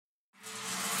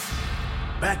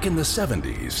Back in the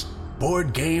 70s,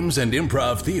 board games and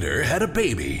improv theater had a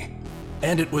baby,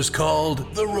 and it was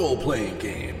called the role-playing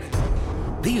game.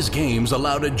 These games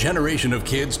allowed a generation of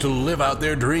kids to live out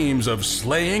their dreams of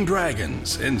slaying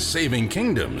dragons and saving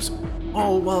kingdoms,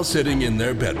 all while sitting in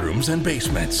their bedrooms and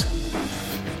basements.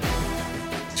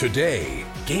 Today,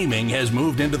 gaming has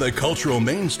moved into the cultural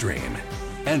mainstream,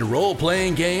 and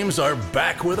role-playing games are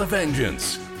back with a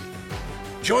vengeance.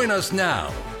 Join us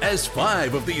now as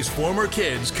 5 of these former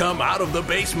kids come out of the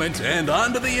basement and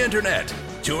onto the internet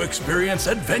to experience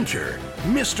adventure,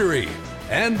 mystery,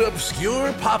 and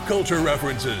obscure pop culture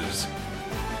references.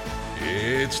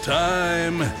 It's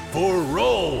time for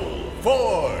Roll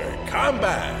for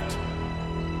Combat.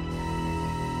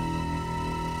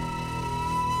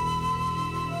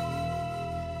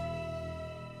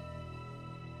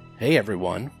 Hey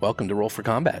everyone, welcome to Roll for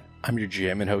Combat. I'm your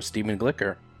GM and host, Steven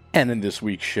Glicker. And in this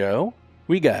week's show,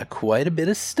 we got quite a bit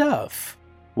of stuff.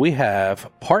 We have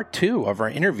part 2 of our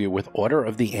interview with Order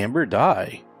of the Amber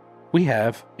Die. We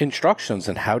have instructions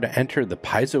on how to enter the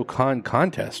PaizoCon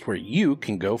contest where you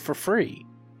can go for free.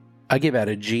 I give out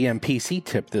a GMPC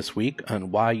tip this week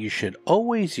on why you should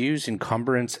always use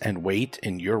encumbrance and weight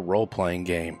in your role-playing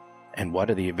game, and what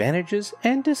are the advantages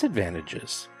and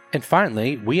disadvantages. And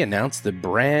finally, we announced the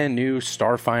brand new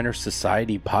Starfinder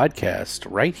Society podcast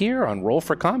right here on Roll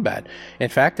for Combat. In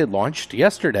fact, it launched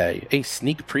yesterday, a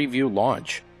sneak preview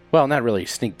launch. Well, not really a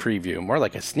sneak preview, more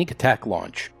like a sneak attack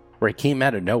launch, where it came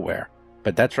out of nowhere.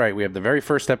 But that's right, we have the very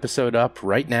first episode up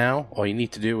right now. All you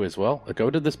need to do is, well, go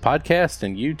to this podcast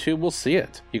and YouTube will see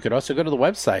it. You could also go to the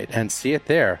website and see it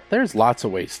there. There's lots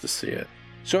of ways to see it.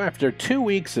 So after 2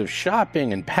 weeks of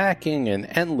shopping and packing and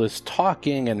endless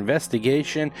talking and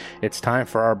investigation, it's time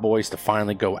for our boys to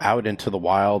finally go out into the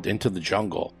wild, into the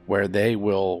jungle, where they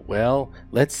will, well,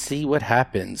 let's see what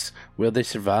happens. Will they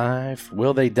survive?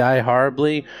 Will they die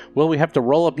horribly? Will we have to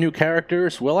roll up new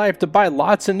characters? Will I have to buy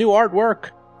lots of new artwork?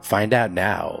 Find out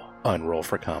now on Roll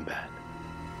for Combat.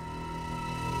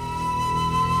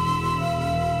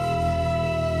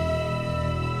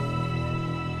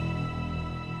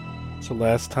 So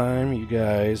last time you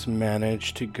guys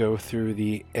managed to go through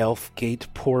the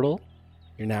Elfgate portal.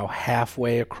 You're now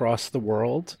halfway across the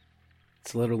world.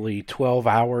 It's literally 12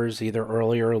 hours either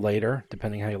earlier or later,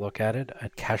 depending how you look at it,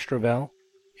 at Castrovel,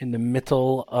 in the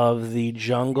middle of the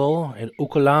jungle at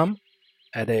Ukulam,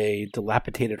 at a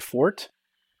dilapidated fort,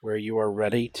 where you are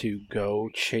ready to go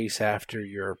chase after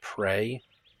your prey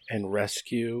and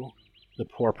rescue the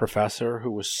poor professor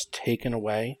who was taken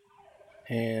away.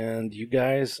 And you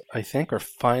guys, I think, are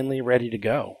finally ready to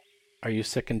go. Are you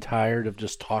sick and tired of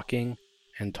just talking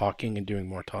and doing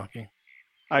more talking?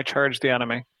 I charge the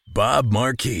enemy. Bob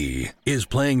Marquis is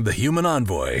playing the human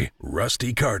envoy,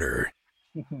 Rusty Carter.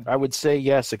 I would say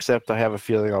yes, except I have a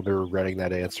feeling I'll be regretting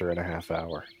that answer in a half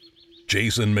hour.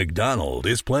 Jason McDonald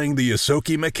is playing the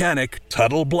Ysoki mechanic,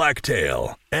 Tuttle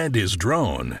Blacktail, and his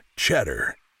drone,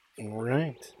 Cheddar. All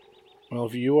right. Well,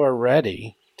 if you are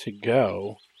ready to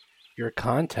go, your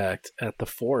contact at the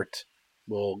fort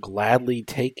will gladly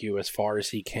take you as far as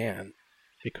he can,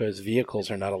 because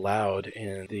vehicles are not allowed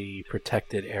in the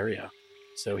protected area.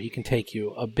 So he can take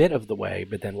you a bit of the way,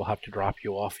 but then we'll have to drop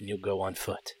you off and you'll go on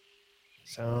foot.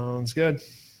 Sounds good.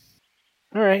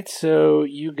 All right, so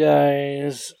you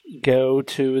guys go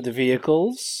to the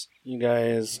vehicles.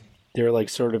 They're like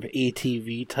sort of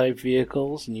ATV type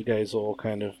vehicles, and you guys all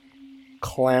kind of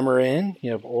clamber in.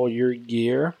 You have all your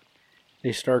gear.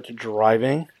 They start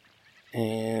driving,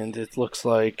 and it looks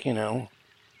like, they're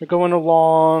going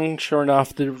along. Sure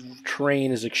enough, the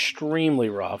terrain is extremely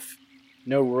rough.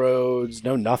 No roads,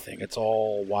 no nothing. It's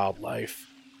all wildlife.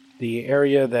 The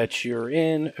area that you're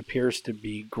in appears to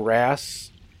be grass.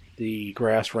 The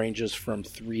grass ranges from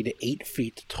 3 to 8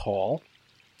 feet tall.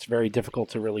 It's very difficult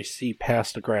to really see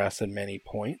past the grass at many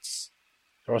points.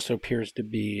 There also appears to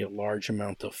be a large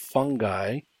amount of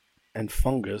fungi and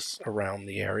fungus around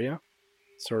the area.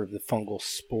 Sort of the fungal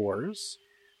spores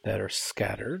that are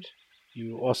scattered.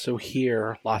 You also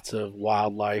hear lots of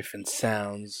wildlife and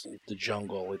sounds of the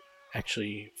jungle. It's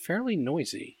actually fairly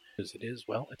noisy, because it is,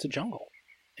 well, it's a jungle.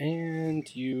 And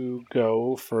you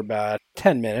go for about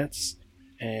 10 minutes,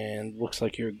 and looks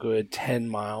like you're a good 10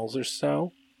 miles or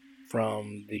so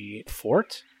from the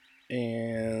fort.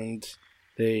 And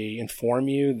they inform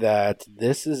you that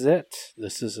this is it.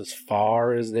 This is as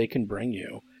far as they can bring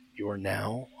you. You are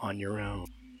now on your own.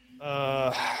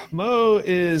 Mo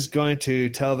is going to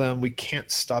tell them we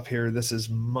can't stop here. This is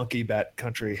monkey bat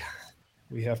country.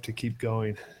 We have to keep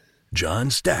going. John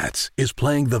Statz is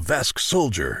playing the Vesk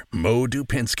soldier, Mo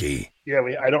Dupinsky. Yeah,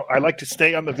 I like to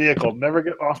stay on the vehicle. Never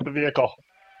get off the vehicle.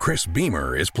 Chris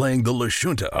Beamer is playing the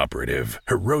Lashunta operative,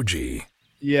 Hiroji.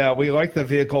 Yeah, we like the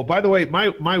vehicle. By the way,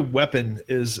 my weapon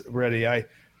is ready.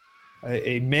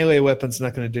 A melee weapon's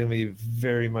not going to do me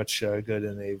very much good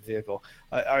in a vehicle.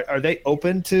 Are they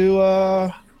open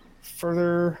to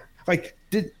further? Like,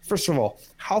 first of all,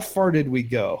 how far did we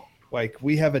go? Like,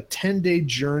 we have a 10-day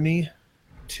journey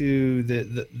to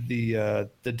the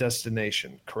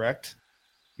destination, correct?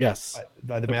 Yes.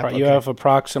 By the map, You okay. have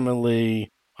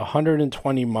approximately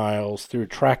 120 miles through a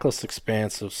trackless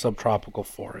expanse of subtropical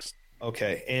forest.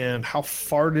 Okay, and how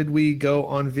far did we go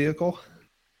on vehicle?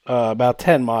 About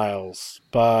 10 miles,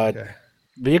 but Okay.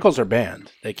 vehicles are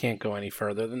banned. They can't go any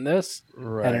further than this.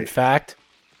 Right. And in fact,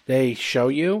 they show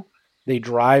you, they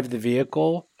drive the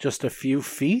vehicle just a few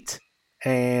feet,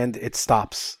 and it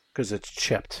stops because it's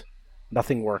chipped.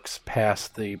 Nothing works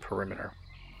past the perimeter.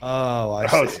 Oh, I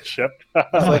Oh, see. it's shipped.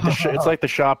 It's like the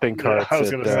shopping Yeah, carts I was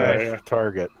at gonna say, yeah.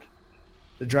 Target.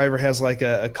 The driver has like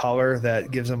a collar that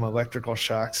gives him electrical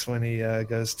shocks when he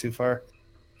goes too far.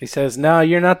 He says, "No,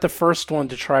 you're not the first one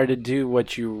to try to do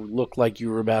what you look like you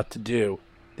were about to do.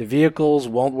 The vehicles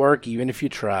won't work even if you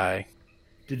try."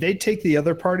 Did they take the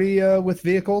other party with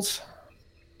vehicles?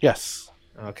 Yes.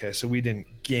 Okay, so we didn't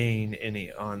gain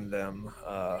any on them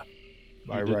by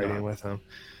You did riding not. with them.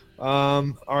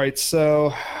 All right,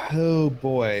 so oh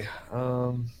boy,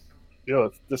 Yeah,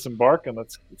 let's disembark and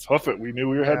let's hoof it. We knew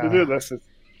we had to Yeah. do this.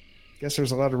 guess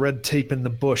there's a lot of red tape in the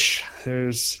bush.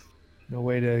 There's no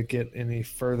way to get any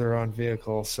further on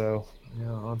vehicle, so yeah,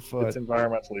 on foot. It's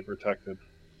environmentally protected.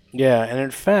 Yeah, and in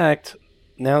fact,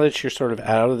 now that you're sort of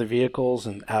out of the vehicles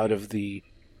and out of the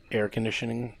air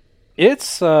conditioning,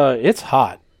 it's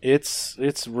hot.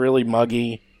 It's really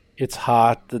muggy. It's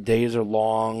hot. The days are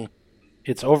long.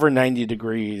 It's over 90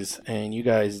 degrees, and you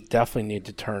guys definitely need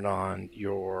to turn on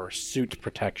your suit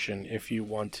protection if you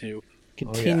want to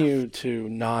continue to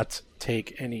not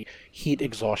take any heat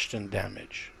exhaustion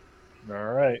damage.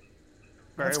 All right.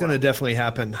 That's going to definitely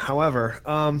happen. However,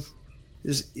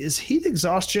 is heat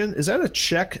exhaustion, is that a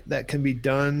check that can be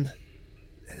done?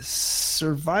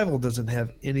 Survival doesn't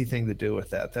have anything to do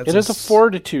with that. It is a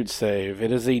fortitude save.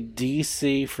 It is a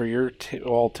DC for your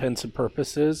all intents and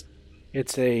purposes.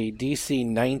 It's a DC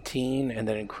 19 and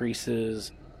then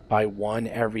increases by 1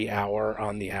 every hour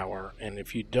on the hour. And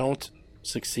if you don't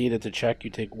succeed at the check, you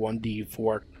take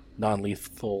 1d4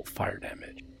 non-lethal fire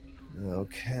damage.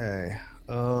 Okay.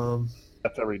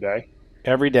 That's every day.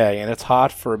 Every day, and it's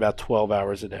hot for about 12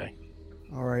 hours a day.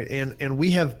 All right, and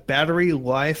we have battery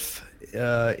life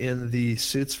in the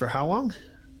suits for how long?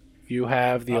 You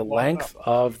have the Not long length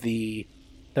of the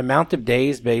amount of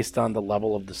days based on the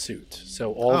level of the suit.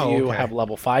 So all of you okay. have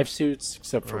level 5 suits,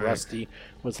 except for Right. Rusty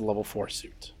was a level 4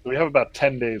 suit. So we have about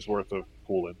 10 days worth of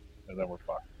cooling, and then we're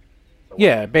fucked. So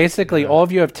Yeah, basically all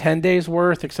of you have 10 days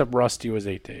worth, except Rusty was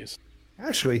 8 days.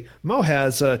 Actually, Mo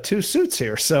has 2 suits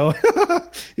here, so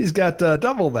he's got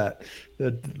double that.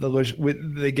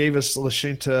 They gave us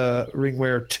Lashunta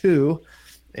Ringwear 2,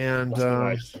 and Must be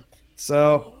nice.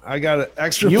 so I got an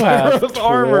extra You pair have of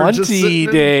armor just 20 sitting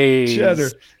in days.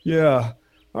 cheddar. Yeah.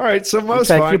 All right, so In Mo's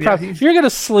fact, fine. Yeah, he's- you're going to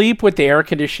sleep with the air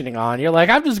conditioning on. You're like,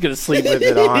 I'm just going to sleep with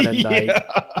it on at night.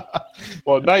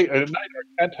 Well, at night our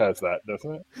tent has that,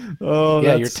 doesn't it? Oh,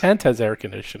 Yeah, your that's- tent has air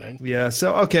conditioning. Yeah,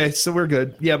 so okay, so we're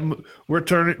good. Yeah, we're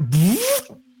turning.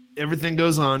 Everything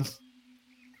goes on,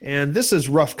 and this is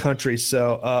rough country.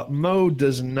 So Mo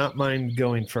does not mind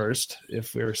going first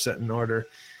if we're set in order.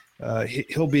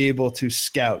 He'll be able to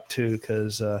scout too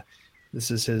because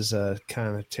this is his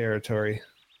kind of territory.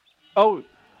 Oh,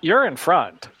 you're in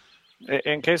front.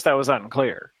 In case that was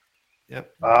unclear. Yep.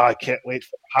 I can't wait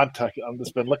for the hunt. I've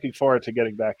just been looking forward to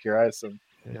getting back here. I have some.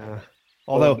 Yeah.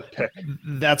 Although to pick.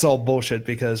 that's all bullshit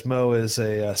because Mo is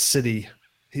a city.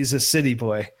 He's a city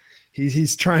boy.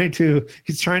 He's trying to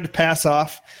pass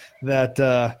off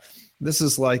that this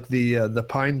is like the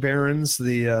Pine Barrens,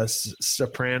 the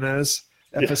Sopranos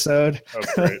episode Oh,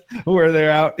 great. where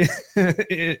they're out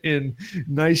in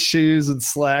nice shoes and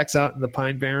slacks out in the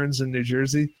Pine Barrens in New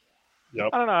Jersey. Yep.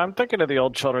 I don't know. I'm thinking of the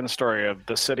old children's story of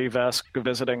the city Vesk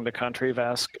visiting the country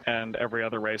Vesk, and every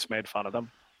other race made fun of them.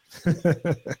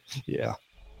 Yeah.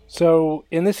 So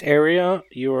in this area,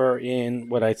 you are in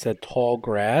what I said tall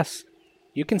grass.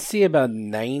 You can see about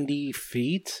 90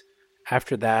 feet.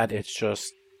 After that, it's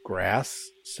just grass.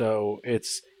 So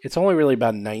it's only really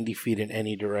about 90 feet in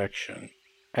any direction.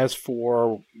 As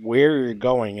for where you're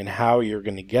going and how you're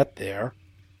going to get there,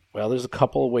 well, there's a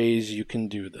couple of ways you can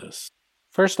do this.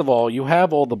 First of all, you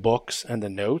have all the books and the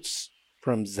notes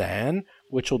from Zan,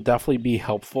 which will definitely be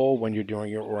helpful when you're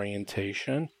doing your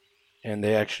orientation. And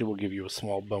they actually will give you a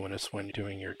small bonus when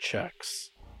doing your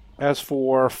checks. As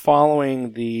for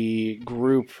following the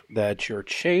group that you're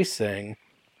chasing,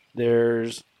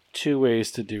 there's 2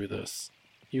 ways to do this.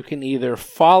 You can either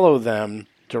follow them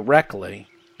directly,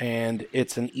 and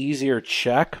it's an easier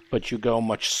check, but you go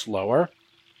much slower.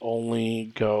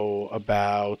 Only go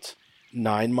about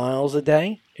 9 miles a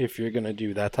day if you're going to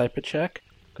do that type of check,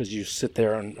 because you sit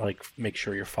there and make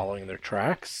sure you're following their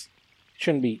tracks. It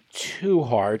shouldn't be too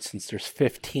hard since there's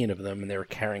 15 of them and they're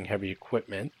carrying heavy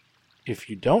equipment.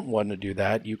 If you don't want to do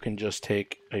that, you can just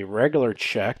take a regular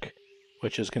check,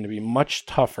 which is going to be much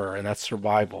tougher, and that's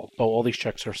survival. So all these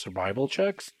checks are survival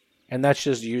checks, and that's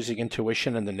just using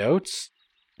intuition and the notes.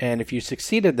 And if you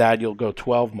succeeded that, you'll go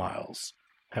 12 miles.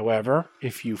 However,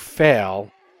 if you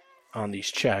fail on these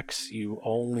checks, you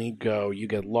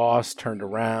get lost, turned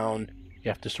around, you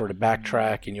have to sort of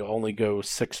backtrack, and you only go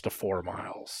 6 to 4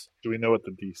 miles. Do we know what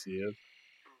the DC is?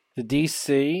 The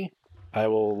DC, I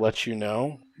will let you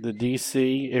know. The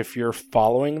DC, if you're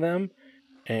following them,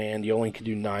 and you only can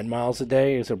do 9 miles a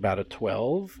day, is about a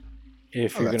 12.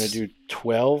 If you're going to do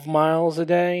 12 miles a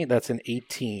day, that's an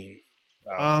 18.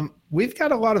 We've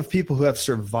got a lot of people who have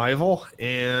survival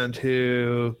and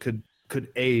who could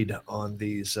aid on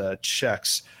these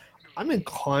checks. I'm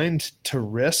inclined to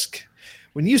risk.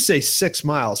 When you say 6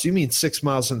 miles, you mean 6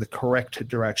 miles in the correct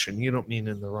direction. You don't mean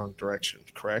in the wrong direction,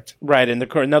 correct? Right.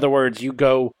 In other words, you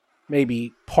go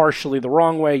maybe partially the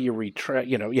wrong way. You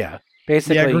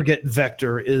basically, the aggregate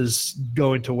vector is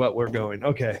going to what we're going.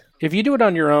 Okay. If you do it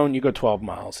on your own, you go 12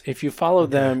 miles. If you follow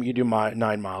them, you do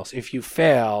 9 miles. If you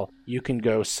fail, you can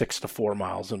go 6 to 4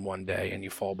 miles in one day, and you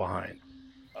fall behind.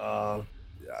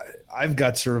 I've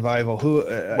got survival.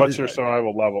 What's your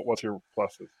survival level? What's your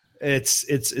pluses?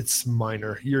 It's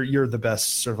minor. You're the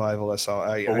best survivalist.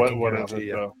 What is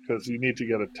it though? Because you need to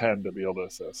get a 10 to be able to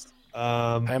assist.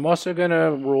 I'm also going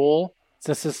to rule,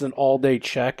 since this is an all-day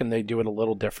check and they do it a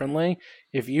little differently,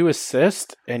 if you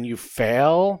assist and you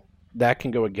fail, that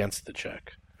can go against the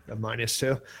check. A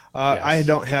 -2? Yes. I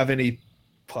don't have any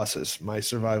pluses. My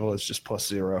survival is just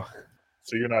 +0.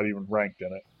 So you're not even ranked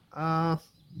in it?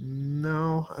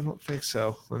 No, I don't think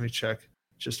so. Let me check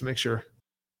just to make sure.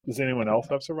 Does anyone else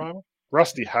have survival?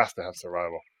 Rusty has to have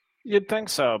survival. You'd think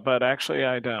so, but actually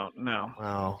I don't. No.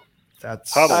 Wow.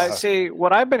 That's see,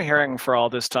 what I've been hearing for all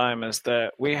this time is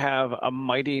that we have a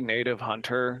mighty native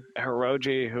hunter,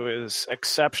 Hiroji, who is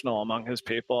exceptional among his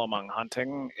people, among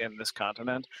hunting in this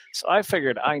continent. So I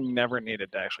figured I never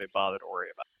needed to actually bother to worry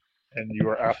about it. And you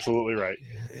are absolutely right.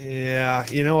 Yeah.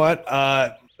 You know what?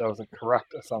 That was a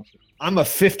correct assumption. I'm a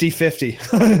 50-50.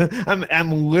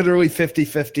 I'm literally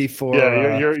 50-50 for.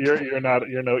 Yeah,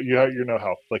 you're no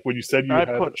help. Like when you said you had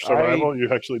survival, you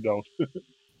actually don't.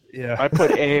 Yeah, I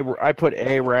put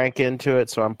A rank into it,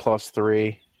 so I'm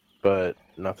 +3, but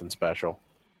nothing special.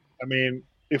 I mean,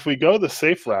 if we go the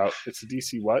safe route, it's a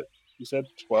DC what? You said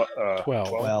 12.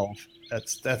 12.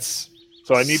 That's.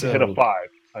 So I need to hit a 5.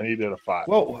 I need to hit a 5.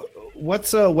 Well,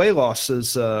 what's Wayloss?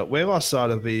 Wayloss ought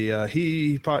to be.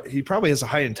 He probably has a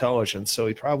high intelligence, so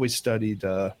he probably studied.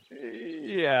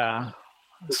 Yeah,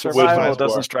 survival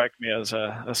doesn't strike me as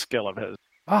a skill of his.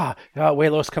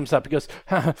 Waylos comes up. He goes,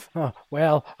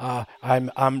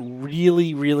 I'm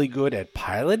really, really good at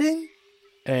piloting,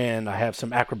 and I have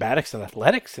some acrobatics and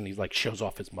athletics. And he shows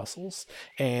off his muscles,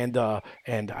 and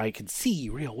I can see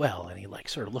real well. And he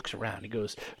sort of looks around. He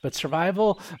goes, but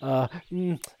survival,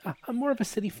 I'm more of a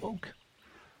city folk.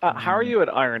 How are you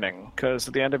at ironing? Because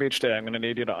at the end of each day, I'm going to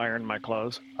need you to iron my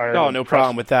clothes. No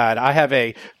problem with that. I have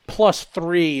a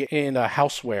 +3 in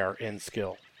houseware in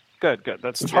skill. Good.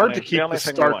 It's hard to keep the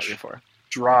starch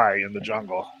dry in the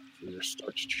jungle. Your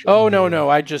starch. Oh, no.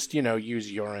 I just,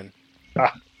 use urine.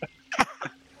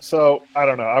 So, I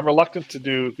don't know. I'm reluctant to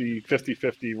do the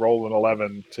 50-50 roll an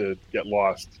 11 to get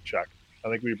lost check. I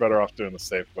think we'd be better off doing the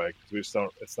safe way because we just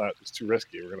don't. It's too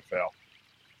risky. We're going to fail.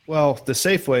 Well, the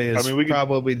safe way is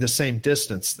probably the same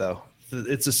distance, though.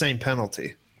 It's the same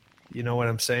penalty. You know what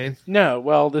I'm saying? No.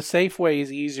 Well, the safe way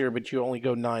is easier, but you only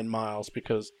go 9 miles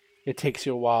because it takes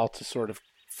you a while to sort of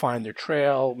find their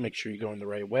trail, make sure you're going the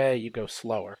right way. You go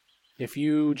slower. If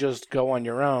you just go on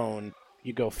your own,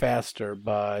 you go faster,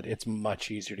 but it's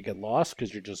much easier to get lost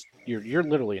because you're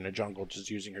literally in a jungle just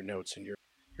using your notes and your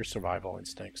survival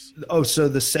instincts. Oh, so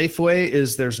the safe way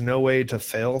is there's no way to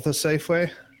fail the safe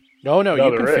way? No,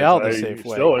 you can fail the safe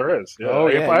way. Still there is. Yeah. Oh,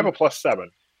 yeah. I have a +7,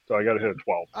 so I got to hit a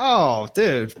 12. Oh,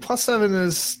 dude, +7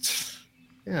 is,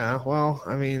 yeah. Well,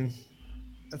 I mean,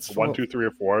 that's 1, 2, 3,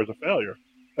 or 4 is a failure.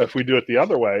 If we do it the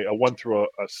other way, a 1 through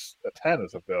a 10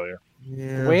 is a failure.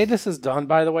 Yeah. The way this is done,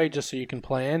 by the way, just so you can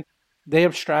plan, they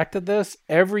abstracted this.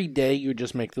 Every day you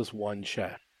just make this one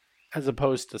check, as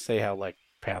opposed to say how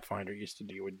Pathfinder used to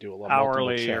do. You would do a lot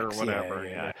Hourly multiple or checks. whatever.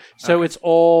 Yeah. So Okay. it's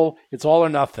all or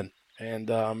nothing,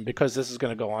 and because this is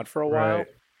going to go on for a while, Right.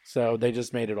 so they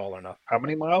just made it all or nothing. How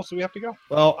many miles do we have to go?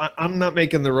 Well, I'm not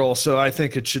making the roll, so I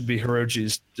think it should be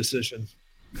Hiroji's decision.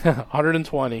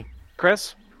 120.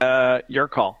 Chris, your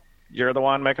call. You're the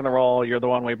one making the roll. You're the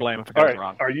one we blame if it All goes right.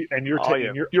 wrong. Are you? And you're All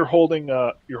taking. you. You're holding.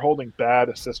 You're holding bad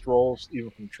assist rolls, even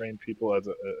from trained people, as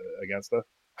against us.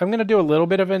 I'm going to do a little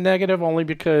bit of a negative only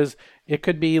because it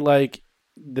could be like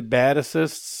the bad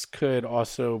assists could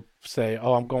also say,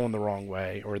 "Oh, I'm going the wrong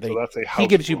way," or So that's a house he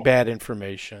gives you rule. bad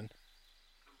information.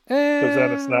 Because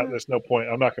then it's not. There's no point.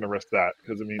 I'm not going to risk that.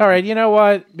 Because I mean. All right, you know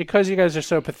what? Because you guys are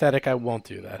so pathetic, I won't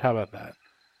do that. How about that?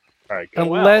 All right. Good.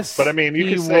 Unless, But I mean, you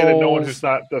he can say that no one rolls-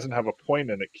 who's doesn't have a point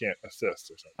in it can't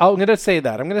assist or something. I'm going to say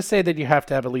that. I'm going to say that you have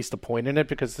to have at least a point in it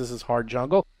because this is hard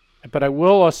jungle. But I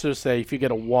will also say if you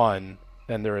get a 1,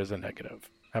 then there is a negative.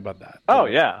 How about that? Oh,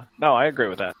 yeah. No, I agree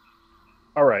with that.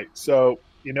 All right. So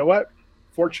you know what?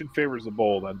 Fortune favors the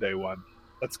bold on day one.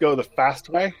 Let's go the fast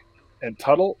way. And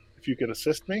Tuttle, if you could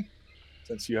assist me,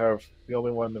 since you have the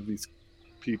only one of these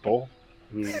people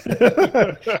who has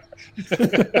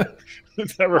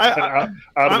never been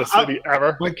out of the city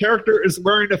ever. My character is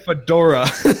wearing a fedora.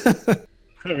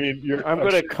 I mean, I'm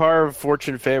going to carve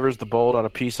Fortune Favors the Bold on a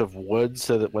piece of wood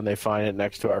so that when they find it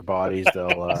next to our bodies, they'll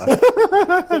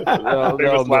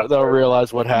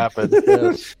realize what happened.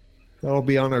 Yes. That'll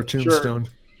be on our tombstone.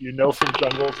 You know from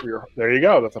jungles. There you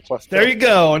go. That's a plus. There you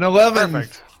go, an 11.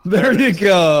 Perfect. There you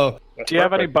go. Do you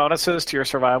have any bonuses to your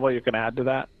survival you can add to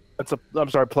that? I'm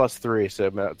sorry, +3,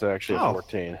 so it's actually Oh.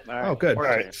 14. All right. Oh, good. All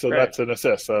right, so Great. that's an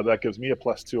assist. So that gives me a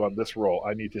 +2 on this roll.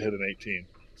 I need to hit an 18.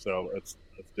 So let's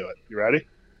do it. You ready?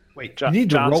 Wait, John, you need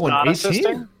to John's roll an not 18?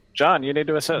 assisting? John, you need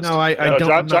to assist. No, I No, don't.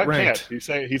 John, I'm not John ranked. can't. He's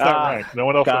saying he's not ranked. No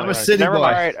one else is got it. I'm a ranked. city Never boy.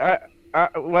 mind. All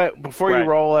right, before Right. you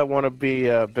roll, I want to be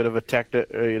a bit of a kind of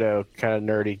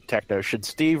nerdy techno. Should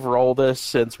Steve roll this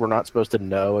since we're not supposed to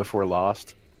know if we're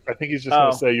lost? I think he's just going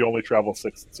Oh. to say you only travel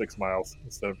six miles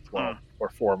instead of 12 or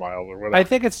 4 miles or whatever. I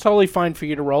think it's totally fine for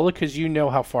you to roll it because you know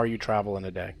how far you travel in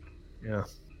a day. Yeah.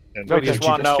 And We Okay, just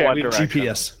want to know check. what We have direction.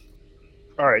 GPS.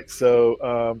 all right,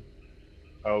 so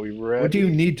are we ready? What do you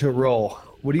need to roll?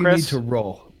 What do you Chris? need to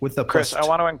roll with the Chris, plus? I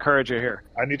want to encourage you here.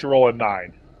 I need to roll a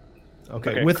 9.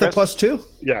 Okay, Okay, with Chris? the +2.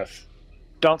 Yes.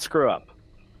 Don't screw up.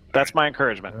 That's my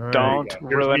encouragement. All right. Don't There you go.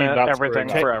 Here's ruin me it, not everything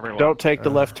screwing up. for everyone. Don't take the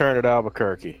left turn at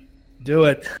Albuquerque. Do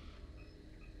it.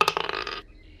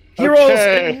 Heroes.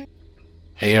 Okay.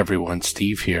 Hey everyone,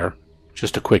 Steve here.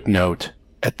 Just a quick note.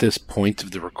 At this point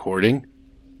of the recording,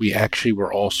 we actually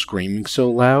were all screaming so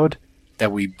loud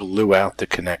that we blew out the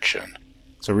connection.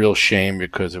 It's a real shame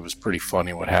because it was pretty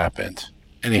funny what happened.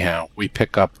 Anyhow, we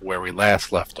pick up where we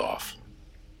last left off.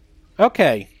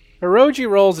 Okay, Hiroji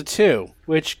rolls a 2,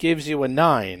 which gives you a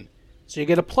 9. So you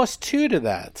get a +2 to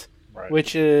that, Right.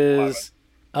 which is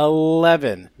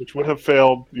 11. Which would have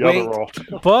failed the Wait. other roll.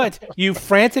 But you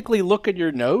frantically look at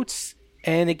your notes,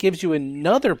 and it gives you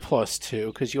another +2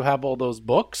 because you have all those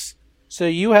books. So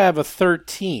you have a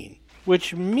 13,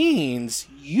 which means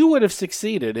you would have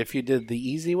succeeded if you did the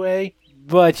easy way,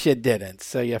 but you didn't,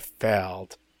 so you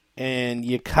failed. And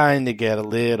you kind of get a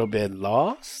little bit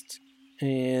lost.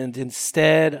 And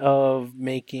instead of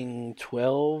making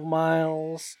 12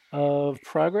 miles of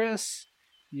progress,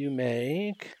 you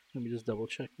make... Let me just double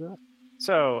check that.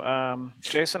 So,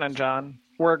 Jason and John,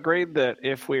 we're agreed that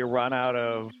if we run out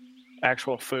of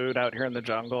actual food out here in the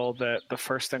jungle, that the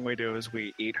first thing we do is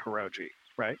we eat Hiroji,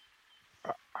 right?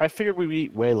 I figured we'd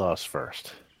eat Waylos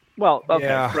first. Well, okay,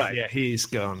 yeah, right. yeah, he's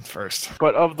going first.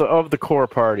 But of the core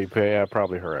party, yeah,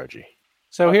 probably Hiroji.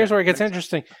 So Okay, here's where it gets makes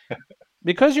interesting.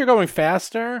 Because you're going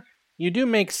faster, you do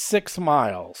make 6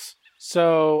 miles.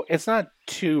 So it's not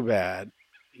too bad.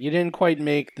 You didn't quite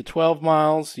make the 12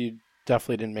 miles. You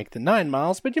definitely didn't make the 9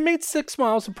 miles, but you made 6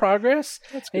 miles of progress.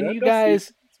 That's And good. you That's-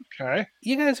 guys, Okay.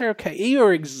 you guys are okay. You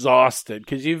are exhausted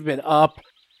because you've been up.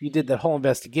 You did that whole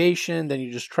investigation. Then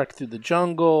you just trekked through the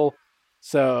jungle.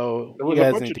 So There you was a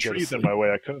guys bunch need of to go to trees in sleep. my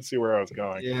way. I couldn't see where I was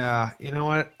going. Yeah, you know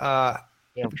what?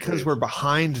 Damn Because trees. we're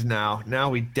behind now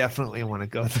we definitely want to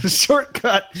go the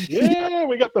shortcut. Yeah,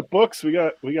 we got the books. We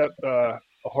got a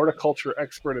horticulture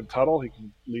expert in Tuttle. He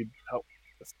can help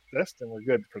assist, and we're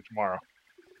good for tomorrow.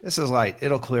 This is light.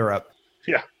 It'll clear up.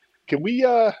 Can we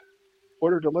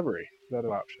order delivery? Is that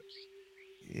an option?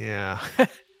 Yeah.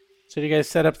 So do you guys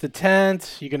set up the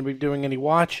tent? You going to be doing any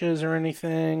watches or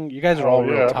anything? You guys are all Oh,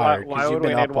 real yeah. tired Why because you've would we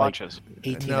been need up like watches?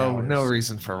 18 No, hours. no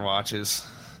reason for watches.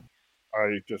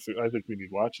 I think we need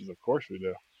watches. Of course we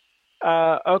do.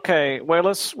 Okay,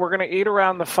 well, we're going to eat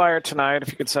around the fire tonight if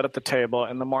you could set up the table.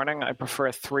 In the morning, I prefer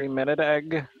a 3-minute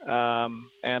egg.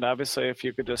 And obviously, if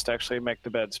you could just actually make the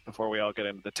beds before we all get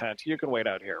into the tent. You can wait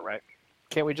out here, right?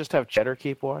 Can't we just have Cheddar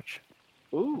keep watch?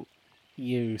 Ooh.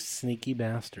 You sneaky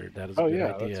bastard. That is a Oh good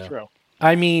yeah, idea. that's true.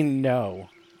 I mean, no.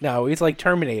 No, he's like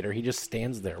Terminator. He just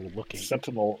stands there looking.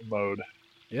 Sentinel mode.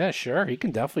 Yeah, sure. He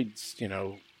can definitely,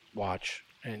 watch.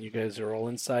 And you guys are all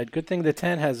inside. Good thing the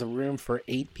tent has a room for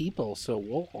 8 people, so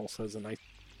Wolf also has a nice...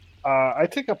 I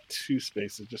take up 2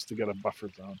 spaces just to get a buffer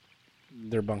zone.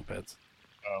 They're bunk beds.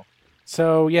 Oh.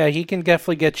 So, yeah, he can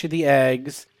definitely get you the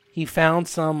eggs. He found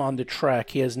some on the trek.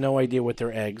 He has no idea what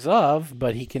they're eggs of,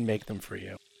 but he can make them for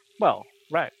you. Well,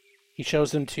 right. He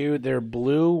shows them to you. They're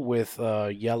blue with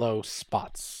yellow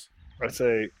spots. I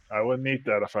say, I wouldn't eat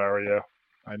that if I were you.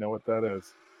 I know what that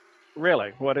is.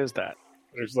 Really? What is that?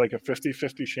 There's like a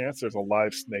 50-50 chance there's a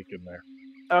live snake in there.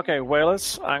 Okay,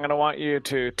 Wayless, I'm going to want you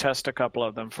to test a couple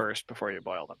of them first before you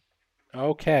boil them.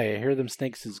 Okay, I hear them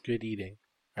snakes is good eating.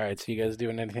 All right, so you guys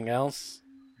doing anything else?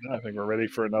 No, I think we're ready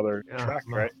for another track,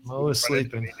 right? Mo is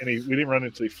sleeping. We didn't run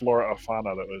into the flora or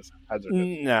fauna that was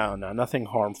hazardous. No, nothing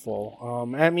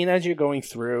harmful. I mean, as you're going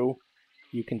through,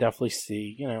 you can definitely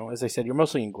see, as I said, you're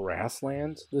mostly in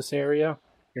grassland, this area.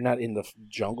 You're not in the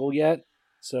jungle yet.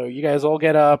 So you guys all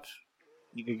get up.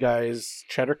 You guys,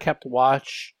 Cheddar kept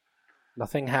watch.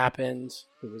 Nothing happened.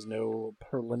 There was no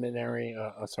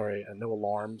no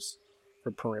alarms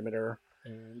for perimeter.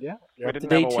 And yeah, We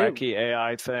didn't have a wacky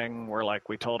AI thing where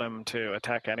we told him to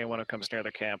attack anyone who comes near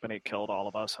the camp and he killed all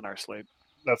of us in our sleep.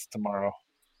 That's tomorrow.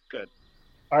 Good.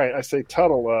 All right, I say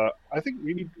Tuttle. I think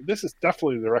this is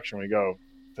definitely the direction we go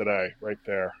today, right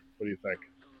there. What do you think?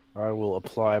 I will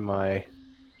apply my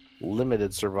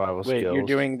limited survival skills. Wait, are you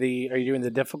doing the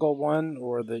difficult one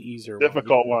or the easier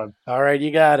Difficult one. All right,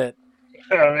 you got it.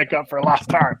 Make up for lost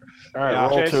time. All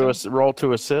right, roll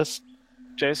to assist.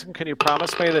 Jason, can you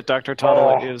promise me that Dr.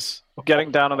 Tuttle is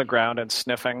getting down on the ground and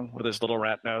sniffing with his little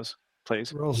rat nose,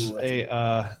 please? Rolls a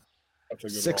That's a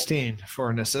good 16 for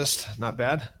an assist. Not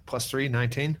bad. +3,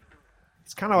 19.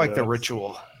 It's kind of like the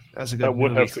ritual. That's a good That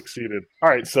would movie. have succeeded. All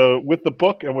right, so with the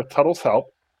book and with Tuttle's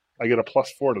help, I get a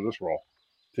 +4 to this roll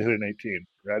to hit an 18.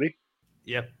 Ready?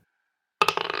 Yep.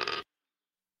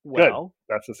 Well,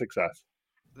 That's a success.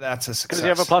 That's a success. because you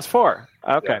have a +4.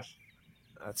 Okay. Yes.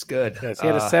 That's good. Yes, he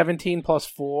had a 17 plus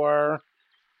 4,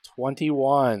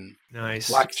 21. Nice.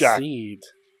 Blackjack. Succeed.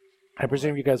 I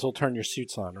presume you guys will turn your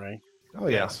suits on, right? Oh,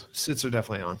 yeah. Yes. Suits are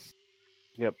definitely on.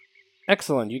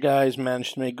 Excellent. You guys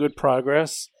managed to make good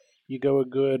progress. You go a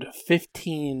good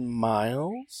 15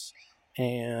 miles,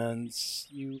 and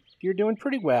you're doing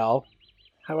pretty well.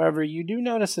 However, you do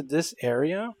notice that this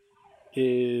area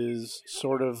is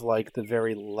sort of like the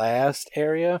very last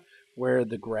area where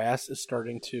the grass is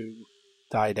starting to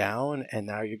die down, and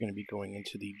now you're going to be going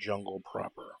into the jungle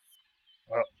proper.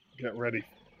 Well, get ready.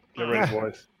 Get ready,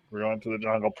 boys. We're going to the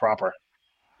jungle proper.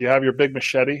 You have your big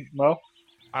machete, Mo?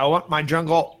 I want my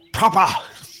jungle proper.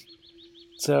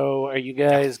 So, are you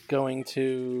guys going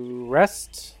to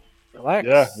rest? Relax?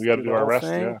 Yeah, we got to the do our whole rest.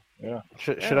 thing? Yeah.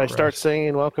 Should I start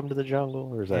singing "Welcome to the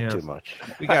Jungle" or is that Yeah. too much?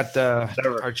 We got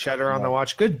Cheddar. our Cheddar on the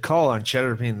watch. Good call on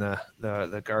Cheddar being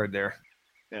the guard there.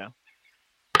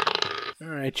 All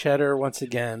right, Cheddar once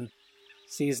again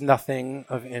sees nothing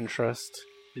of interest.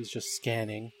 He's just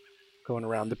scanning, going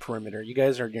around the perimeter. You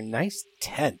guys are in your nice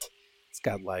tent. It's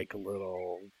got like a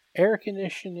little air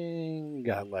conditioning.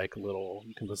 Got like a little.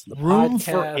 You can listen to Room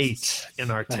podcasts. for 8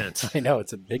 in our tent. I know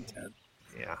it's a big tent.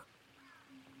 Yeah.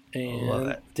 And Love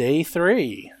it. day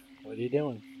 3. What are you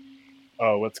doing?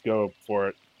 Oh, let's go for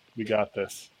it. We got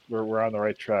this. We're on the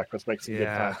right track. Let's make some good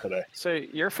Yeah. time today. So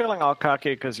you're feeling all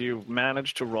cocky because you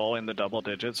managed to roll in the double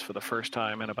digits for the first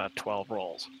time in about 12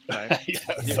 rolls. Right?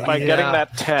 Yes. By getting Yeah.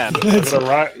 that 10, I'm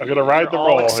gonna ride the you're all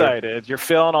roll. here. excited. You're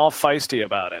feeling all feisty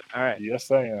about it. All right. Yes,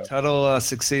 I am. Tuttle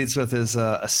succeeds with his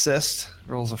assist.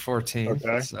 Rolls a 14.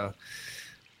 Okay. So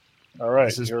All right,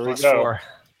 this is here we plus go. 4.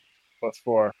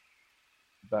 +4.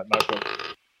 That not good.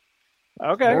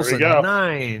 Okay. Rolls we a go.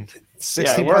 9.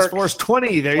 16 it plus works. 4 is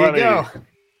 20. There 20. you go.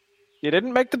 You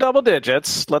didn't make the double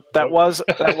digits. That Nope. was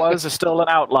still an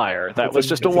outlier. That It's was a-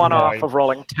 just a it's a one-off nine. of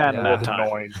rolling 10 Yeah. that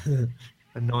time. Annoying.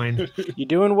 Annoying. You're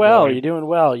doing well. Right. You're doing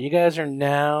well. You guys are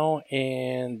now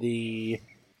in the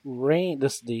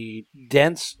the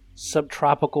dense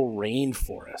subtropical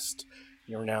rainforest.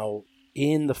 You're now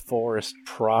in the forest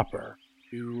proper.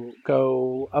 You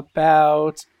go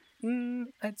about,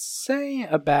 I'd say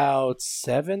about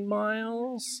 7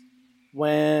 miles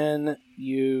when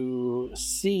you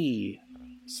see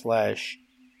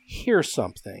 / hear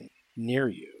something near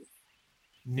you.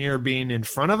 near being in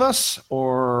front of us,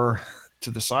 or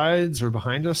to the sides, or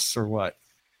behind us, or what?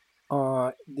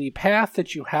 The path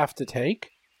that you have to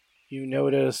take, you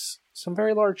notice some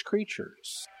very large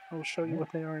creatures. I'll show you what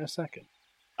they are in a second.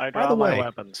 I By the draw my way,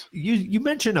 weapons. You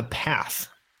mentioned a path.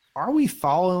 Are we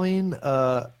following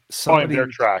Following somebody's their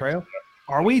tracks. trail?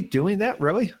 Are we doing that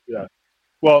really?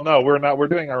 Well, no, we're not. We're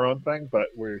doing our own thing, but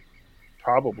we're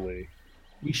probably.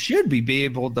 We should be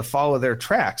able to follow their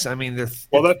tracks. I mean,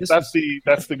 Well, that's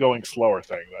the going slower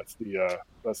thing. That's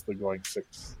the going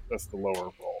 6. That's the lower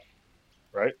roll,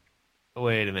 right?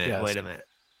 Wait a minute. Yes. Wait a minute.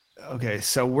 Okay,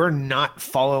 so we're not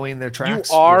following their tracks.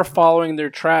 You are following their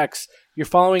tracks. You're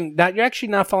actually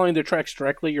not following their tracks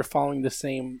directly. You're following the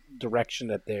same direction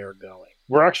that they are going.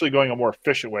 We're actually going a more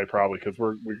efficient way, probably, because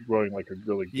we're going like a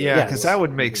really good Yeah, because Yes. that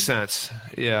would make sense.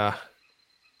 Yeah,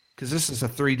 because this is a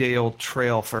 3-day-old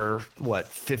trail for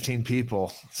 15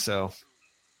 people. So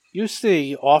You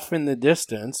see off in the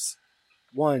distance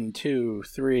 1, 2,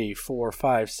 3, 4,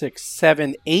 5, 6,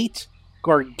 7, 8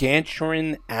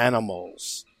 gargantuan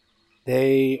animals.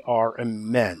 They are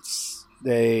immense.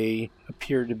 They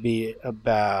appear to be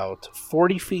about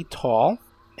 40 feet tall,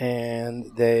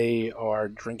 and they are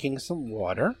drinking some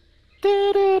water.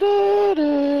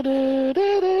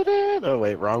 Oh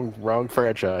wait, wrong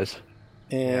franchise.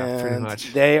 Yeah, pretty And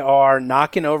much. they are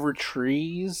knocking over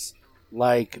trees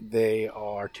like they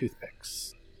are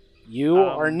toothpicks. You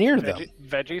are near them.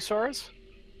 Vegisaurs?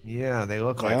 yeah, they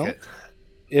look Well, like it.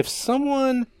 If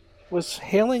someone was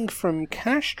hailing from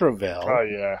Castroville Oh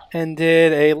yeah. and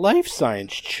did a life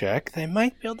science check, they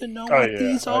might be able to know Oh what yeah.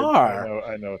 these I are.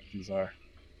 I know what these are.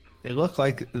 They look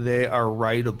like they are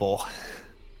rideable.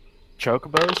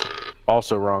 Chocobos,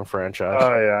 also wrong franchise.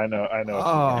 Oh yeah. I know. What these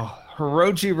are. Oh,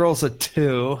 Hiroji rolls a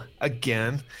 2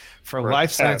 again for a For a life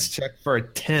 10. science check for a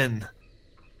 10.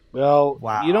 Well,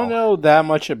 Wow. you don't know that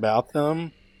much about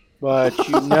them, but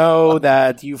you know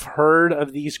that you've heard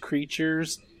of these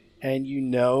creatures, and you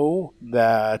know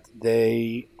that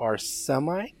they are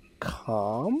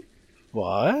semi-calm,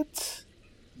 but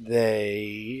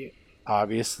they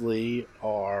obviously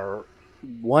are.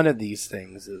 One of these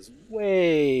things is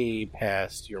way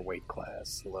past your weight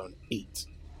class, alone 8.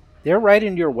 They're right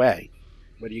in your way.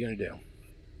 What are you going to do?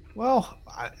 Well,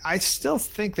 I still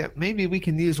think that maybe we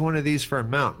can use one of these for a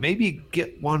mount. Maybe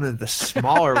get one of the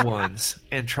smaller ones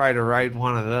and try to ride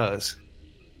one of those.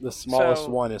 The smallest So,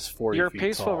 one is 40 Your feet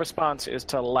peaceful tall. response is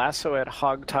to lasso it,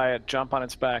 hog tie it, jump on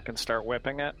its back, and start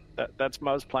whipping it. That's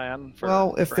Mo's plan.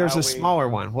 Well, if for there's how a smaller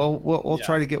one, we'll Yeah.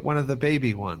 try to get one of the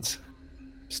baby ones.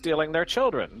 stealing their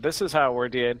children. This is how we're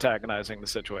de-antagonizing the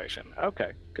situation.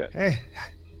 Okay, good. Hey,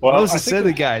 Well, Mo's I a think-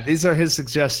 city guy. These are his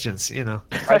suggestions, you know.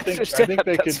 I think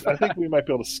they That's could. I think we might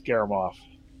be able to scare them off.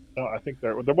 No, I think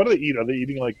they're. What do they eat? Are they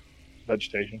eating like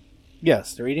vegetation?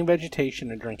 Yes, they're eating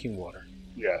vegetation and drinking water.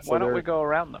 Yeah. So Why don't they're- we go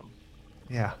around them?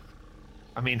 Yeah.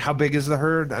 I mean, how big is the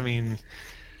herd? I mean,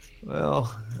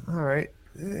 well, all right.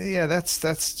 Yeah, that's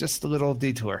just a little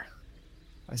detour.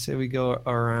 I say we go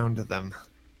around them.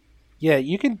 Yeah,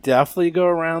 you can definitely go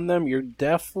around them. You're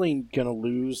definitely going to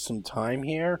lose some time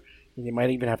here. And you might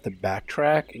even have to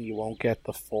backtrack, and you won't get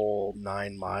the full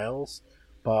 9 miles.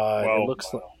 But 12 it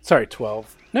looks like... miles. Sorry,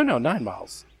 12. No, 9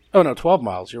 miles. Oh, no, 12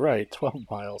 miles. You're right, 12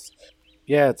 miles.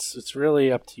 Yeah, it's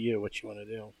really up to you what you want to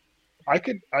do. I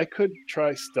could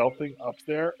try stealthing up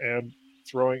there and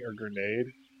throwing a grenade.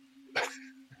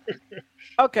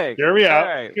 Okay. Hear me out.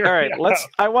 All right. Hear All right. me Let's. out.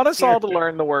 I want us Hear all to me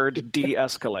learn the word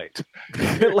de-escalate.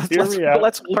 Hear me out.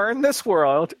 let's learn this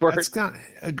word.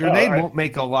 A grenade I- won't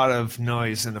make a lot of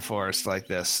noise in the forest like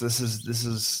this. This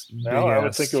is No, I would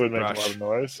big-ass think it would make brush. a lot of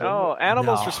noise. No,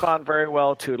 animals No. respond very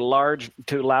well to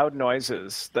loud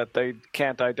noises that they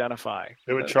can't identify.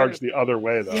 They would charge the other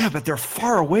way though. Yeah, but they're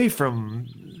far away from.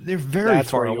 They're very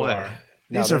That's far where you away. are.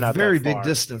 No, These they're are not that very big far.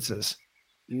 distances.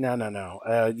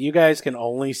 No. You guys can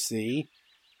only see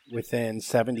within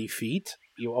 70 feet.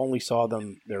 You only saw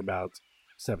them, they're about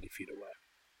 70 feet away.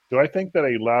 Do I think that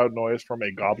a loud noise from a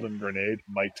goblin grenade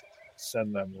might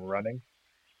send them running?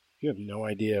 You have no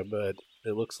idea, but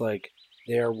it looks like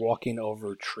they're walking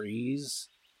over trees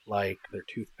like they're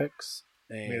toothpicks,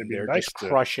 and it'd be they're nice just to-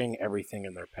 crushing everything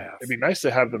in their path. It'd be nice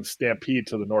to have them stampede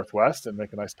to the northwest and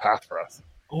make a nice path for us.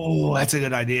 Oh, that's a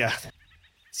good idea,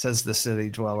 says the city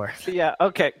dweller. Yeah.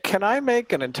 Okay. Can I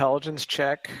make an intelligence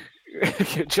check,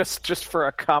 just for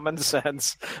a common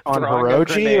sense On throwing a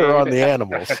Hiroji or on grenade? the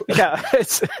animals? Yeah.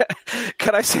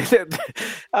 Can I say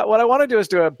that? What I want to do is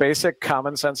do a basic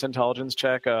common sense intelligence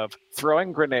check of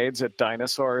throwing grenades at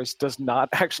dinosaurs does not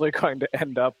actually going to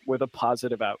end up with a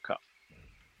positive outcome.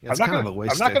 It's I'm kind not of a gonna,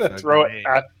 waste. I'm not going of to a throw grenade. it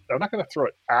at. I'm not going to throw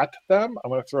it at them. I'm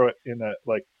going to throw it in a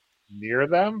near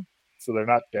them, so they're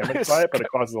not damaged by it, but it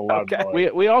causes a loud Okay.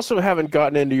 noise. We also haven't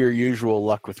gotten into your usual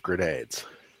luck with grenades.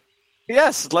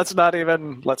 Yes, let's not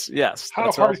even. Yes. How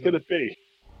that's hard also- could it be?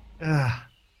 Ah,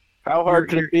 How hard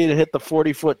could it be to hit the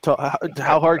 40-foot tall?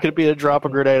 How hard could it be to drop a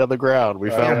grenade on the ground? We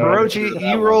yeah, found Yeah. Hiroji, That you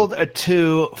one. rolled a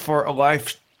 2 for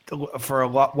a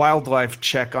wildlife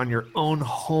check on your own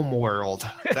home world.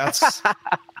 That's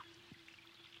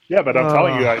Yeah, but I'm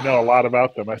telling you, I know a lot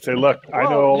about them. I say, look, I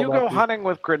know all you about go these- hunting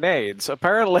with grenades.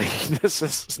 Apparently, this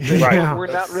is Right. we're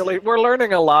not really. We're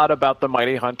learning a lot about the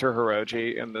mighty hunter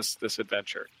Hiroji in this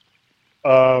adventure.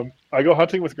 I go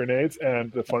hunting with grenades,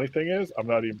 and the funny thing is, I'm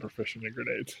not even proficient in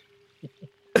grenades.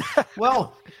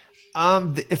 well.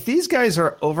 If these guys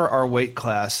are over our weight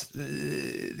class,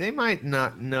 they might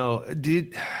not know.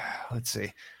 Dude, let's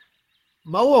see.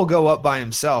 Mo will go up by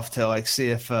himself to like see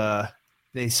if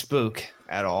they spook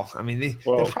at all. I mean, they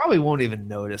probably won't even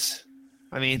notice.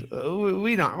 I mean,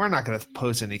 we're not going to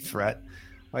pose any threat.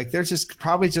 Like they're just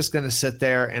probably just going to sit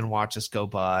there and watch us go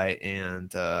by.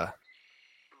 And I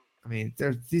mean,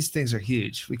 these things are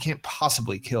huge. We can't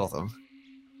possibly kill them.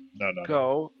 No.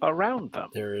 Go around them.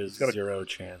 There is Gotta- zero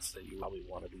chance that you will be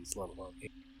one of these level up.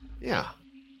 Yeah,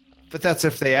 but that's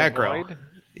if they aggro. Avoid,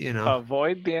 You know.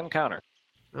 avoid the encounter.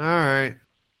 All right.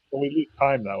 Well, we lose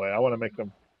time that way. I want to make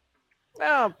them.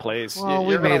 Oh, please. Well,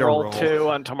 You're we made gonna a roll roll. 2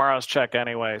 on tomorrow's check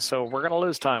anyway, so we're going to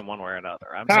lose time one way or another.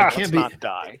 I'm Ah, saying can't let's be- not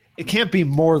die. It can't be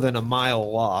more than a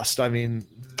mile lost. I mean,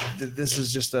 this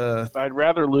is just a I'd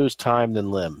rather lose time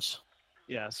than limbs.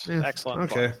 Yes, yeah, excellent.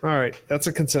 Okay, all right, that's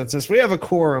a consensus. We have a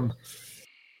quorum.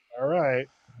 All right,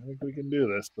 I think we can do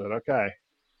this, but okay,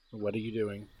 What are you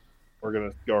doing? we're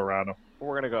gonna go around them.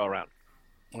 We're going to go around.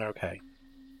 Okay.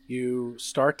 You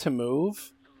start to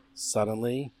move.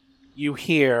 Suddenly, you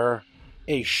hear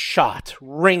a shot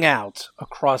ring out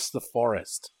across the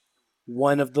forest.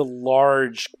 One of the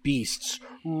large beasts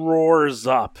roars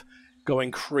up,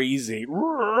 going crazy.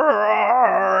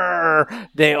 Roar!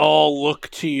 They all look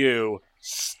to you.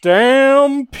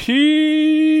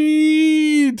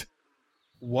 Stampede!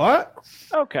 What?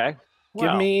 Okay. Give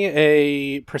Well, me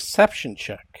a perception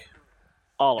check.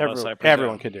 all of us, I presume.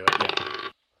 Everyone could do it, yeah.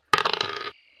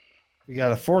 We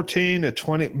got a 14, a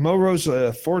 20. Moro's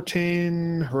a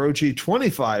 14. Hiroji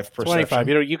 25 perception. 25.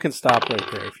 You can stop right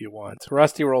there if you want.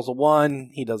 Rusty rolls a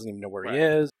 1. He doesn't even know where he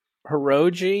is.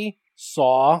 Hiroji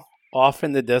saw off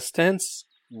in the distance,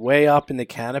 way up in the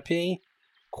canopy,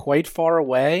 quite far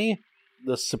away,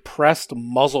 the suppressed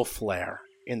muzzle flare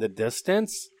in the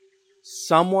distance.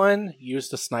 Someone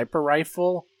used a sniper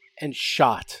rifle and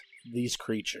shot these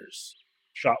creatures.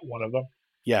 Shot one of them.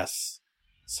 Yes.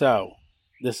 So,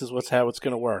 this is how it's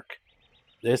going to work.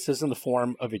 This is in the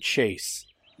form of a chase.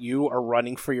 You are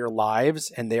running for your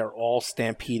lives, and they are all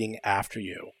stampeding after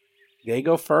you. They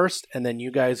go first, and then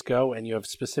you guys go, and you have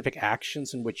specific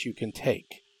actions in which you can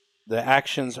take. The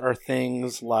actions are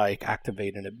things like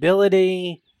activate an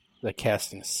ability, like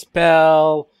casting a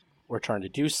spell, or trying to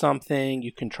do something.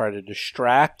 You can try to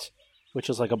distract, which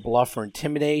is like a bluff or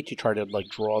intimidate. You try to like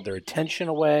draw their attention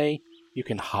away. You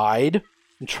can hide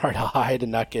and try to hide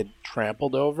and not get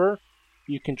trampled over.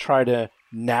 You can try to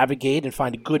navigate and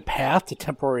find a good path to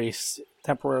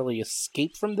temporarily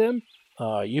escape from them.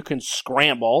 You can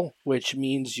scramble, which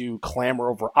means you clamber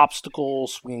over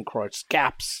obstacles, swing across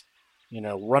gaps,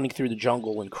 running through the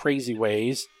jungle in crazy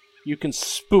ways. You can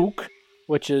spook,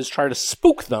 which is try to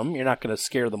spook them. You're not going to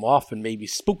scare them off and maybe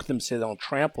spook them so they don't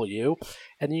trample you.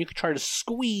 And then you can try to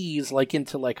squeeze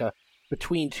into a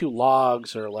between two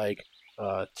logs or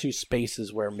two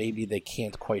spaces where maybe they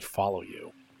can't quite follow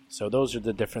you. So those are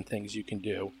the different things you can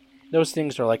do. Those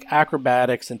things are like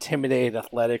acrobatics, intimidate,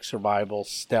 athletic, survival,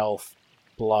 stealth,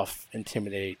 bluff,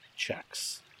 intimidate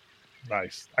checks.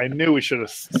 Nice. I knew we should have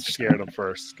scared them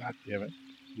first. God damn it.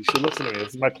 You should listen to me.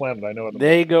 This is my plan, but I know what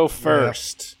They go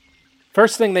first.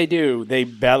 First thing they do, they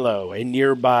bellow. A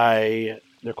nearby,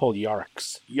 they're called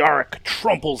Yarriks. Yarrik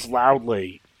trumples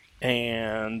loudly,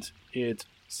 and it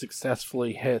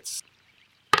successfully hits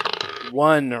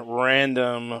one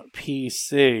random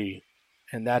PC.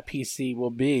 And that PC will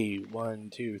be 1,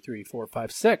 2, 3, 4,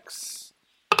 5, 6.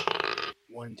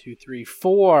 1, 2, 3,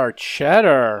 4.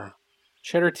 Cheddar.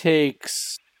 Cheddar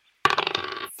takes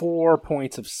 4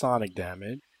 points of sonic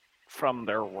damage. From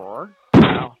their roar?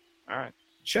 Wow. All right.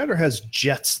 Cheddar has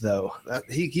jets, though.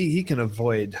 He can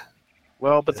avoid.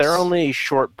 Well, but they're only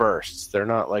short bursts. They're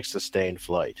not like sustained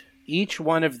flight. Each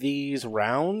one of these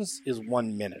rounds is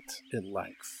 1 minute in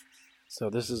length. So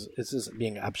this is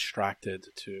being abstracted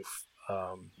to.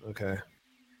 Okay.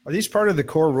 Are these part of the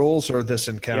core rules or this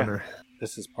encounter?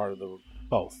 This is part of the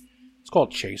both. It's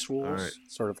called chase rules. All right.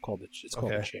 It's sort of called it's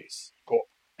called Okay. a chase.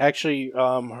 Actually,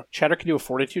 Cheddar can do a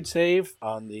fortitude save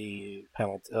on the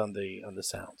penalty on the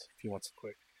sound if he wants it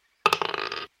quick.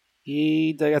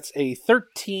 He gets a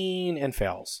 13 and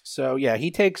fails. So yeah,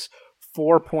 he takes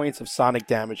 4 points of sonic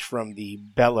damage from the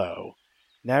bellow.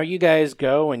 Now you guys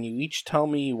go and you each tell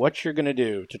me what you're gonna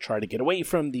do to try to get away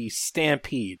from the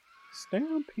stampede.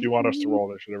 Do you want us to roll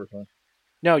that shit every time?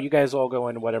 No, you guys all go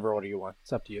in whatever order you want.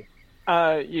 It's up to you.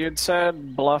 You'd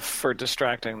said bluff for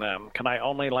distracting them. Can I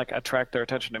only attract their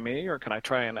attention to me, or can I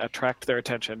try and attract their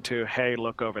attention to, hey,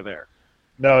 look over there?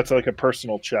 No, it's like a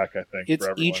personal check, I think. It's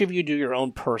for everyone. each of you do your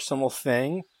own personal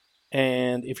thing,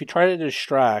 and if you try to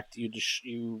distract,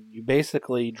 you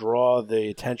basically draw the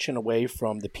attention away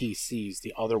from the PCs,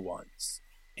 the other ones,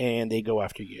 and they go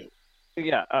after you.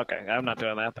 Yeah, okay. I'm not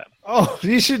doing that then. Oh,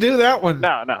 you should do that one. No.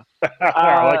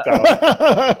 I like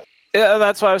that one. Yeah,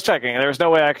 that's why I was checking. There's no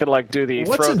way I could do the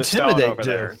What's throw the stone Intimidate over do?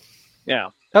 there. Yeah.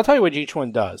 I'll tell you what each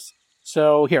one does.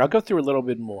 So here, I'll go through a little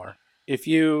bit more. If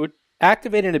you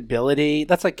activate an ability,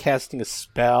 that's like casting a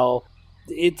spell.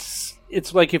 It's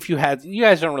like if you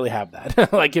guys don't really have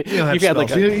that. Like You don't have if you had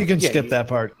spells. You can skip that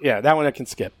part. Yeah, that one I can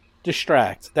skip.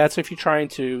 Distract. That's if you're trying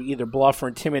to either bluff or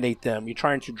intimidate them. You're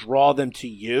trying to draw them to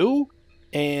you,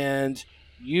 and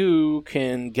you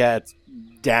can get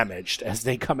damaged as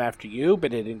they come after you,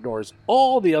 but it ignores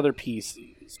all the other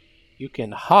PCs. You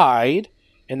can hide,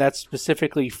 and that's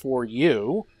specifically for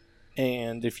you.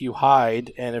 And if you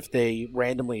hide, and if they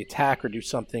randomly attack or do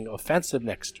something offensive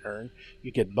next turn,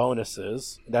 you get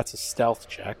bonuses. That's a stealth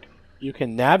check. You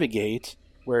can navigate,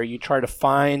 where you try to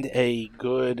find a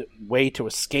good way to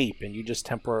escape, and you just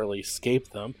temporarily escape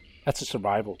them. That's a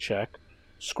survival check.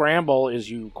 Scramble is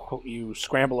you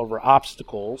scramble over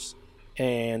obstacles,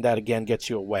 and that again gets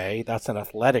you away. That's an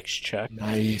athletics check.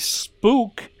 Nice.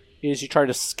 Spook is you try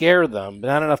to scare them, but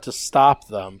not enough to stop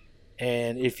them.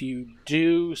 And if you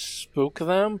do spook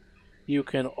them, you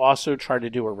can also try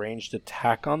to do a ranged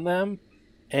attack on them,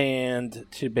 and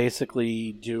to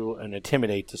basically do an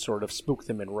intimidate to sort of spook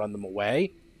them and run them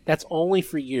away. That's only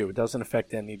for you. It doesn't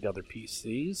affect any of the other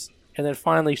PCs. And then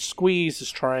finally, squeeze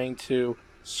is trying to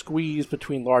squeeze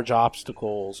between large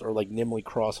obstacles or nimbly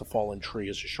cross a fallen tree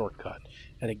as a shortcut.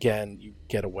 And again, you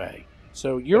get away.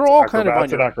 So you're all kind of on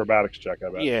That's an acrobatics check,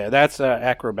 I bet. Yeah, that's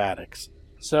acrobatics.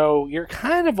 So you're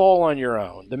kind of all on your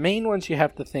own. The main ones you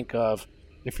have to think of,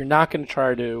 if you're not going to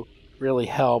try to really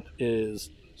help,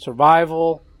 is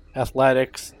survival,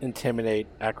 athletics, intimidate,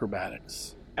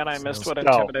 acrobatics. And I missed what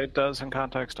No. Intimidate does in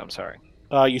context. I'm sorry.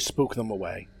 You spook them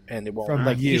away, and it won't. From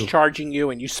He's you. charging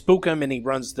you, and you spook him, and he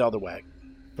runs the other way.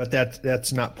 But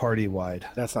that's not party wide.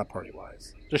 That's not party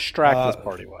wise. Distract is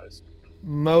party wise.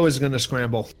 Mo is going to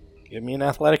scramble. Give me an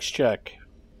athletics check.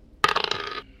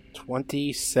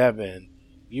 27.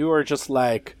 You are just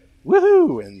like,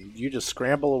 woohoo! And you just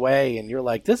scramble away, and you're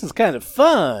like, this is kind of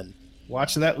fun.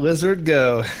 Watch that lizard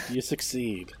go. You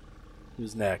succeed.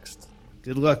 Who's next?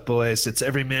 Good luck, boys. It's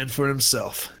every man for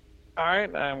himself. All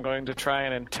right, I'm going to try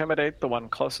and intimidate the one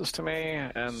closest to me,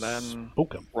 and then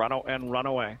Spook him. run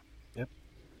away. Yep.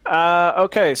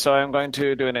 Okay, so I'm going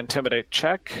to do an intimidate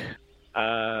check.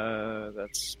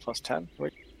 That's plus 10.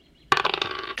 Wait.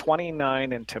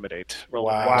 29 intimidate. Roll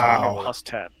a Wow. plus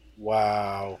 10.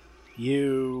 Wow.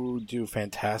 You do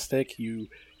fantastic. You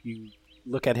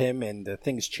look at him, and the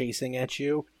thing's chasing at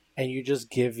you, and you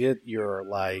just give it your,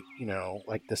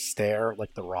 the stare,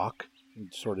 like the Rock. You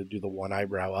sort of do the one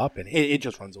eyebrow up, and it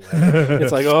just runs away.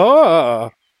 It's like,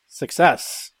 oh,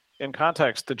 success. In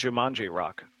context, the Jumanji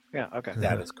rock. Yeah, okay.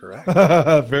 That is correct.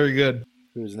 Very good.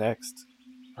 Who's next?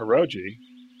 Hiroji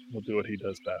will do what he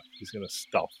does best. He's going to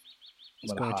stealth.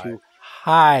 He's I'm going gonna to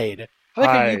hide. I like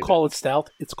how you Hide. call it stealth.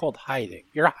 It's called hiding.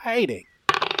 You're hiding.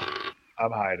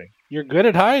 I'm hiding. You're good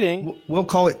at hiding. We'll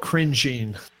call it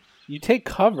cringing. You take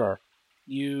cover.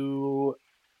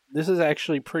 This is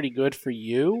actually pretty good for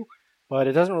you, but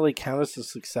it doesn't really count as a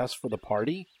success for the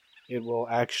party. It will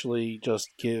actually just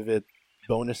give it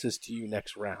bonuses to you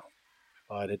next round,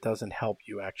 but it doesn't help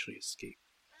you actually escape.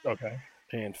 Okay.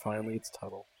 And finally, it's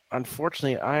Tuttle.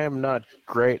 Unfortunately, I am not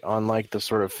great on the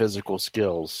sort of physical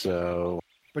skills, so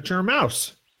But you're a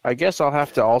mouse. I guess I'll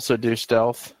have to also do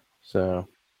stealth. So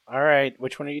All right,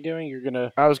 which one are you doing? You're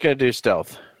gonna. I was going to do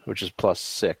stealth, which is plus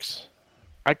 6.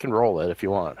 I can roll it if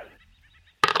you want.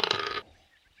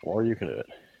 Or you can do it.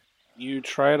 You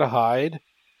try to hide,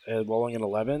 rolling an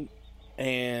 11,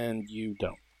 and you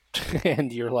don't.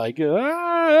 And you're like,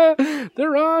 ah,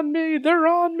 they're on me, they're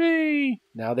on me.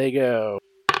 Now they go.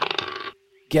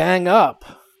 Gang up.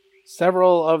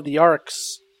 Several of the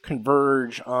arcs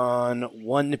converge on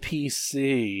one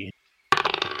PC.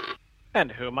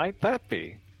 And who might that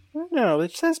be? No,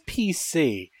 it says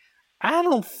PC. I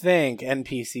don't think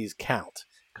NPCs count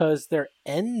because they're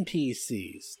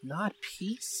NPCs, not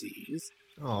PCs.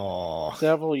 Oh,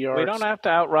 Several yards. We don't have to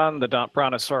outrun the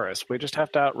Brontosaurus. We just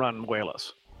have to outrun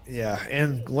Wayless. yeah.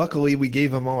 And luckily, we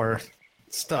gave him all our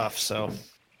stuff. So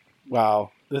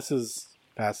Wow, this is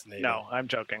fascinating. No, I'm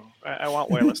joking. I want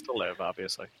Wayless to live,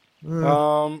 obviously. I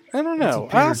don't know.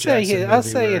 Peter I'll say Jackson I'll movie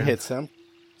say where- it hits him.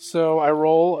 So I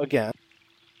roll again.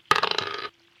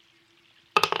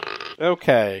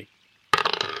 Okay.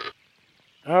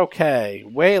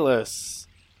 Wayless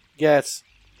gets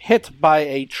hit by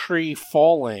a tree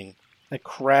falling that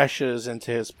crashes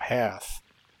into his path.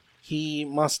 He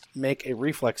must make a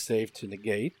reflex save to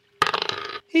negate.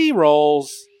 He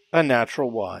rolls a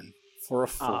natural 1 for a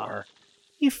 4.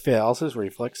 He fails his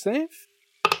reflex save.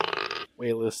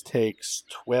 Wayless takes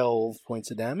 12 points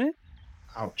of damage.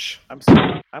 ouch. I'm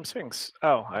seeing.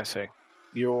 Oh, I see.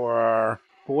 Your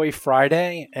boy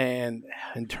Friday and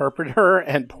interpreter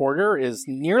and porter is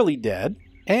nearly dead.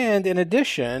 And in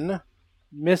addition,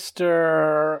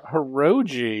 Mr.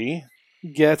 Hiroji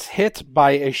gets hit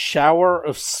by a shower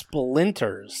of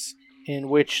splinters in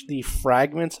which the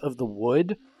fragments of the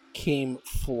wood came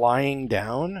flying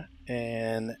down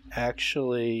and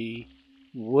actually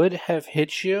would have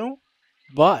hit you,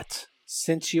 but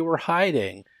since you were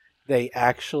hiding, they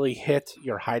actually hit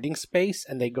your hiding space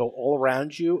and they go all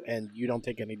around you and you don't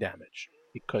take any damage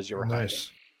because you're hiding.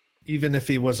 Nice. Even if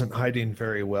he wasn't hiding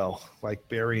very well, like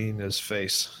burying his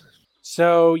face.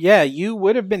 So yeah, you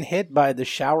would have been hit by the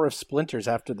shower of splinters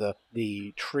after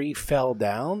the tree fell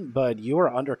down, but you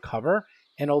are under cover,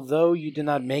 and although you did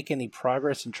not make any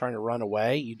progress in trying to run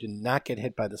away, you did not get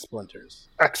hit by the splinters.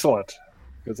 Excellent,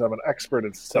 because I'm an expert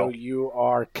in So stealth. you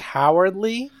are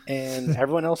cowardly, and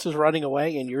everyone else is running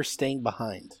away, and you're staying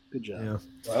behind. Good job.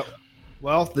 Yeah.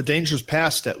 Well, the danger's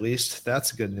past at least.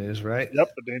 That's good news, right? Yep,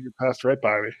 the danger passed right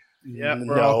by me. Yeah.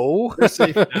 No. We're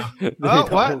safe now. Oh,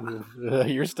 what?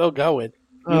 You're still going.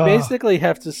 You basically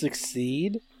have to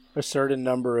succeed a certain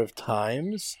number of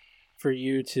times for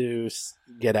you to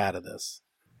get out of this.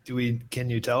 Can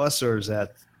you tell us, or is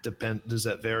that depend? Does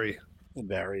that vary? It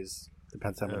varies.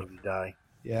 Depends how many of you die.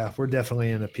 Yeah, we're definitely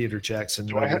in a Peter Jackson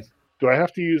Do I, movie. do I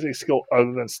have to use a skill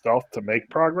other than stealth to make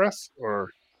progress? Or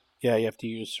Yeah, you have to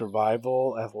use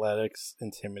survival, athletics,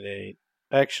 intimidate.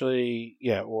 Actually,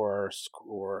 yeah, or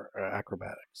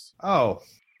acrobatics. Oh,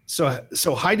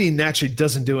 so hiding actually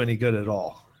doesn't do any good at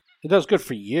all. It does good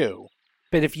for you.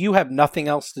 But if you have nothing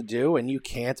else to do and you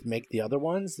can't make the other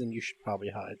ones, then you should probably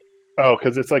hide. oh,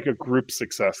 because it's like a group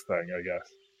success thing, I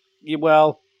guess.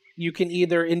 Well, you can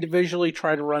either individually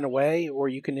try to run away or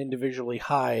you can individually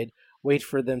hide, wait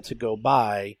for them to go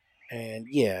by, and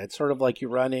yeah, it's sort of like you're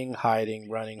running, hiding,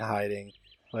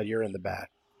 but you're in the back.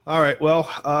 All right. Well,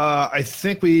 I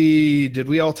think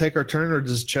we all take our turn, or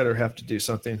does Cheddar have to do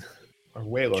something? Or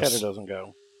Wayless? Cheddar doesn't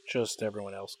go. Just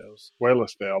everyone else goes.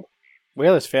 Wayless failed.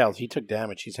 Wayless failed. He took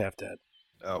damage. He's half dead.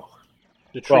 Oh,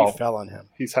 The tree Well- fell on him.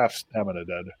 He's half stamina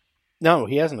dead. No,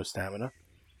 he has no stamina.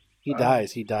 He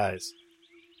dies. He dies.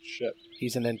 Shit.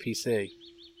 He's an NPC.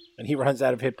 And he runs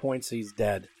out of hit points, he's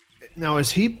dead. now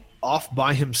is he off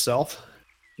by himself?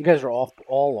 You guys are all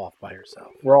off by yourself.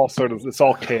 We're all sort of, it's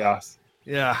all chaos.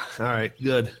 Yeah. All right.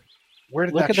 Good. Where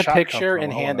did Look that at the shot picture come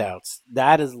and from? Hold on. handouts.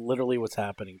 That is literally what's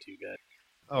happening to you guys.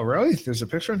 Oh, really? There's a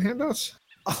picture in handouts.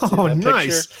 See Oh, that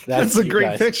nice. picture? That's a you great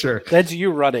guys. picture. That's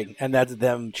you running, and that's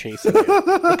them chasing you.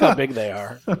 Look how big they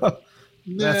are. That's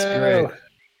No. great.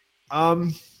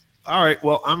 All right.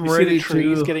 Well, I'm You ready see the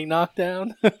trees to. getting knocked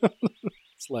down?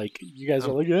 It's like, you guys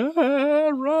are like,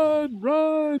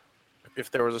 run. If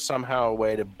there was somehow a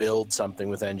way to build something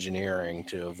with engineering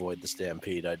to avoid the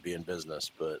stampede, I'd be in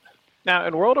business. But Now,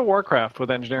 in World of Warcraft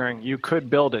with engineering, you could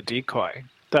build a decoy.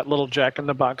 That little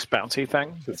Jack-in-the-Box bouncy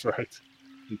thing. That's right.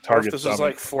 You if target this is summon.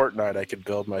 like Fortnite, I could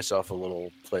build myself a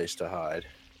little place to hide.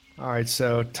 All right.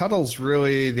 So Tuttle's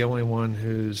really the only one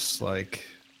who's like,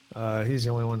 he's the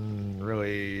only one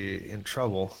really in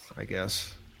trouble, I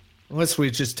guess. Unless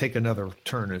we just take another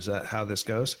turn. Is that how this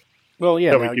goes? Well,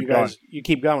 yeah, Yeah, we now keep you guys, you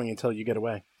keep going until you get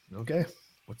away. Okay.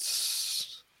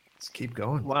 Let's keep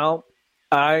going. Well,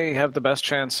 I have the best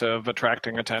chance of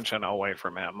attracting attention away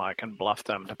from him. I can bluff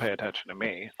them to pay attention to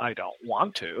me. I don't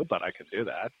want to, but I can do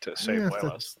that to save Yeah,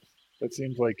 Wayless. That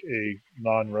seems like a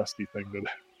non-rusty thing to do.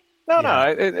 No, Yeah.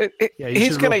 no. Yeah, you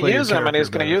He's should going to roleplay your use him, and character he's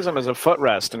going to better. use him as a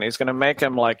footrest, and he's going to make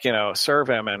him, like, serve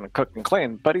him and cook and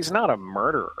clean. But he's not a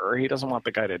murderer. He doesn't want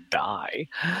the guy to die.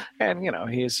 And,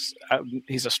 he's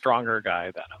a stronger guy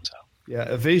than him. So. Yeah,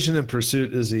 evasion and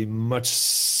pursuit is a much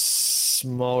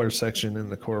smaller section in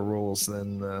the core rules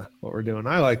than what we're doing.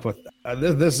 I like what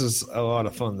this is a lot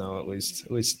of fun though. At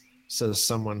least says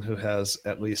someone who has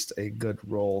at least a good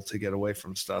roll to get away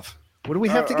from stuff. What do we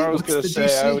have to get? I was What's going the to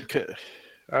say DC?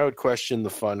 I would question the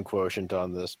fun quotient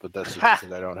on this, but that's just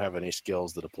because I don't have any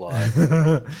skills that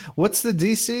apply. What's the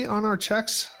DC on our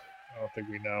checks? I don't think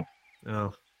we know.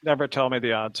 Oh, Never tell me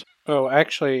the odds. Oh,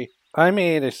 actually, I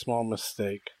made a small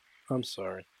mistake. I'm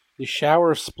sorry. The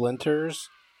shower of splinters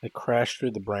that crashed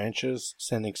through the branches,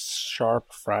 sending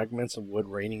sharp fragments of wood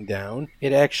raining down,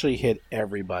 it actually hit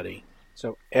everybody.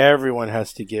 So everyone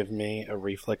has to give me a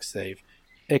reflex save,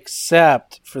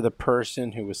 except for the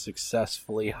person who was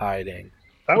successfully hiding.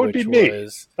 That would be which me.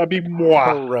 was That'd be moi.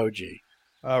 Hiroji.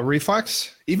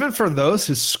 reflex? Even for those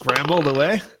who scrambled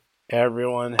away?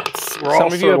 Everyone. We're all Some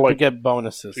of sort you of like get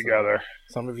bonuses. together.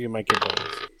 Some of you might get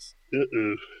bonuses.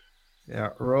 Uh-uh. Yeah,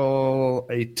 roll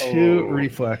a 2 Oh,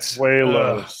 reflex.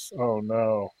 Walos. Oh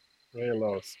no.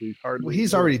 Walos.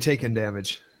 He's already taken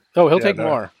damage. Oh, he'll Yeah, take no.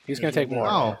 more. He's going to take more.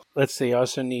 Oh, Let's see. I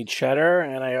also need Cheddar,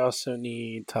 and I also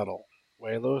need Tuttle.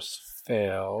 Walos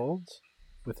failed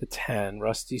with a 10.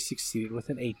 Rusty succeeded with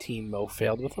an 18. Mo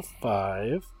failed with a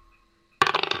 5.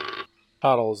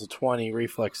 Tuttle is a 20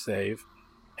 reflex save.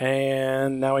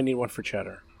 And now I need one for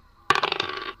Cheddar.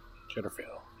 Cheddar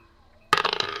failed.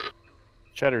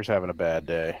 Cheddar's having a bad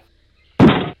day.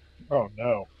 Oh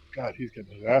no. God, he's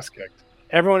getting his ass kicked.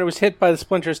 Everyone who was hit by the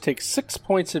splinters takes 6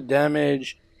 points of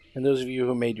damage. And those of you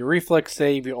who made your reflex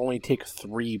save, you only take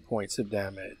 3 points of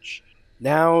damage.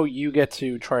 Now you get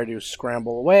to try to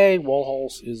scramble away.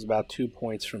 Woolholz is about 2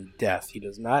 points from death. He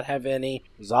does not have any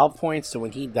resolve points, so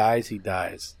when he dies, he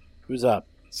dies. Who's up?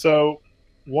 So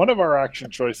one of our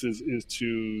action choices is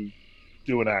to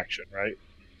do an action, right?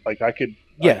 Like I could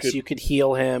Yes, you could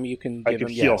heal him. You can I give could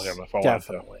him heal yes, him if I want to.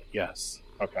 definitely. Yes.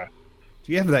 Okay.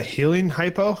 do you have that healing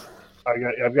hypo?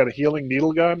 I've got a healing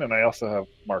needle gun and I also have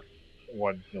Mark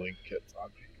 1 healing kits on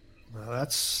me. Well,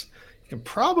 that's you can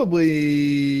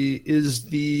probably is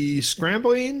the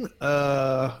scrambling.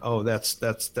 That's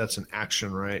an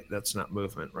action, right? That's not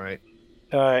movement, right?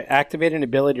 Activate an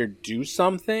ability to do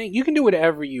something. You can do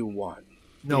whatever you want.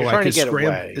 No, You're like trying to get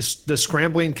away. is the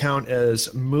scrambling count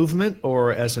as movement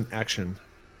or as an action?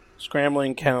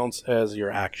 Scrambling counts as your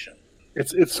action.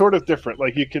 It's sort of different.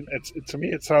 Like you can to me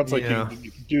it sounds like Yeah.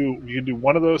 you can do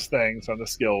one of those things on the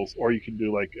skills, or you can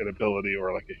do like an ability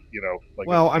or like a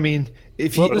Well, I mean,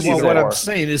 if Well, you, this well, is what more. I'm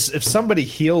saying is, if somebody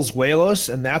heals Walos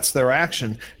and that's their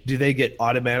action, do they get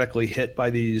automatically hit by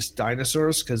these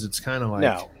dinosaurs? Because it's kind of like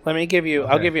No, let me give you.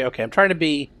 I'll Okay. give you. Okay, I'm trying to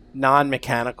be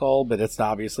non-mechanical, but it's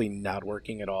obviously not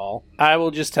working at all. I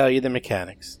will just tell you the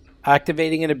mechanics.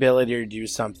 Activating an ability or do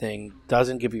something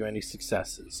doesn't give you any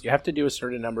successes. You have to do a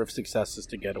certain number of successes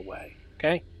to get away.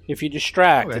 Okay? If you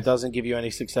distract, Okay. it doesn't give you any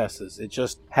successes. It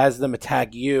just has them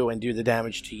attack you and do the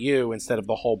damage to you instead of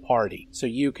the whole party. So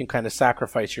you can kind of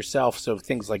sacrifice yourself so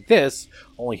things like this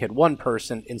only hit one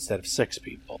person instead of 6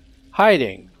 people.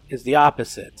 Hiding is the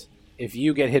opposite. If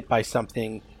you get hit by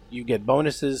something, you get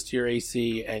bonuses to your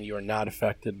AC and you are not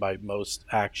affected by most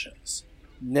actions.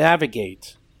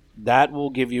 Navigate. That will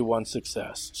give you 1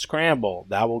 success. Scramble.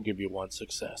 That will give you 1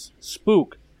 success.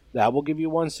 Spook. That will give you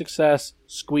 1 success.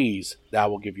 Squeeze.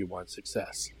 That will give you 1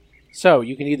 success. So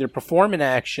you can either perform an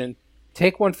action,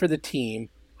 take one for the team,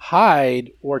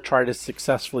 hide, or try to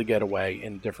successfully get away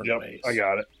in different ways. I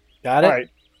got it. Got it? All right.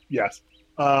 Yes.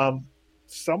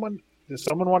 Does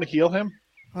someone want to heal him?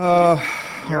 You're all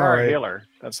our right. healer.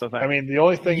 That's the thing. I mean, the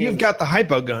only thing You've is, got the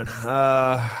hypo gun.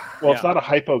 well, it's not a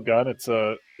hypo gun. It's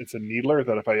a needler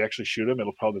that if I actually shoot him,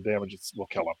 it'll probably damage. Will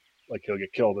kill him. Like he'll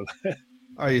get killed.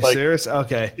 Are you like- serious?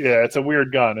 Okay. Yeah, it's a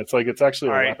weird gun. It's actually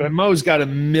a All right. weapon. Mo's got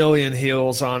 1,000,000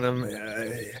 heals on him.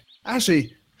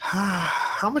 Actually,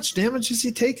 how much damage is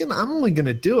he taking? I'm only going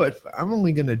to do it. I'm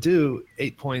only going to do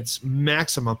 8 points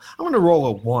maximum. I'm going to roll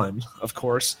a 1, of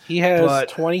course. He has But-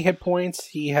 20 hit points.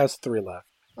 He has 3 left.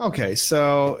 Okay,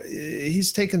 so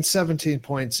he's taken 17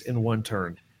 points in 1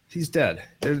 turn. He's dead.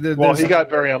 Well, he got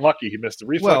very unlucky. He missed a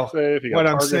reflex save. He got what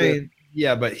I'm targeted. saying,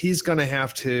 yeah, but he's going to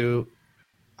have to.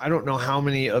 I don't know how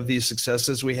many of these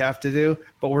successes we have to do,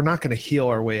 but we're not going to heal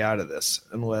our way out of this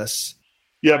unless.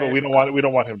 Yeah, but we don't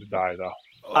want him to die though.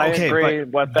 I Okay, agree.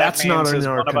 but What that that's not means in is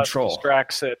our one of us control.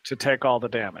 distracts it to take all the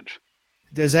damage.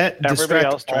 Does that Everybody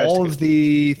else distract tries all to of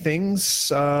the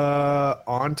things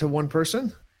onto one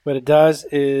person? What it does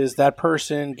is that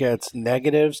person gets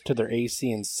negatives to their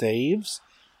AC and saves,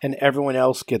 and everyone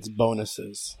else gets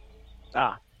bonuses.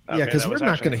 Ah. Yeah, okay, because that we're was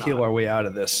not actually going to heal not. our way out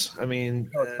of this. I mean,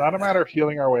 No, it's not a matter of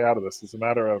healing our way out of this. It's a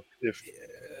matter of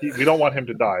we don't want him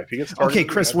to die. If he gets targeted,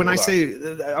 okay, Chris, when I say,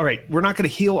 all right, we're not going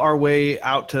to heal our way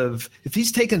out of, if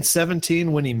he's taken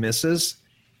 17 when he misses,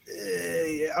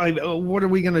 what are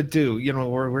we going to do? You know,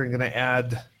 we're going to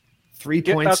add 3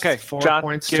 points, Okay, 4 John,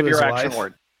 points give to his your action life.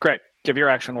 word. Great. Give your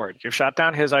action word. You've shot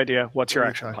down his idea. What's your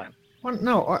action plan? Well,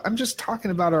 no, I'm just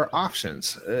talking about our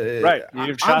options. Right. You've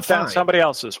I'm shot down fine. somebody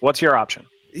else's. What's your option?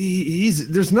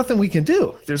 There's nothing we can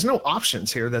do. There's no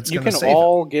options here that's You going to can save him.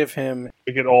 all give him.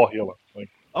 We could all heal him. Like,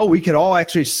 Oh, we could all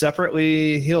actually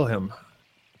separately heal him.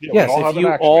 yeah, Yes, we all if have an you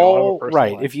action. We all have a all personal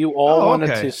right, action. if you all Oh, wanted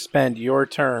okay. to spend your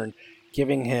turn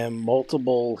giving him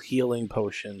multiple healing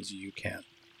potions, you can.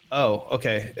 Oh,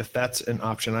 okay. If that's an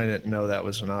option, I didn't know that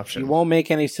was an option. You won't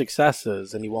make any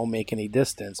successes, and you won't make any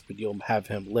distance, but you'll have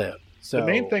him live. So The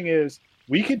main thing is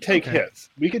we could take Okay. hits.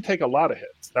 We could take a lot of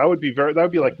hits. That would be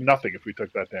like nothing if we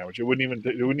took that damage. It wouldn't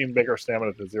even make our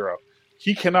stamina to 0.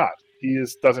 He cannot. He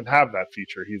doesn't have that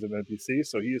feature. He's an NPC,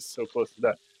 so he is so close to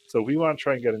death. So we want to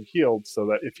try and get him healed so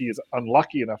that if he is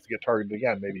unlucky enough to get targeted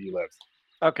again, maybe he lives.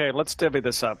 Okay, let's divvy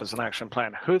this up as an action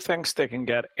plan. Who thinks they can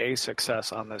get a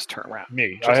success on this turn round?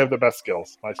 Me, I have the best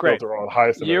skills. My skills Great. are all the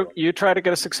highest. Of You everyone. you try to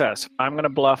get a success. I'm going to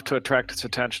bluff to attract its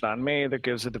attention on me. That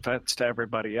gives a defense to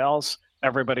everybody else.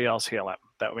 Everybody else heal him.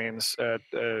 That means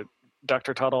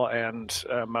Dr. Tuttle and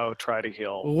Mo try to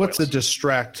heal. Well, what's the Willis.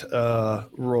 distract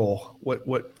roll?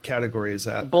 What category is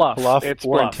that? Bluff? Bluff It's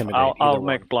or bluff. intimidate, I'll either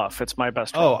make one. bluff. It's my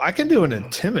best. Oh, I can do an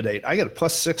intimidate. I get a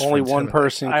 +6. for only one intimidate.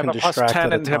 person I have can a plus distract 10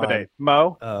 at a intimidate. time.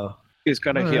 Mo Oh, is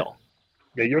going to All right. heal.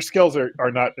 Yeah, your skills are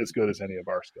not as good as any of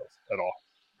our skills at all.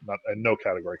 Not in no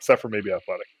category except for maybe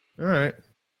athletic. all right.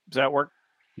 Does that work?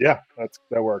 Yeah,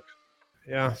 that works.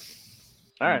 Yeah.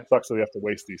 All right. It sucks that we have to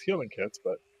waste these healing kits,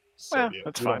 but so Well, be it.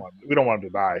 that's we fine. we don't want him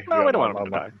to die. No, we don't want him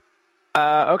to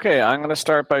die. Okay, I'm going to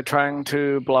start by trying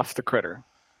to bluff the critter.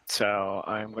 So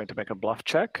I'm going to make a bluff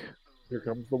check. Here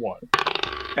comes the one.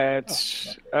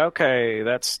 It's okay.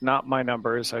 That's not my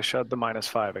numbers. I showed the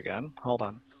 -5 again. Hold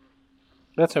on.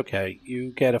 That's okay.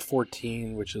 You get a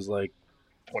 14, which is like,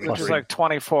 Which 23. is like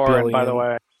 24. And by the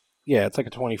Billion. way, yeah, it's like a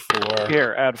 24.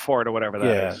 here, add 4 to whatever that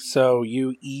Yeah, is. so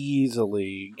you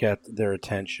easily get their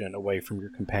attention away from your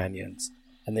companions,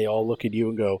 and they all look at you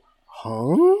and go,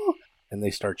 "Huh?" And they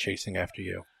start chasing after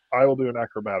you. I will do an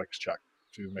acrobatics check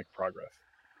to make progress.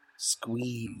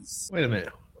 Squeeze. Wait a minute.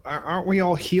 Aren't we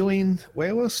all healing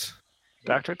Wayless?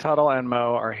 Dr. Tuttle and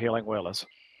Mo are healing Willis.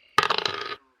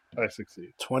 I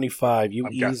succeed. 25. You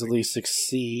I'm guessing. easily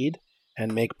succeed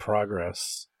and make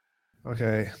progress.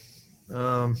 Okay.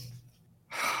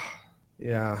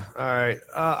 Yeah. All right.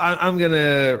 I'm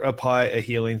gonna apply a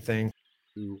healing thing.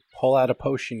 You pull out a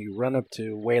potion, you run up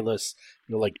to Wayless,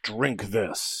 you're like, "Drink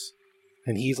this."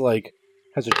 And he's like,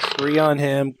 has a tree on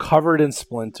him, covered in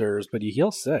splinters, but you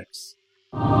heal 6.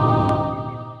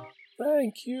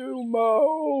 Thank you,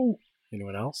 Mo.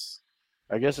 Anyone else?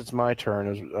 I guess it's my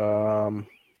turn.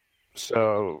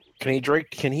 So can he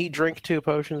drink 2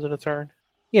 potions in a turn?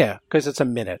 Yeah, because it's a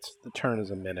minute. The turn is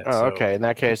a minute. Oh, so okay. In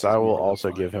that case, this is I will more than also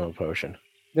fine. give him a potion.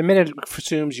 The minute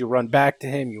assumes you run back to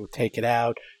him, you take it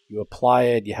out, you apply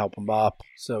it, you help him up,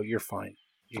 so you're fine.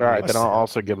 All right, then I'll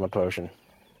also give him a potion.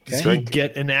 Does Okay. he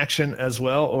get an action as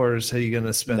well, or is he going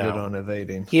to spend No. it on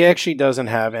evading? He actually doesn't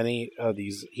have any of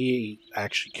these. He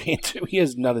actually can't do. He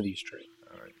has none of these traits.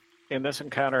 In this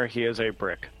encounter, he is a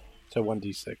brick. So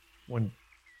 1d6, One,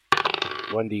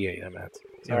 1d8. I'm at.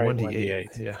 yeah, Sorry,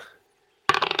 1d8. Yeah.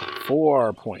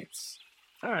 4 points.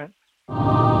 All right.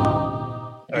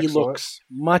 He Excellent. looks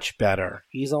much better.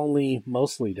 He's only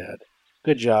mostly dead.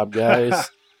 Good job, guys.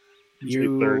 He's a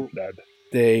third dead.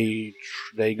 They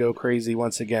go crazy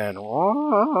once again.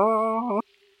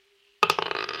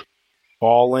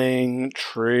 Falling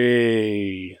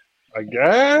tree.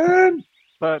 Again?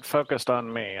 But focused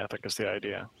on me, I think is the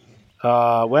idea.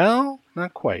 Well,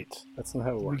 not quite. That's not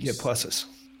how it We works. get pluses.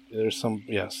 There's some,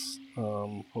 yes.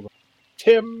 Hold on.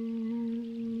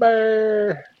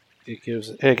 Timber. It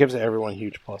gives everyone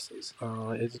huge pluses.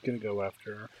 It's gonna go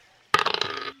after.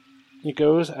 It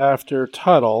goes after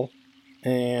Tuttle,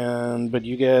 but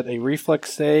you get a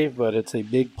reflex save, but it's a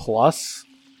big plus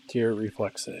to your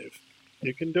reflex save.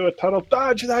 You can do a tunnel.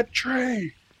 Dodge that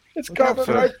tree. It's Look out coming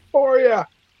for- right for you.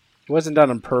 It wasn't done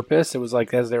on purpose. It was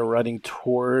like as they were running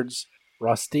towards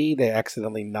Rusty, they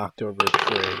accidentally knocked over a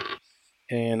tree.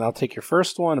 And I'll take your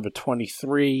first one of a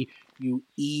 23. You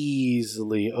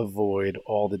easily avoid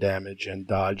all the damage and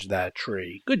dodge that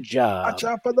tree. Good job. Watch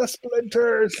out for the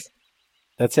splinters.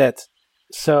 That's it.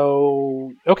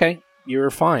 So, okay, you're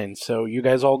fine. So you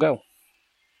guys all go.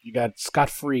 You got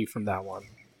scot-free from that one.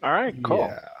 All right, cool.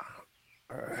 Yeah.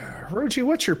 Roji,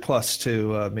 what's your plus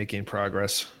to making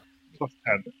progress? Plus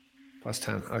 10. Plus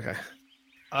 10. Okay.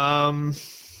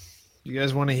 You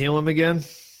guys want to heal him again?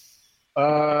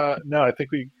 No, I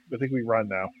think we run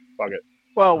now. Fuck it.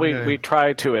 Well, Okay. we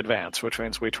try to advance, which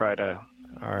means we try to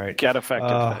All right. get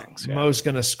effective things. Yeah. Mo's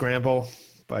going to scramble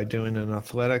by doing an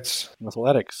athletics.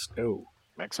 Athletics, go.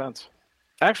 Makes sense.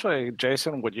 Actually,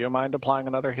 Jason, would you mind applying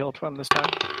another heal to him this time?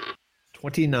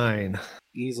 29.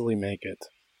 Easily make it.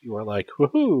 You are like,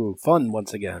 woohoo, fun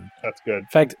once again. That's good. In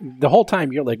fact, the whole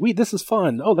time you're like, wait, this is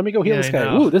fun. Oh, let me go heal Yeah, this I guy.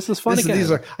 know. Ooh, this is fun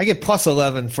again. I get plus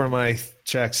 11 for my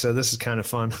checks, so this is kind of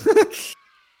fun.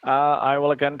 I will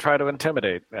again try to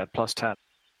intimidate at plus 10.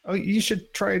 Oh, you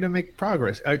should try to make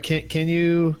progress. Can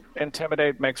you?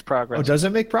 Intimidate makes progress. Oh, does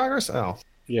it make progress? Oh,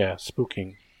 Yeah,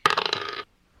 spooking.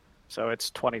 So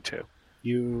it's 22.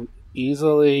 You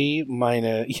easily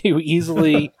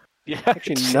Yeah,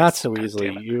 actually not so easily.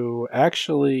 Damn it.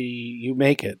 You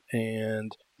make it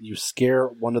and you scare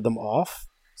one of them off.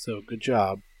 So good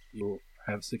job. You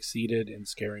have succeeded in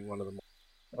scaring one of them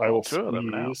off. I will Two of them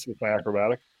now. squeeze with my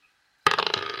acrobatic.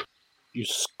 You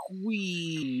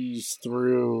squeeze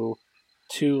through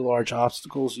two large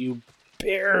obstacles. You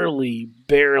barely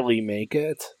make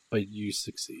it, but you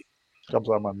succeed. Comes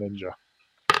out my ninja.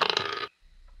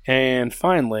 And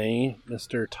finally,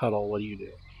 Mr. Tuttle, what do you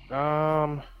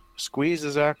do? Squeeze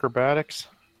is acrobatics.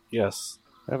 Yes.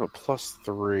 I have a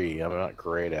 +3. I'm not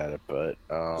great at it, but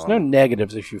There's no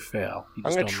negatives if you fail. You I'm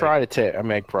just going don't to try to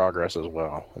make progress as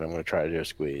well, and I'm going to try to do a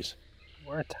squeeze.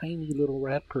 We're a tiny little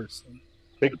rat person.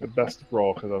 Take the best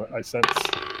roll because I sense.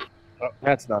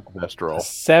 That's not the best roll.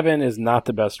 7 is not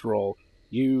the best roll.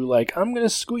 You like, I'm gonna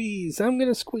squeeze, I'm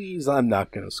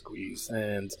not gonna squeeze.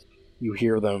 And you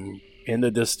hear them in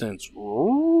the distance.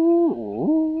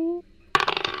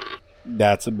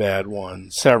 That's a bad one.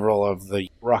 Several of the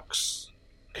rucks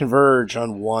converge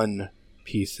on one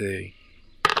PC.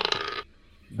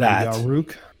 That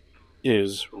Yaruk.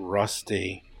 is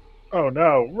Rusty. Oh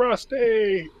no,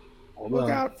 Rusty! Hold Look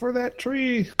on. out for that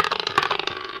tree.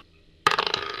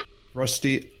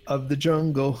 Rusty of the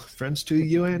jungle, friends to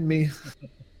you and me.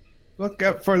 Look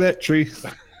out for that tree.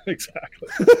 Exactly.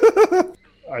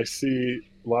 I see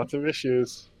lots of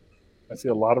issues. I see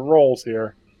a lot of rolls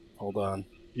here. Hold on.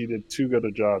 He did too good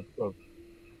a job of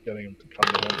getting him to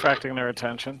come to him. Attracting their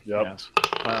attention. Yep. Yes.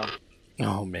 Wow.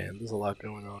 Oh man, there's a lot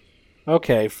going on.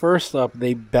 Okay, first up,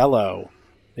 they bellow.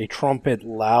 They trumpet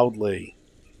loudly.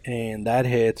 And that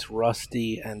hits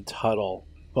Rusty and Tuttle.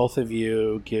 Both of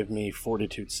you give me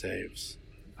fortitude saves.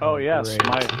 Oh, yes.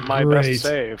 Great. My Great. best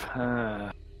save.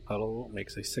 Tuttle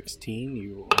makes a 16.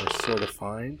 You are sort of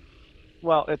fine.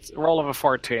 Well, it's a roll of a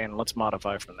 14. Let's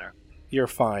modify from there. You're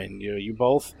fine. You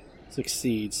both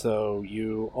succeed, so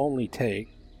you only take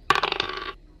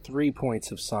 3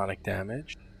 points of sonic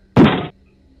damage.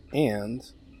 And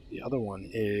the other one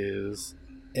is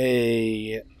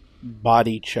a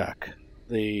body check.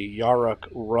 The Yaruk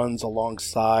runs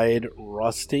alongside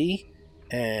Rusty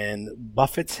and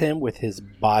buffets him with his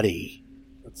body.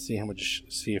 Let's see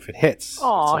see if it hits.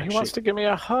 Aw, It's he wants to give me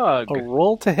a hug. a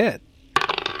roll to hit.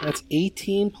 That's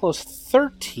 18 plus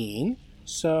 13.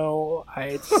 So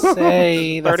I'd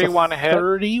say that's 31 a hit,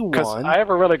 31. Because I have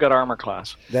a really good armor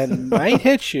class. That might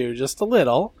hit you just a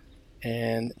little.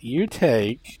 And you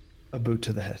take... A boot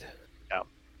to the head.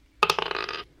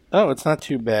 Oh, it's not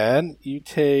too bad. You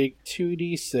take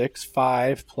 2d6,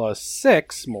 5 plus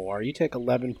 6 more. You take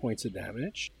 11 points of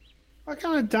damage. What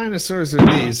kind of dinosaurs are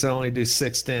these that only do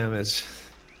 6 damage?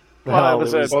 Well, it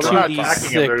was a Well, they're not 2d6.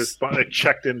 attacking him. They're just they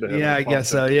checked into him. Yeah, I guess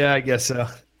so. Yeah, I guess so.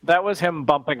 That was him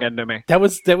bumping into me. That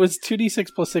was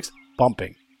 2d6 plus 6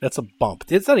 bumping. That's a bump.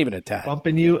 It's not even an attack.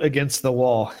 Bumping you against the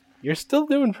wall. You're still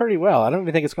doing pretty well. I don't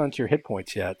even think it's gone to your hit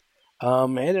points yet.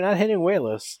 And they're not hitting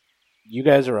Wayless. You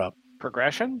guys are up.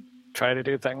 Progression? Try to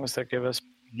do things that give us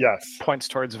Yes. points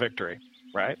towards victory,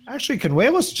 right? Actually, can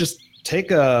Wayless just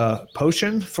take a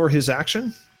potion for his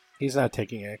action? He's not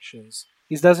taking actions.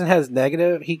 He doesn't has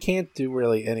negative. He can't do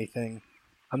really anything.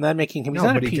 I'm not making him. He's No,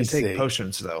 not but a he can PC. take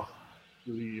potions, though.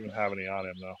 Does he even have any on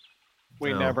him, though?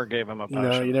 We No. never gave him a potion.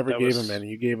 No, you never That gave was- him any.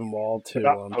 You gave him all I to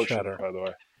got potions, Cheddar. by the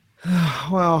way.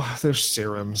 Well, there's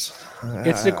serums.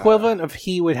 It's the equivalent of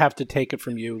he would have to take it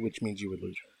from you, which means you would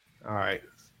lose it. All right.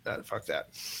 Fuck that.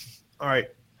 All right.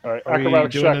 All right, Are we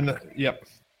acrobatic doing check. Yep.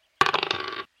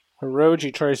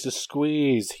 Hiroji tries to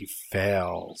squeeze. He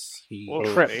fails. He Well,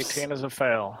 Oh. crit. 18 is a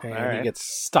fail. and All he right. gets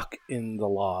stuck in the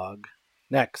log.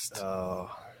 Next. Oh,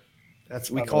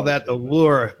 we call that a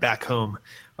lure back home.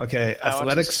 Okay, I want to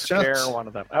athletics scare checks. one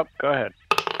of them. Oh, go ahead.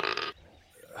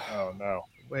 Oh, no.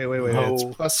 Wait. No. It's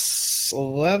plus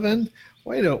 11.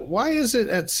 Wait, why is it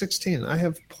at 16? I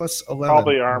have plus 11.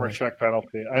 Probably armor check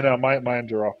penalty. I know, mine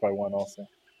are off by 1 also.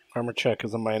 Armor check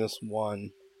is a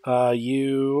 -1.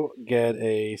 You get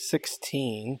a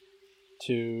 16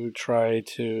 to try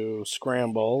to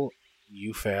scramble.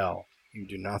 You fail. You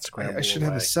do not scramble. I should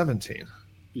have away. a 17.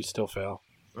 You still fail.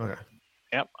 Okay.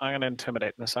 Yep, I'm going to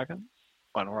intimidate in a second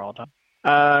when we're all done.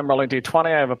 I'm rolling d20.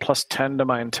 I have a plus 10 to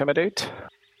my intimidate.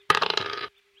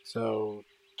 So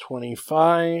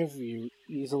 25, you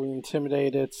easily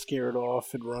intimidate it, scare it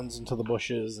off, it runs into the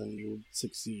bushes, and you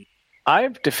succeed.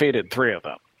 I've defeated 3 of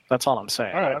them. That's all I'm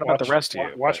saying. All right, I don't know about the rest of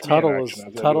you. Watch me in Tuttle action.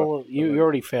 is Tuttle. You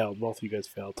already failed. Both of you guys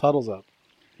failed. Tuttle's up.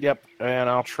 Yep, and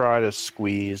I'll try to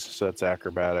squeeze, so it's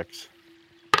acrobatics.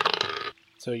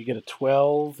 So you get a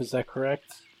 12. Is that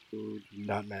correct? You did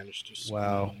not manage to. Squeeze.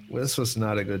 Wow. This was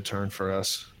not a good turn for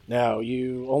us. Now,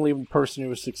 you only person who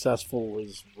was successful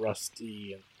was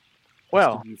Rusty, and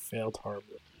Well, you failed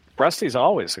horribly. Rusty's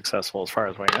always successful as far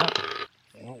as we know.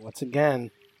 Well, once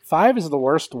again, 5 is the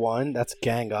worst one. That's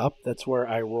gang up. That's where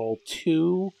I roll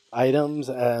 2 items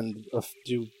and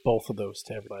do both of those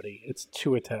to everybody. It's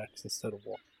 2 attacks instead of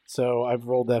 1. So I've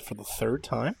rolled that for the 3rd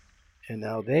time, and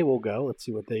now they will go. Let's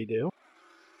see what they do.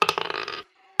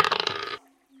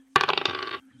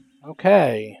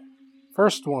 Okay.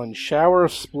 First one, shower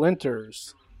of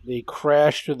splinters. They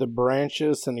crash through the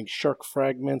branches, sending sharp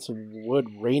fragments of wood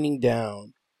raining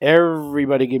down.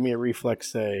 Everybody give me a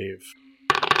reflex save.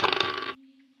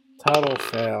 Tuttle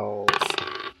fails.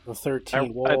 The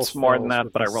 13. It's more than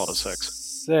that, but I rolled a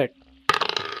 6. 6.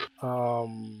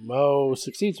 Mo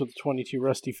succeeds with the 22.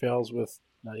 Rusty fails with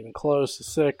not even close, a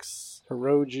 6.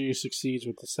 Hiroji succeeds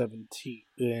with the 17.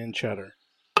 And Cheddar.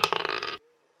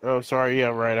 Oh, sorry. Yeah,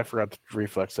 right. I forgot the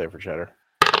reflex save for Cheddar.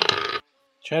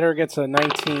 Cheddar gets a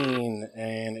 19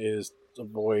 and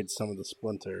avoids some of the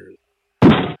splinters.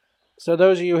 So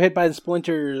those of you hit by the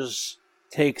splinters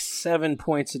take 7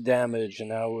 points of damage,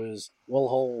 and that was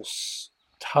Woolholz,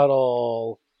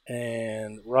 Tuttle,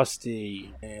 and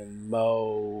Rusty, and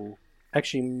Mo.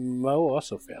 Actually, Mo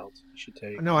also failed. You should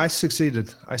take. No, I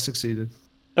succeeded.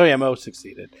 Oh yeah, Mo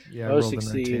succeeded. Yeah, I Mo rolled a 19.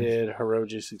 succeeded,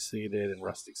 Hiroji succeeded, and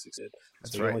Rusty succeeded.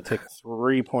 That's So you right. only take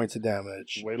 3 points of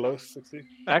damage. Waylos, 60?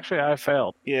 Actually, I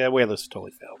failed. Yeah, Wayless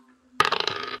totally failed.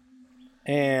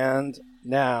 And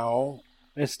now,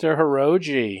 Mr.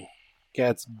 Hiroji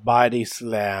gets body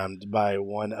slammed by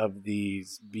one of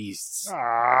these beasts.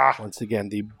 Ah, Once again,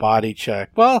 the body check.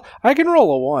 Well, I can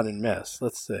roll a 1 and miss.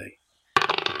 Let's see.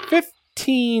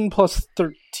 15 plus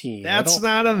 13. That's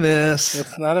not a miss.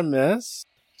 It's not a miss.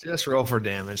 Just roll for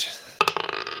damage.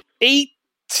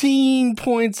 18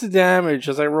 points of damage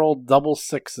as I roll double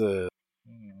 6s.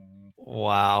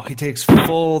 Wow, he takes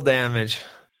full damage.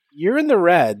 You're in the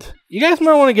red. You guys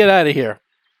might want to get out of here.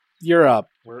 You're up.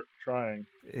 we're trying.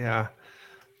 Yeah.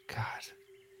 God.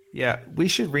 Yeah, we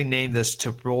should rename this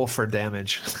to roll for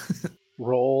damage.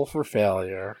 Roll for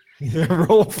failure.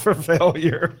 Roll for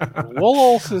failure.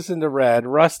 Woolholz is in the red.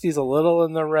 Rusty's a little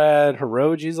in the red.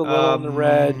 Hiroji's a little in the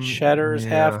red. Cheddar's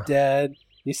half dead.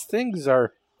 These things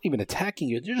are even attacking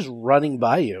you. They're just running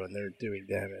by you and they're doing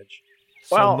damage.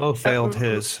 So Well, Mo failed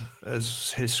his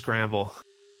scramble.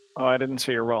 Oh, I didn't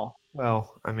see your roll.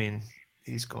 Well, I mean,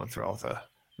 he's going through all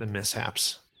the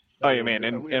mishaps. Oh, you mean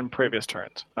in previous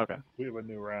turns? Okay. We have a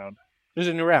new round. There's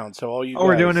a new round, so all you Oh,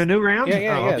 we're guys- doing a new round?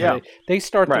 Yeah. Oh, okay. Yeah. They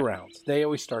start Right. the rounds. They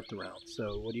always start the rounds.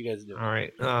 So what do you guys do? All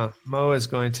right. Mo is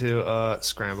going to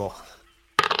scramble.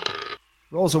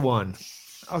 Rolls a 1.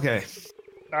 Okay.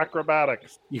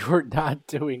 Acrobatics. You're not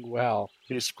doing well.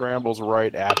 He scrambles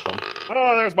right at them.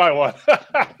 Oh, there's my one.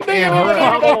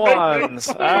 Damn, Double ones.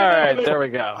 All right, there we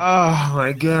go. Oh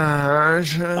my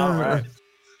gosh. All right.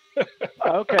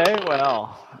 Okay,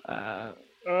 well,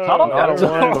 Oh, Tuttle Not got a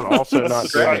one, but also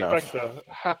not good I enough. expect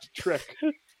a hat trick.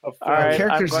 Of All right, Our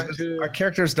I'm going to-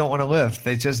 characters don't want to live.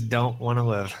 They just don't want to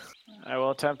live. I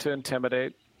will attempt to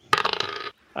intimidate.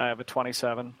 I have a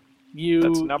 27. You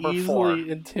That's number easily 4.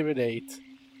 intimidate.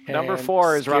 Number and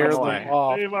 4 is running scare away. them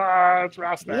off. Viva, it's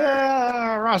Rasta.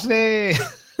 Yeah, Rusty.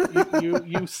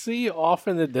 you see off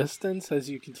in the distance as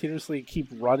you continuously keep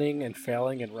running and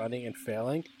failing and running and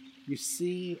failing, you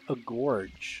see a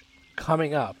gorge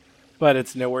coming up, but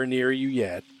it's nowhere near you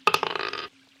yet.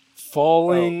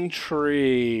 Falling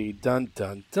tree. Dun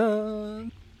dun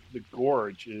dun. The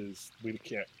gorge is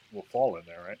we'll fall in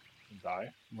there, right? And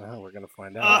die. Well, we're gonna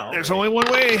find out. There's only one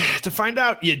way to find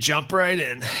out. You jump right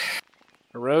in.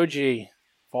 Hiroji,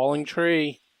 falling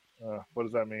tree. What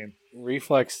does that mean?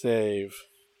 Reflex save.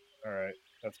 All right,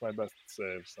 that's my best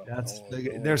save. So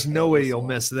There's no way you'll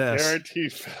miss this.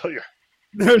 guaranteed failure.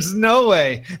 There's no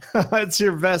way. It's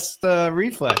your best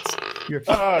reflex.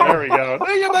 Oh, there we go.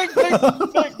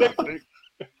 Ding, ding, ding.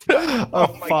 A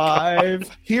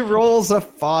 5. He rolls a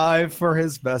 5 for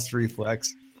his best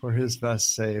reflex, for his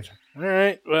best save. All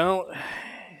right. Well,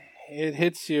 it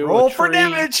hits you. Roll A for tree-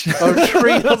 damage. A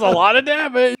tree does a lot of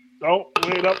damage. Don't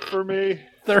wait up for me.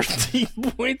 13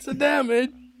 points of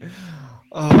damage.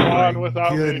 Oh on my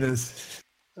without me. goodness!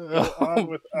 On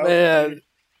without Man. me.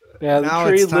 Yeah, the Now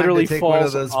tree it's time literally to take one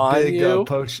of falls those on big, you.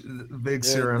 big And,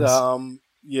 serums.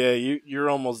 yeah, you're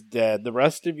almost dead. The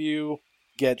rest of you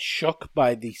get shook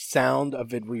by the sound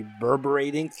of it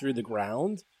reverberating through the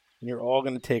ground, and you're all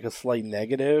going to take a slight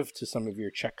negative to some of your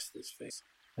checks this phase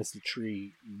as the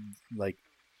tree, like,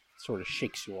 sort of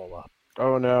shakes you all up.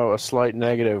 Oh no, a slight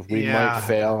negative. We Yeah. might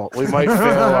fail. We might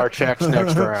fail our checks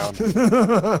next round.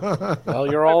 Well,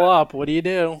 you're all up. What do you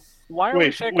do? Why are we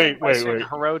Wait, shaking wait, by wait, seeing wait.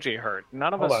 Hiroji hurt?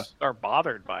 None of Hold us are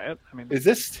bothered by it. I mean, Is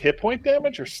this hit point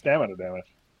damage or stamina damage?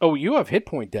 Oh, you have hit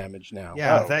point damage now.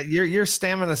 Yeah, Oh. that your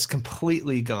stamina's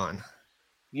completely gone.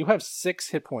 You have 6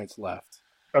 hit points left.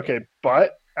 Okay,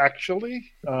 but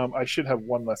actually, I should have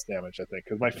 1 less damage, I think,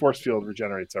 because my force field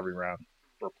regenerates every round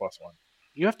for +1.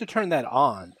 You have to turn that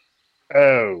on,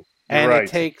 Oh, and right. it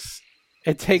takes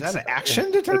Is that an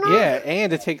action to turn on? Yeah,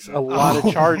 and it takes a lot Oh,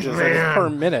 of charges and it's man. per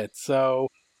minute, so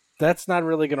that's not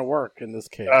really going to work in this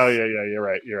case. Oh, yeah, you're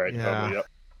right. Yeah. Totally, yep.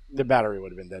 The battery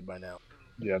would have been dead by now.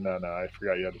 Yeah, no, I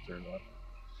forgot you had to turn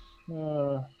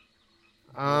it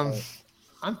on.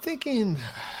 I'm thinking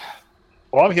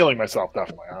Well, I'm healing myself,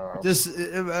 definitely. I don't know. this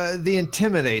the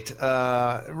intimidate,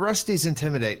 Rusty's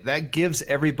intimidate. That gives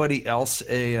everybody else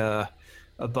a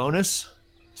bonus.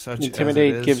 Such as it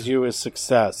Intimidate is. gives you a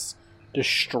success.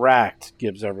 Distract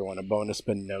gives everyone a bonus,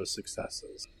 but no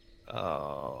successes.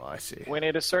 Oh, I see. we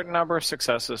need a certain number of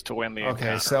successes to win the Okay,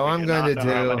 encounter. so We I'm do going not to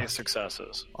know how do- many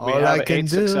successes. All We have I can 8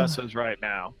 do successes right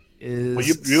now. Is Well,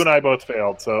 you and I both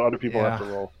failed, so other people Yeah. have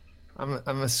to roll. I'm a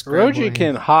Roji scrambling-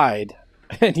 can hide,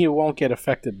 and you won't get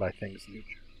affected by things.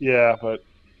 Yeah, but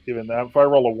even that, if I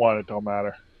roll a 1, it don't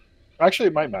matter. Actually,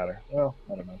 it might matter. Well,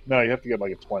 I don't know. No, you have to get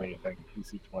like a 20, I think.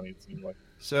 DC 20, it seems like.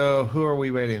 So who are we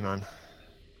waiting on?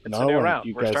 It's a new round.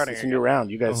 You We're guys, starting it's a new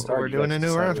round. You guys Oh, start. we're You doing guys a new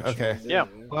decide round? which Okay. one. Yeah.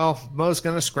 Well, Mo's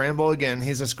gonna scramble again.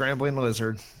 He's a scrambling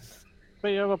lizard. But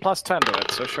you have a +10 to it,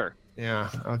 so sure. Yeah.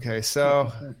 Okay.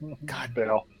 So God,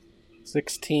 fail.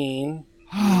 16.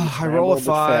 I roll a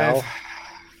Scramble to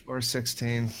 5 or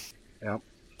 16.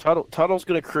 Tuttle's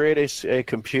going to create a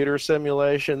computer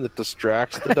simulation that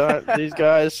distracts these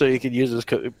guys, so he can use his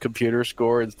computer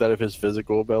score instead of his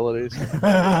physical abilities.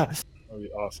 That'd be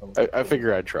awesome. I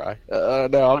figure I'd try.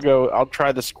 No, I'll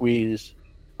try the squeeze.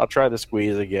 I'll try the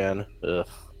squeeze again. Ugh.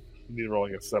 You need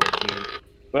rolling a 17.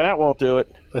 That won't do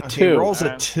it. A Okay, 2. rolls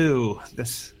a 2.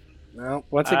 This. Well,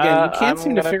 once again, you can't I'm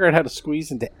seem to gonna- figure out how to squeeze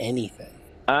into anything.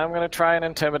 I'm going to try and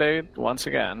intimidate once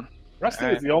again. Rusty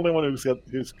Alright. is the only one who's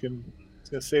going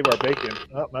to save our bacon.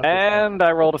 Oh, not this And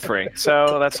I rolled a 3.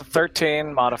 So that's a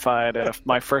 13 modified and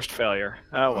my first failure.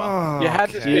 Oh, well. You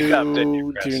had to Okay. speak up, didn't you,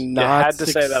 You Chris? do You not had to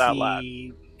say that out loud.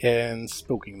 succeed in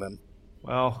spooking them.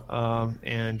 Well,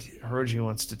 and Hiroji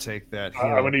wants to take that.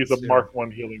 I'm going to use a healing Mark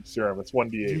 1 healing serum. It's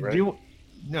 1d8, serum. right?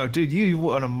 No, dude, you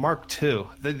want a Mark 2.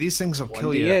 These things will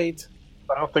kill you. 1d8.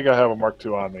 I don't think I have a Mark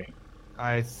 2 on me.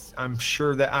 I'm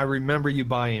sure that I remember you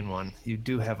buying one. You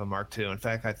do have a Mark 2. In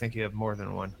fact, I think you have more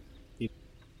than one.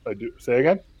 I do. Say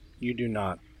again? You do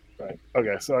not. Right.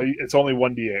 Okay, so it's only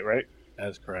 1d8, right? That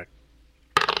is correct.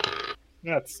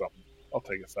 That's something. I'll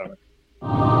take a 7.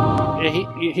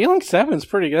 Yeah, healing 7 is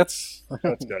pretty. That's.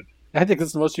 That's good. I think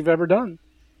that's the most you've ever done.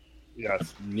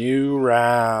 Yes. New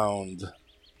round.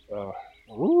 Uh,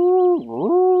 Woo,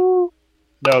 woo.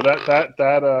 no,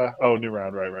 oh, new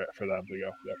round, right, for them to go.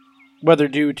 Yeah. Whether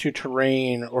due to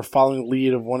terrain or following the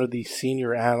lead of one of the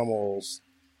senior animals,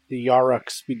 the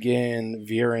Yaruks begin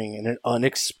veering in an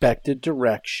unexpected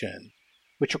direction,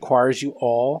 which requires you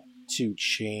all to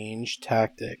change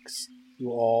tactics. You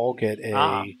all get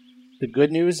a... The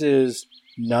good news is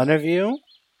none of you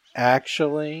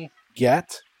actually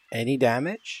get any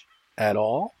damage at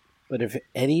all, but if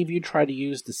any of you try to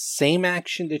use the same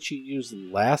action that you used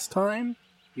last time,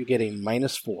 you get a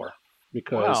 -4,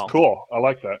 because Wow. Cool. I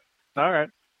like that. All right.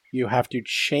 you have to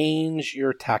change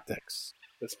your tactics.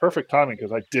 It's perfect timing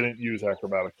because I didn't use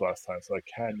acrobatics last time, so I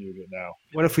can use it now.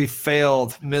 What if we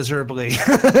failed miserably?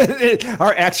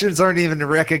 Our actions aren't even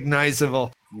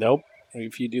recognizable. Nope.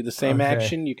 If you do the same Okay.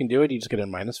 action, you can do it. You just get a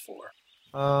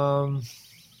 -4.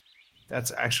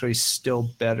 That's actually still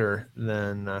better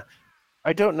than.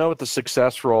 I don't know what the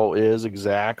success roll is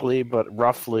exactly, but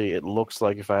roughly it looks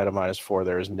like if I had a -4,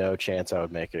 there is no chance I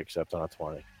would make it except on a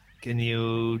 20. Can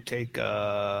you take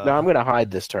a? No, I'm going to hide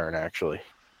this turn, actually.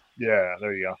 Yeah,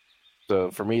 there you go.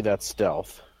 So for me, that's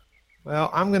stealth.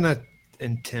 Well, I'm gonna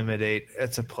intimidate.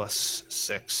 It's a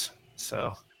 +6, so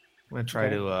I'm gonna try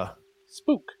Okay. to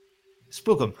Spook.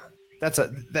 spook him.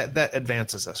 That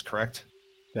advances us, correct?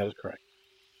 That is correct.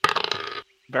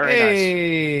 Very nice.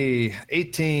 Hey,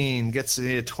 18 gets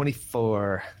me a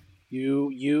 24.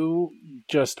 You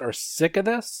just are sick of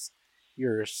this.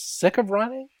 You're sick of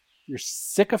running. You're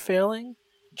sick of failing.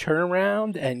 Turn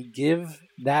around and give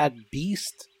that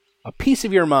beast a piece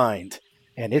of your mind,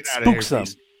 and it Get outta here, spooks them.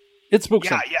 beast. It spooks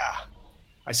them. Yeah.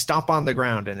 I stomp on the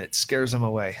ground and it scares them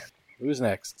away. Who's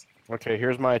next? Okay,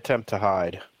 here's my attempt to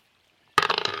hide.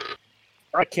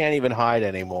 I can't even hide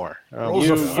anymore. Rolls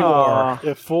You a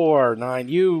 4. 4, 9.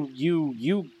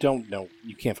 You don't know.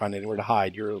 You can't find anywhere to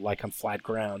hide. You're like on flat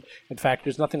ground. In fact,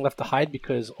 there's nothing left to hide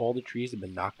because all the trees have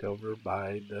been knocked over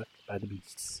by the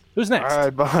beasts. Who's next? I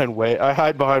hide behind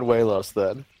Wayless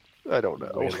then. I don't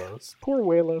know. Wayless. Poor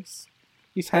Wayless.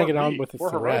 He's hanging on with a Poor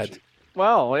thread. Hiroji.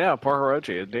 Well, yeah, poor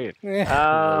Hiroji, indeed.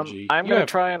 Hiroji. I'm You going to have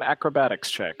try an acrobatics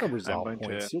check. no I'm resolve going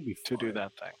points. You'll be to do fine.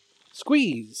 that thing.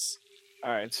 Squeeze. All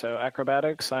right, so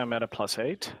acrobatics, I'm at a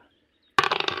 +8.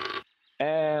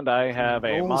 And I have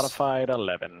a Rolls. modified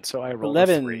 11, so I rolled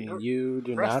 11. a 3. You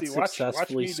do Rusty, not watch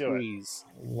successfully me do it. squeeze.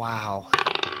 Wow.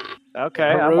 Okay,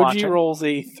 I'm Hiroji watching. rolls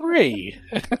a 3.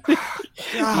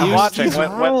 I'm watching. These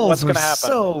What's rolls going to were happen?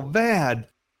 So bad.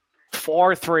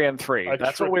 4, 3, and 3. I That's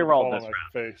what tripped we and rolled fall this on round.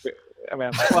 my face. I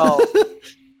mean, well,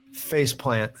 Face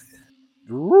plant.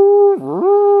 Bo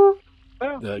rolled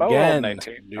Again,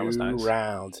 19. That was new nice.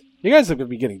 round. You guys are going to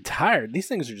be getting tired. These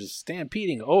things are just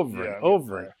stampeding over Yeah, and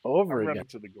over and I'm over running again.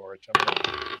 to the gorge. I'm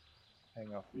gonna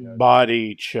hang off the edge.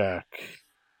 Body check.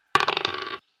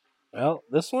 Well,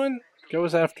 this one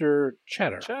goes after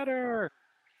Cheddar. Cheddar.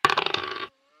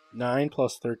 9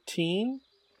 plus 13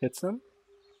 hits them.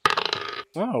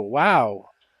 Oh, wow.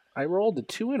 I rolled a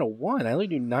 2 and a 1. I only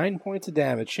do 9 points of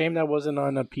damage. Shame that wasn't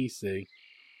on a PC.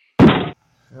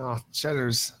 Oh,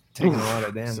 Cheddar's taking a lot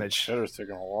of damage. Cheddar's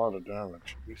taking a lot of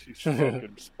damage. We see smoke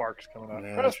and sparks coming out.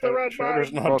 Yeah, Press the red Cheddar's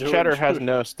button. not Well, doing Cheddar too has good.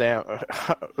 no stamp.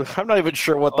 I'm not even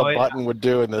sure what the Oh, yeah. button would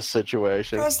do in this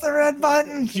situation. Press the red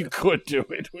button. You could do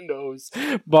it. Who knows?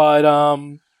 But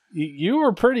you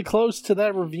were pretty close to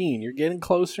that ravine. You're getting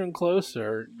closer and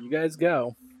closer. You guys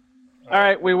go. All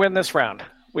right, we win this round.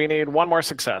 We need one more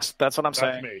success. That's what I'm That's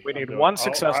saying. me. We I'm need doing one it.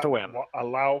 success to win.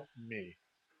 Allow me.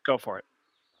 Go for it.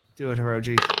 Do it,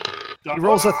 Hiroji. Done. He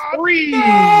rolls a 3.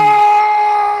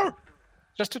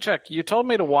 Just to check, you told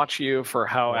me to watch you for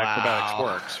how Wow. acrobatics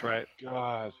works, right?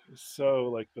 God, it's so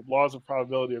like the laws of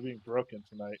probability are being broken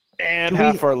tonight. And Do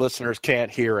half our listeners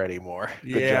can't hear anymore.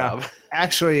 Good Yeah. job.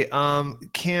 Actually, are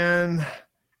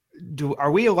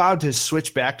we allowed to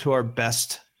switch back to our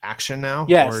best action now?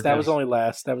 Yes, Or that was does- only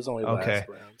last. That was only Okay. last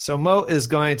round. So Mo is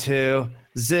going to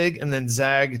zig and then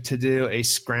zag to do a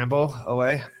scramble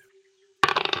away.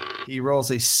 He rolls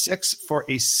a 6 for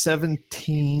a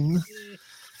 17.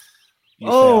 You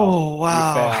Oh,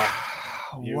 wow.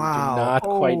 fail. You do wow. not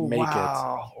quite make it.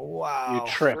 wow. You Wow.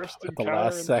 trip First at the encounter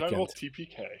last in second. jungle,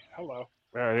 TPK. Hello. All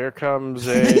right, here comes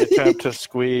a attempt to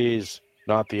squeeze.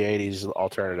 Not the 80s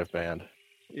alternative band.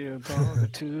 You bought a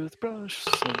toothbrush,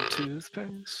 some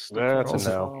toothpaste. That's a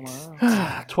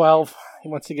no. 12.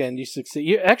 Once again, you succeed.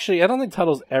 You actually, I don't think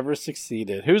Tuttle's ever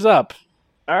succeeded. Who's up?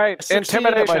 All right, Succeeded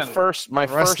at intimidation. my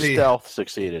first Rusty. stealth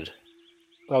succeeded.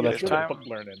 Oh, that's It's Good right. time. book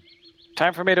learning.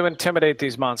 Time for me to intimidate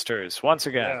these monsters once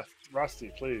again. Yes,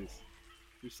 Rusty, please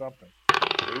do something.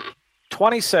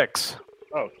 26.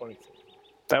 Oh, 22.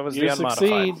 That was You the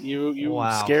unmodified. succeed. You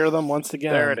Wow. scare them once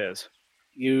again. There it is.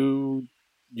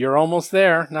 You're almost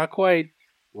there. Not quite.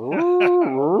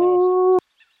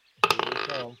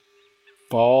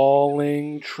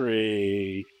 Falling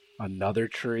tree. Another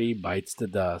tree bites the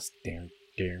dust. Darn,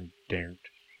 darn, darn.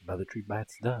 Another tree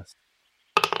bites the dust.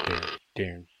 Darn,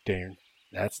 darn, darn.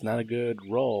 That's not a good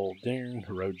roll. Darn.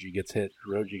 Hiroji gets hit.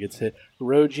 Hiroji gets hit.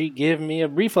 Hiroji, give me a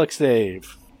reflex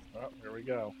save. Oh, here we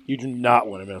go. You do not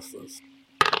want to miss this.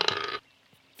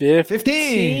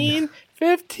 15.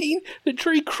 15. The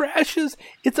tree crashes.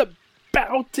 It's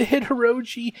about to hit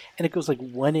Hiroji, and it goes like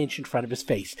 1 inch in front of his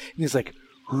face. And he's like,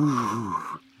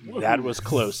 ooh, that was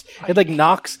close. It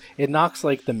knocks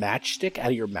like the matchstick out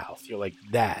of your mouth. You're like,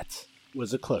 that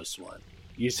was a close one.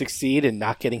 You succeed in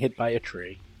not getting hit by a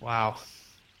tree. Wow.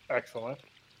 Excellent.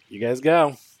 You guys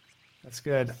go. That's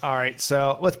good. All right,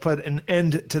 so let's put an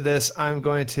end to this. I'm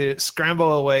going to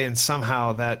scramble away, and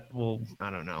somehow that will,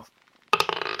 I don't know.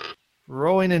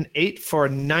 Rolling an 8 for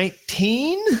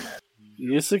 19.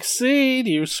 You succeed.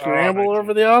 You scramble 19.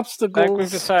 over the I think we've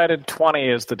obstacles. decided 20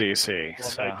 is the DC. Well,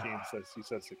 so- 19 says you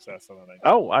said success on the 19.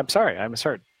 Oh, I'm sorry. I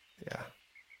misheard. Yeah.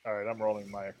 All right, I'm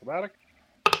rolling my acrobatic.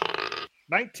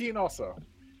 19 also.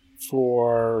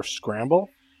 For scramble?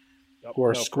 Nope,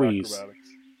 Or no, for squeeze. acrobatics.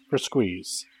 For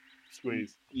squeeze.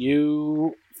 Squeeze.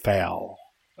 You fail.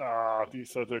 Ah,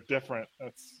 so they're different.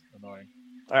 That's annoying.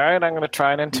 All right, I'm going to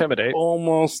try and intimidate.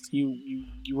 Almost, you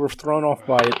were thrown off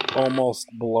by it, almost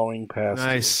blowing past.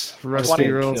 Nice.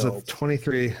 Rusty rolls a killed.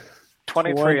 23.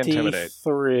 23 intimidate.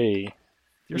 23.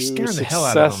 You're You scaring the hell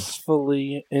out of them.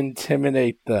 successfully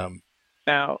intimidate them.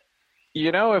 Now,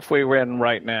 if we win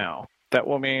right now, that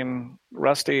will mean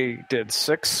Rusty did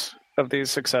 6 of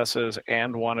these successes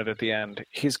and won it at the end.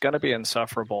 He's going to be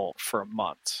insufferable for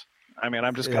months. I mean,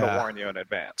 I'm just going to warn you in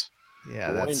advance.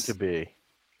 Yeah, Going that's to be.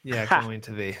 Yeah, going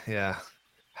to be. Yeah.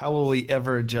 How will we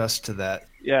ever adjust to that?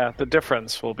 Yeah, the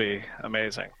difference will be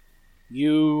amazing.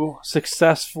 You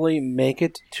successfully make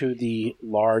it to the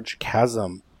large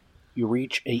chasm. You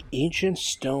reach an ancient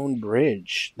stone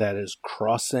bridge that is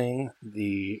crossing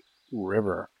the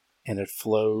river, and it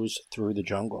flows through the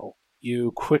jungle.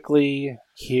 You quickly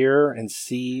hear and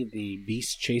see the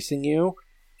beast chasing you,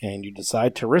 and you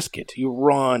decide to risk it. You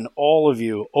run, all of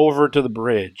you, over to the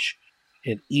bridge.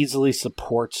 It easily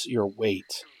supports your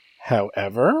weight.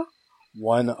 However,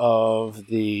 one of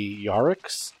the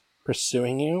Yariks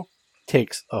pursuing you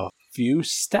takes a few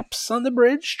steps on the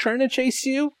bridge trying to chase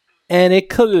you, and it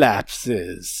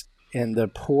collapses, and the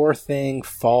poor thing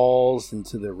falls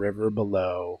into the river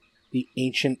below. The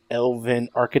ancient elven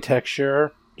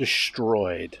architecture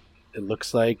destroyed. It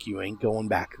looks like you ain't going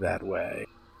back that way.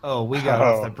 Oh, we got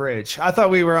off the bridge. I thought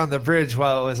we were on the bridge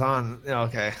while it was on.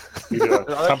 Okay. You got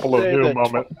a Temple of Doom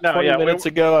moment. No, 20 yeah, minutes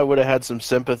ago, I would have had some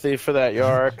sympathy for that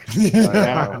Yark.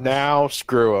 now,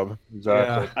 screw them.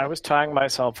 Exactly. I was tying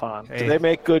myself on. Hey. Do they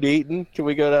make good eating? Can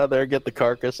we go down there and get the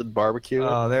carcass and barbecue it?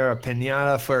 Oh, they're a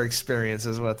pinata for experience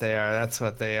is what they are. That's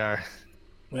what they are.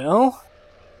 Well,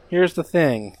 here's the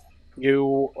thing.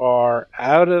 You are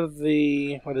out of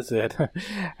the,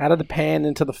 out of the pan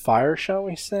into the fire, shall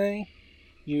we say?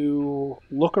 You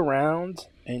look around,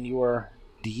 and you are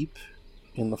deep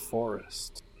in the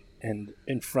forest. And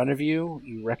in front of you,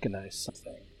 you recognize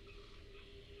something.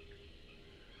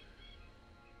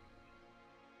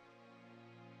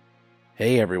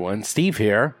 Hey everyone, Steve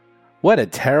here. What a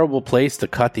terrible place to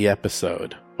cut the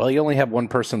episode. Well, you only have one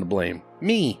person to blame.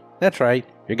 Me! That's right.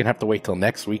 You're going to have to wait till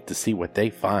next week to see what they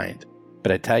find.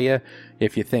 But I tell you,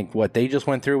 if you think what they just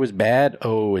went through was bad,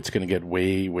 oh, it's going to get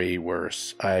way, way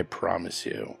worse. I promise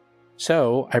you.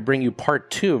 So, I bring you part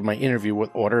 2 of my interview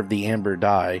with Order of the Amber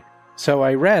Die. So,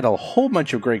 I read a whole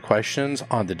bunch of great questions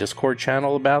on the Discord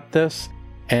channel about this,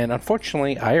 and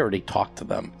unfortunately, I already talked to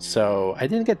them. So, I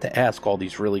didn't get to ask all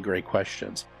these really great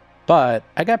questions. But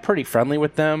I got pretty friendly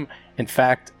with them. In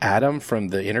fact, Adam from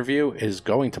the interview is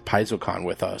going to PaizoCon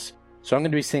with us. So, I'm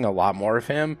going to be seeing a lot more of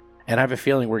him. And I have a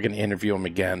feeling we're going to interview him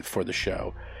again for the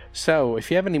show. So, if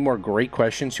you have any more great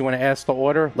questions you want to ask the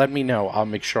Order, let me know. I'll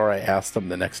make sure I ask them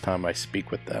the next time I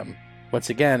speak with them.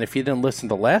 Once again, if you didn't listen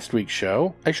to last week's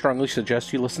show, I strongly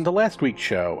suggest you listen to last week's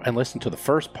show and listen to the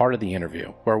first part of the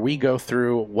interview, where we go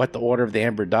through what the Order of the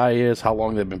Amber Die is, how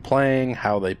long they've been playing,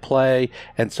 how they play,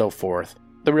 and so forth.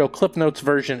 The real Cliff Notes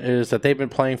version is that they've been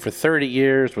playing for 30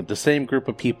 years with the same group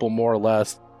of people, more or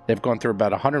less. They've gone through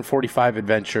about 145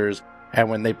 adventures. And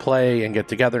when they play and get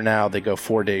together now, they go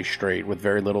 4 days straight with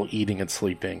very little eating and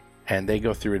sleeping. And they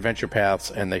go through adventure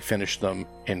paths and they finish them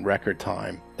in record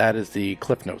time. That is the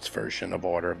Cliff Notes version of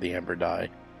Order of the Amber Die.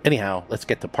 Anyhow, let's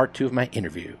get to part 2 of my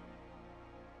interview.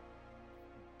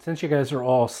 Since you guys are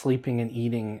all sleeping and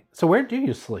eating, so where do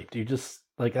you sleep? Do you just,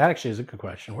 that actually is a good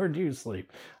question. Where do you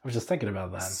sleep? I was just thinking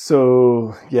about that.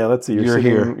 So, yeah, let's see.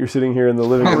 You're sitting here in the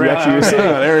living room. Actually, you're sitting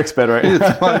on Eric's bed right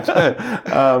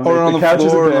now. Or on the couch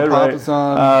is floor, a bed, the pop is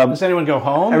on. Does anyone go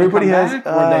home? Everybody and come has, back,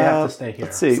 or they have to stay here?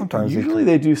 Let's see. Sometimes Usually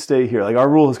they do stay here. Like, our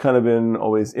rule has kind of been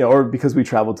always, or because we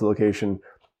travel to location,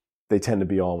 they tend to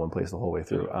be all in one place the whole way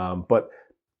through. But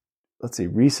let's see,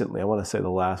 recently, I want to say the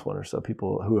last one or so,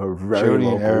 people who are very Jody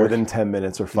and local, Eric. within 10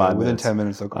 minutes or 5 within minutes. 10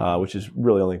 minutes, they'll come. Which is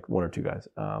really only 1 or 2 guys.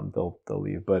 They'll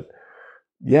leave. But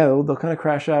yeah, they'll kind of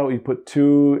crash out. We put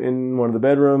 2 in one of the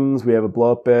bedrooms. We have a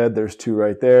blow-up bed. There's 2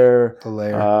 right there. The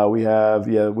lair. We have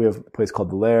a place called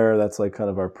the Lair. That's like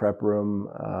kind of our prep room,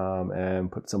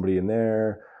 and put somebody in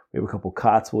there. We have a couple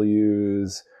cots we'll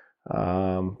use.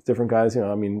 Different guys, one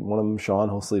of them, Sean,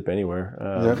 he'll sleep anywhere.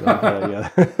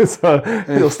 So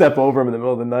he'll step over him in the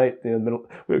middle of the night.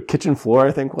 Kitchen floor,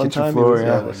 I think, one Kitchen time. floor,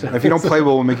 yeah. And if you don't play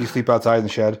well, we'll make you sleep outside in the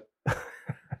shed.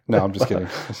 No, I'm just kidding.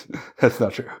 That's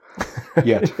not true.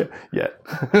 Yet.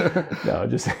 No,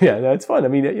 it's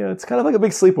fun. It's kind of like a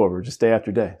big sleepover, just day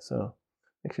after day. So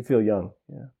makes you feel young.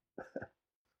 Yeah.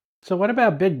 So what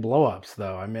about big blow-ups,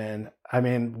 though? I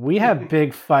mean, we have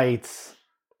big fights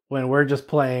when we're just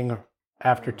playing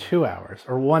after 2 hours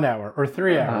or 1 hour or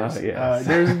 3 hours. Yes.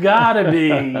 There's got to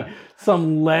be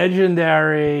some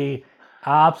legendary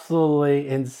absolutely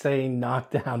insane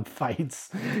knockdown fights,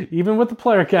 even with the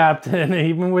player captain,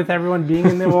 even with everyone being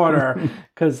in the order,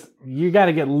 because you got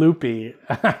to get loopy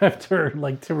after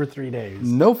like 2 or 3 days.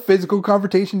 No physical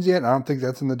confrontations yet. I don't think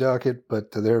that's in the docket,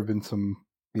 but there have been some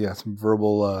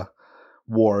verbal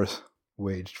wars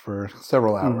waged for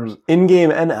several hours. In game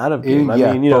and out of game.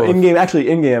 Yeah, in game, out of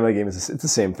game, it's the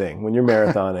same thing. When you're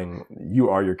marathoning, you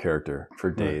are your character for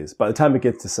days. By the time it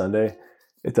gets to Sunday,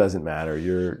 it doesn't matter.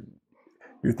 You're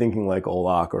thinking like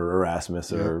Olak or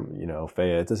Erasmus or Fea.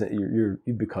 It doesn't. You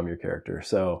become your character.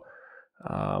 So,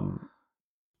 there are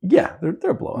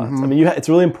blowouts. Mm-hmm. I mean, it's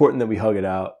really important that we hug it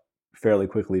out fairly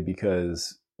quickly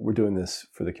because we're doing this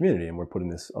for the community and we're putting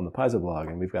this on the Paizo blog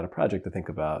and we've got a project to think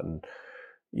about. And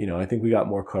I think we got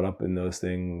more caught up in those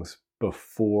things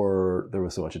before there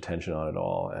was so much attention on it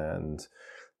all. And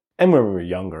when we were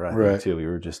younger, I think too, we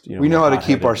were just we know how to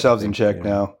keep ourselves in check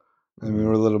now. I mean,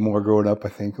 we're a little more grown up, I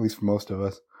think, at least for most of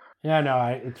us. Yeah, no,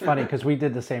 it's funny because we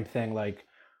did the same thing, like,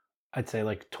 I'd say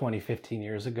like 20, 15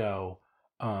 years ago,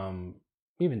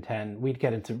 even 10, we'd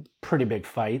get into pretty big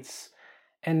fights.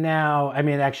 And now, I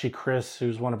mean, actually, Chris,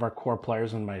 who's one of our core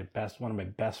players and one of my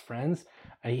best friends,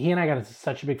 he and I got into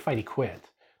such a big fight, he quit.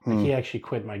 Like, he actually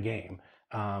quit my game.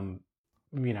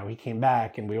 He came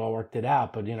back and we all worked it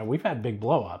out, but we've had big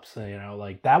blow-ups.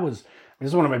 Like that was. This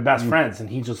is one of my best friends, and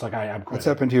he's just like, I'm quitting. What's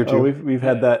happened here too? Oh, we've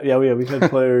had that. Yeah, we've had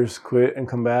players quit and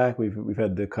come back. We've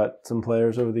had to cut some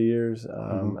players over the years.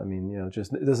 I mean,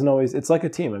 just it doesn't always. It's like a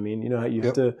team. I mean,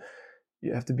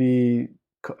 you have to be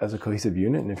as a cohesive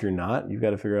unit, and if you're not, you've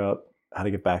got to figure out how to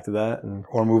get back to that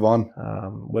or move on.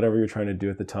 Whatever you're trying to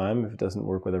do at the time, if it doesn't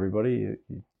work with everybody,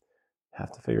 you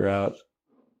have to figure out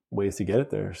ways to get it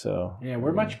there. So yeah,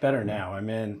 we're much better now. I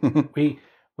mean, we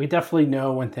definitely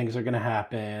know when things are going to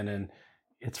happen, and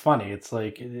it's funny. It's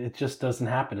like it just doesn't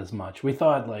happen as much. We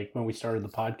thought like when we started the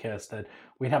podcast that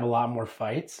we'd have a lot more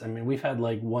fights. I mean, we've had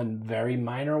like one very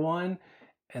minor one,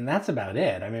 and that's about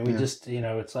it. I mean, we just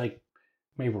it's like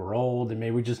maybe we're old and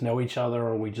maybe we just know each other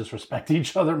or we just respect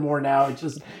each other more now. It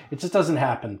just doesn't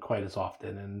happen quite as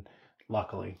often, and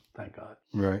luckily, thank God.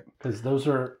 Right. Because those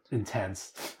are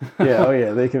intense. Yeah. Oh,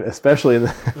 yeah. They can, especially in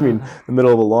the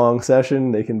middle of a long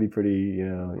session, they can be pretty,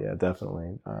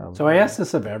 definitely. So I asked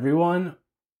this of everyone.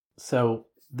 So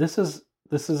this is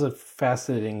a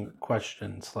fascinating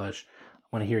question / I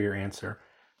want to hear your answer.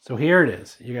 So here it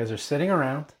is. You guys are sitting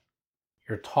around,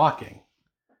 you're talking,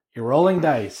 you're rolling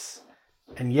dice,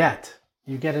 and yet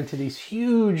you get into these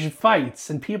huge fights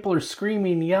and people are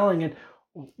screaming, yelling, and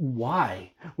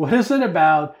why? What is it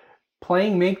about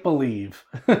playing make-believe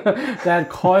that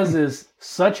causes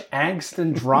such angst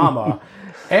and drama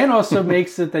and also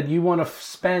makes it that you want to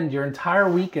spend your entire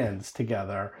weekends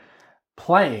together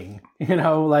playing,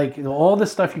 like all the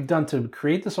stuff you've done to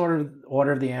create this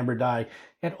Order of the Amber Die,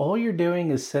 and all you're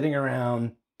doing is sitting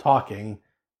around talking,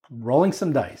 rolling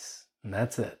some dice, and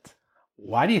that's it.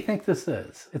 Why do you think this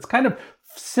is? It's kind of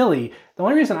silly. The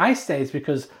only reason I stay is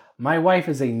because my wife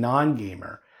is a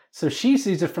non-gamer. So she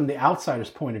sees it from the outsider's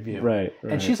point of view. Right.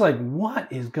 And she's like,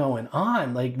 what is going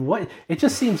on? Like, what? It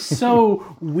just seems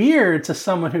so weird to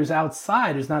someone who's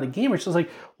outside, who's not a gamer. She's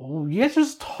like, well, you guys are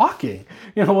just talking.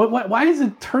 Why does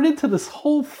it turn into this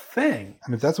whole thing?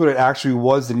 And if that's what it actually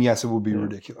was, then yes, it would be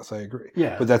ridiculous. I agree.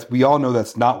 Yeah. But we all know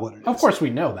that's not what it is. Of course we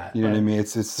know that. You know what I mean?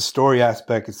 It's the story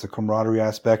aspect. It's the camaraderie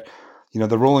aspect.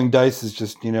 The rolling dice is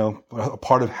just, a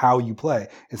part of how you play.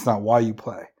 It's not why you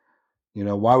play.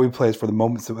 Why we play is for the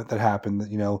moments that happen.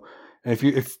 And if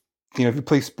you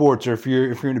play sports or if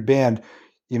you're in a band,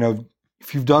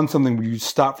 if you've done something where you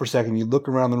stop for a second, you look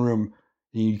around the room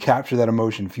and you capture that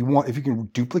emotion. If you can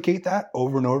duplicate that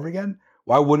over and over again,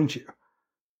 why wouldn't you?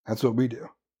 That's what we do.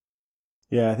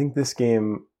 Yeah, I think this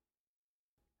game,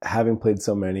 having played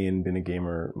so many and been a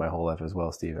gamer my whole life as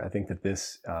well, Steve, I think that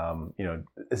this,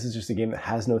 this is just a game that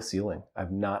has no ceiling.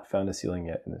 I've not found a ceiling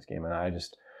yet in this game, and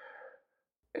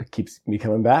it keeps me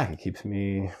coming back. It keeps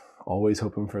me always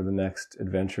hoping for the next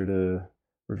adventure to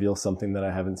reveal something that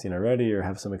I haven't seen already or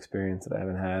have some experience that I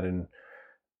haven't had. And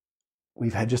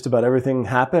we've had just about everything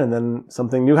happen, and then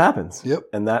something new happens. Yep.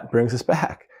 And that brings us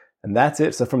back. And that's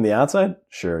it. So from the outside,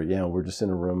 sure, we're just in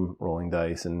a room rolling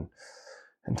dice and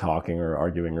talking or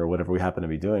arguing or whatever we happen to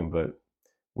be doing. But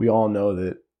we all know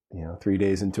that, 3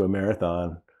 days into a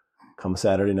marathon, come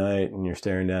Saturday night and you're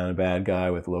staring down a bad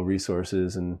guy with low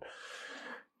resources and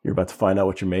you're about to find out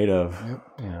what you're made of.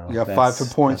 Yep. You got 5 hit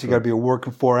points. You got to be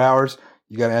working 4 hours.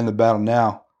 You got to end the battle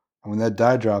now. And when that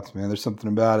die drops, man, there's something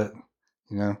about it.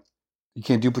 You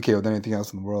can't duplicate with anything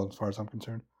else in the world, as far as I'm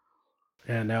concerned.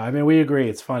 Yeah, no, I mean, we agree.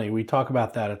 It's funny. We talk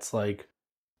about that. It's like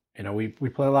we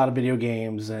play a lot of video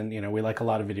games, and we like a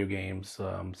lot of video games.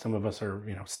 Some of us are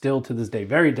still to this day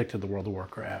very addicted to the World of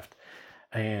Warcraft,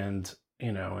 and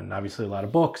and obviously a lot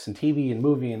of books and TV and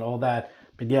movie and all that.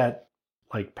 But yet,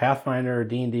 like Pathfinder,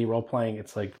 D&D, role playing,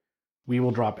 it's like we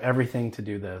will drop everything to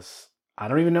do this. I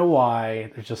don't even know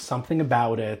why. There's just something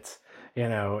about it,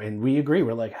 and we agree.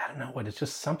 We're like, I don't know what. It's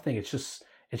just something. It's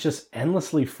just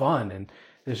endlessly fun, and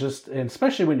and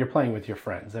especially when you're playing with your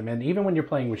friends. I mean, even when you're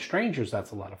playing with strangers,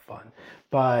 that's a lot of fun.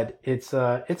 But it's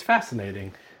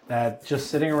fascinating that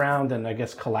just sitting around and I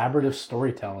guess collaborative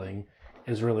storytelling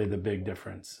is really the big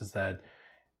difference. Is that,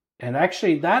 and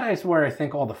actually that is where I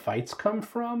think all the fights come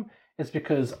from. It's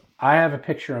because I have a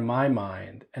picture in my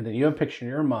mind, and then you have a picture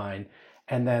in your mind,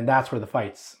 and then that's where the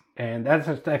fights. And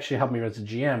that's actually helped me as a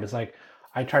GM. It's like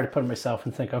I try to put myself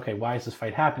and think, okay, why is this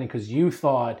fight happening? Because you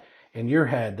thought in your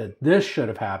head that this should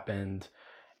have happened,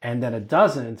 and then it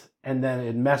doesn't, and then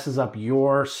it messes up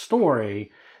your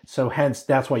story. So hence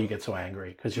that's why you get so angry,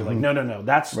 because you're like, no,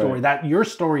 that story, that your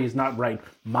story is not right,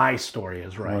 my story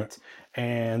is right.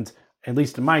 And at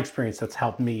least in my experience, that's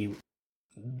helped me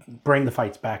bring the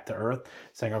fights back to earth,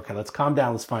 saying, okay, let's calm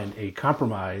down, let's find a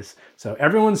compromise so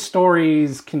everyone's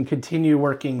stories can continue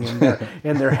working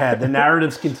in their head. The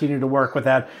narratives continue to work with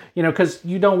that, because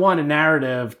you don't want a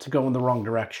narrative to go in the wrong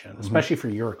direction, especially for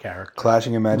your character.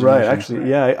 Clashing imagination. Right, actually,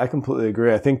 yeah, I completely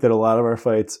agree. I think that a lot of our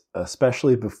fights,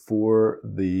 especially before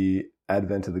the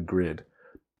advent of the grid,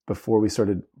 before we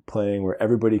started playing where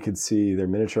everybody could see their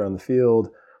miniature on the field,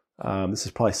 this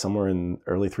is probably somewhere in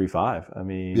early 3.5. I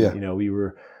mean, we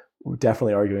were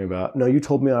definitely arguing about, no, you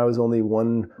told me I was only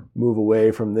one move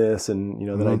away from this, and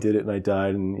then I did it and I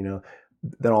died, and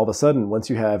then all of a sudden,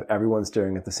 once you have everyone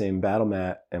staring at the same battle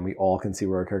mat and we all can see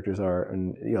where our characters are,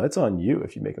 and it's on you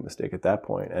if you make a mistake at that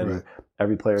point, and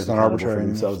every player is accountable for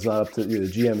themselves. It's not up to the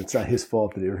GM. It's not his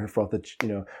fault or her fault that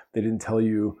they didn't tell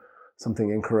you something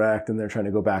incorrect and they're trying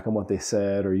to go back on what they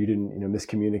said, or you didn't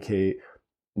miscommunicate.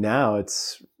 Now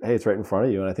it's right in front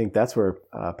of you, and I think that's where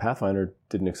Pathfinder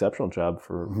did an exceptional job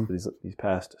for these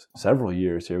past several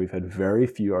years. Here we've had very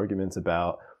few arguments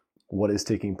about what is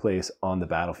taking place on the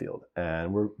battlefield,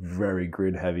 and we're very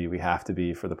grid heavy. We have to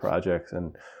be for the projects,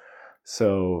 and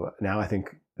so now I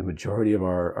think the majority of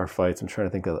our fights. I'm trying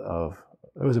to think of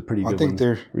it was a pretty good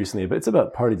one recently, but it's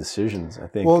about party decisions, I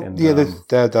think. Well, and,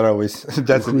 that always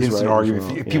that's an instant argument.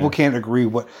 Well. If people can't agree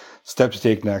what steps to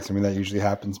take next, I mean that usually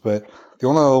happens. But the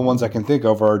only other ones I can think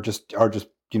of are just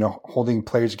holding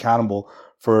players accountable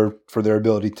for their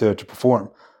ability to perform.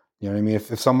 You know what I mean?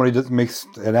 If somebody makes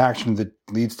an action that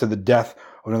leads to the death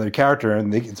of another character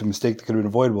and it's a mistake that could have been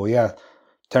avoidable,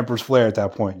 tempers flare at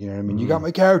that point. You know what I mean? You got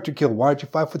my character killed. Why did you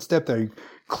 5-foot step there? You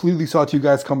clearly saw two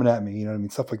guys coming at me. You know what I mean?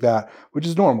 Stuff like that, which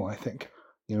is normal, I think.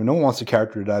 No one wants a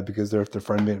character to die because their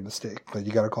friend made a mistake, but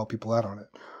you got to call people out on it.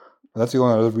 That's the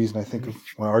only other reason I think of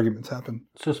when arguments happen.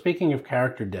 So speaking of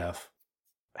character death,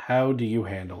 how do you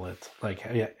handle it? Like,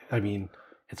 I mean,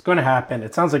 it's going to happen.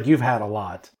 It sounds like you've had a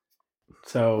lot.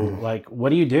 So, like, what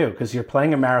do you do? Because you're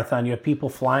playing a marathon. You have people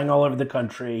flying all over the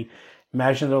country.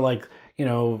 Imagine they're like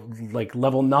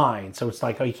level 9. So it's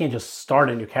like, you can't just start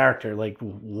a new character. Like,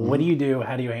 what do you do?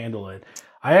 How do you handle it?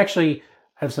 I actually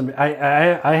have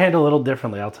I handle a little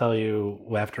differently. I'll tell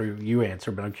you after you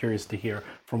answer, but I'm curious to hear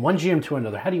from one GM to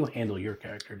another. How do you handle your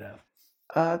character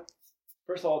death?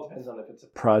 First of all, it depends on if it's a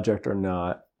project or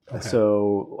not. Okay.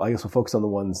 So I guess we'll focus on the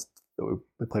ones that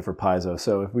we play for Paizo.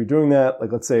 So if we're doing that,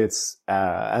 like let's say it's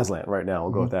Aslan right now,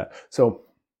 we'll go with that. So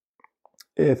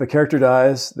if a character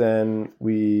dies, then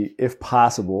we, if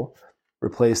possible,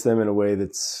 replace them in a way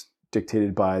that's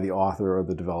dictated by the author or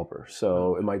the developer.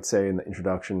 So it might say in the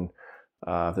introduction,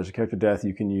 if there's a character death,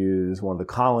 you can use one of the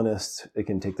colonists. It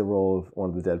can take the role of one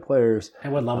of the dead players.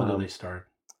 And what level do they start?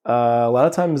 A lot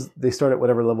of times they start at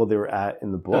whatever level they were at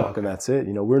in the book, and that's it.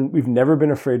 We've never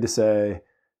been afraid to say,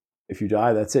 if you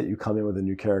die, that's it. You come in with a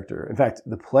new character. In fact,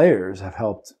 the players have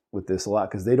helped with this a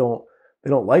lot because they don't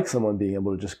like someone being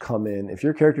able to just come in. If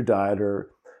your character died,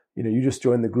 or you just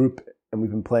joined the group and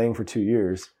we've been playing for 2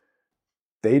 years,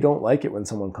 they don't like it when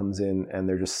someone comes in and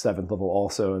they're just 7th level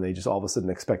also, and they just all of a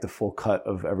sudden expect a full cut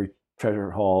of every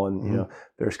treasure haul, and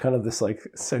there's kind of this like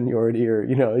seniority, or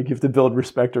you have to build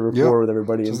respect or rapport with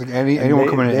everybody. Just like anyone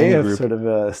coming in, they have group. Sort of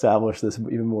established this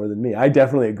even more than me. I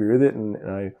definitely agree with it, and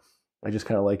I just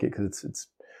kind of like it because it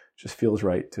just feels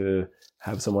right to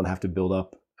have someone have to build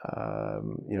up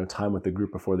time with the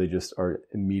group before they just are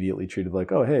immediately treated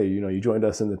like, oh hey, you joined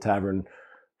us in the tavern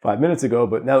 5 minutes ago,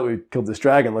 but now that we killed this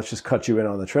dragon, let's just cut you in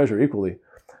on the treasure equally.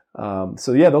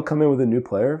 So yeah, they'll come in with a new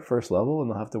player first level and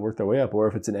they'll have to work their way up. Or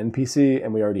if it's an NPC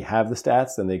and we already have the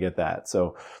stats, then they get that.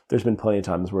 So there's been plenty of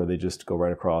times where they just go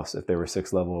right across. If they were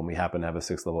 6th level and we happen to have a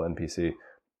 6th level NPC,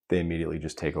 they immediately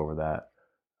just take over that.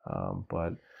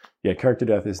 But yeah, character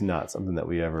death is not something that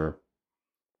we ever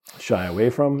shy away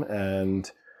from.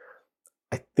 And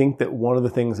I think that one of the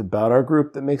things about our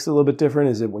group that makes it a little bit different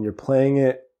is that when you're playing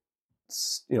it,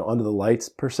 under the lights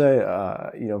per se,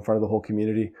 in front of the whole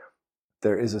community,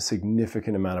 there is a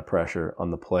significant amount of pressure on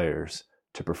the players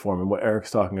to perform. And what Eric's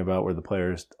talking about, where the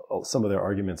players, some of their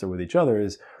arguments are with each other,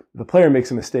 is if the player makes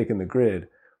a mistake in the grid,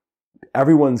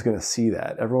 everyone's going to see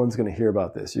that. Everyone's going to hear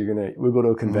about this. We'll go to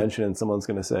a convention and someone's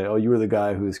going to say, "Oh, you were the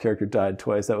guy whose character died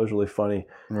twice. That was really funny,"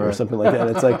 or something like that.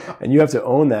 And it's like, and you have to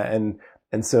own that.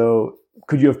 And so,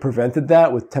 could you have prevented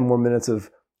that with 10 more minutes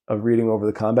of reading over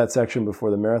the combat section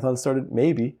before the marathon started?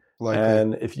 Maybe. Likely.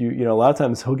 And if a lot of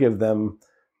times he'll give them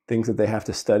things that they have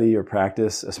to study or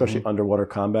practice, especially underwater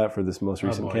combat for this most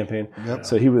recent campaign. Yep.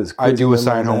 So he was. I do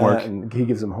assign homework, and he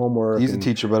gives them homework. He's a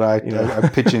teacher, but I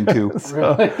pitch in too.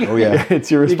 So, really? Oh yeah, it's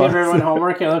your responsibility. You give everyone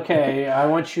homework. Okay, I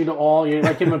want you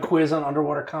to give them a quiz on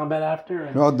underwater combat after.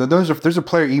 And... No, there's a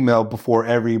player email before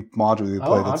every module we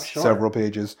play. That's several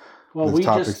pages. Well, with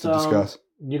topics to discuss.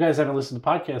 You guys haven't listened to the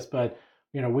podcast, but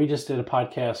we just did a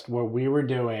podcast where we were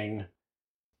doing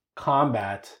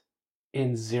combat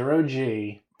in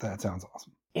 0G. That sounds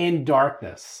awesome. In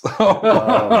darkness. Let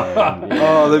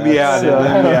me add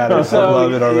it. So I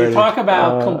love it already. You talk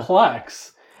about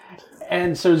complex.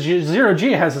 And so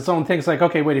 0G has its own things like,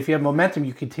 okay, wait, if you have momentum,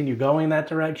 you continue going that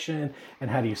direction. And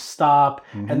how do you stop?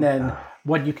 Mm-hmm. And then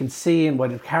what you can see and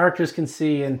what characters can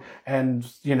see. And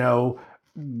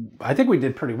I think we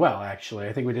did pretty well, actually.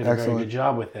 I think we did a very good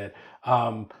job with it.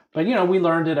 But, we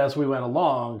learned it as we went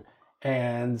along.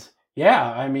 And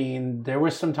yeah, I mean, there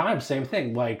was some times, same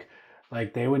thing. Like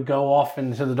they would go off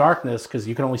into the darkness because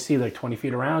you can only see like 20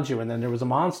 feet around you. And then there was a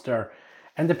monster.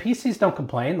 And the PCs don't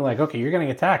complain. They're like, okay, you're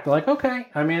getting attacked. They're like, okay.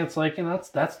 I mean, it's like,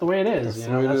 that's the way it is.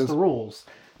 That's the rules.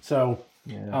 So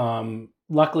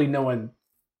luckily no one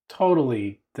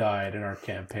totally died in our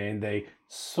campaign. They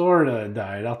sort of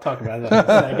died. I'll talk about that in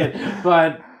a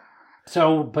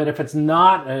second. But if it's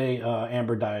not a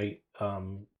Amber Die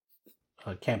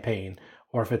campaign,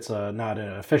 or if it's not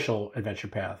an official adventure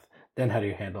path, then how do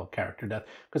you handle character death?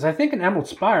 Because I think in Emerald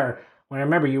Spire, when I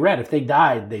remember you read, if they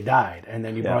died, they died, and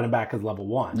then you brought them back as level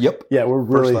 1. Yep. Yeah, we're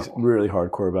really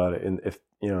hardcore about it. And if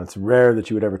it's rare that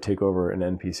you would ever take over an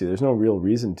NPC. There's no real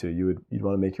reason to. You'd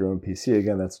want to make your own PC.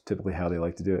 Again, that's typically how they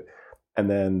like to do it. And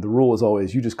then the rule is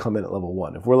always you just come in at level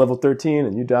 1. If we're level 13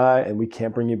 and you die and we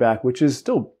can't bring you back, which is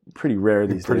still pretty rare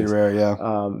these days. Pretty rare,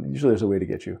 yeah. Usually there's a way to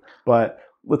get you. But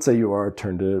let's say you are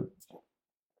turned to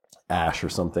ash or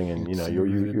something, and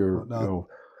you're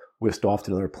whisked off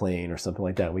to another plane or something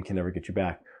like that. We can never get you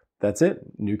back. That's it.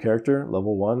 New character,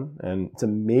 level 1, and it's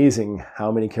amazing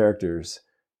how many characters.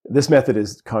 This method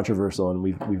is controversial, and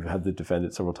we've had to defend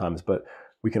it several times. But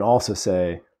we can also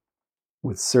say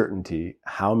with certainty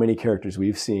how many characters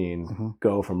we've seen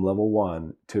go from level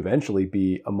 1 to eventually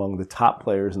be among the top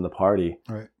players in the party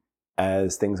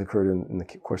as things occurred in the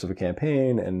course of a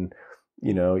campaign. And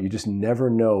you just never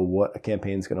know what a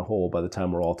campaign's going to hold by the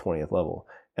time we're all 20th level.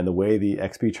 And the way the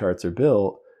XP charts are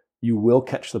built, you will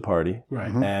catch the party.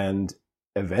 Right. And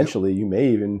eventually you may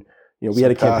even, we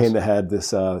had a campaign that had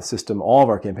this system. All of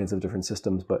our campaigns have different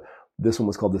systems, but this one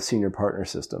was called the senior partner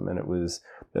system. And it was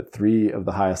that 3 of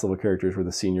the highest level characters were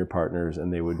the senior partners,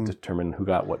 and they would determine who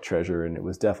got what treasure. And it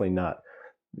was definitely not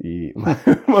the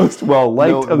most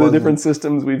well-liked of the different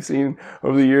systems we've seen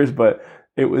over the years. But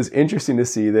it was interesting to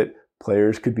see that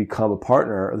players could become a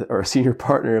partner or a senior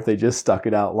partner if they just stuck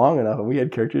it out long enough. And we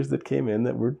had characters that came in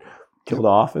that were killed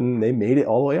off, and they made it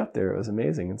all the way up there. It was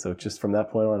amazing. And so just from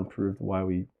that point on, proved why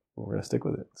we're going to stick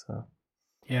with it. So,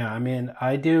 yeah, I mean,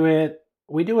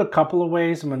 we do it a couple of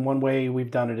ways. I mean, one way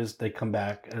we've done it is they come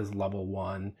back as level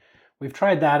 1. We've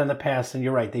tried that in the past, and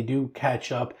you're right, they do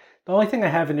catch up. The only thing I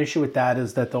have an issue with that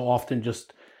is that they'll often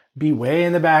just be way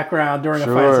in the background during a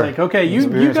fight. It's like, okay,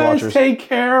 you guys take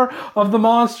care of the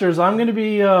monsters. I'm going to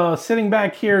be sitting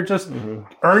back here just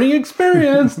earning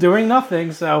experience, doing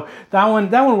nothing. So that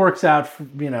one works out.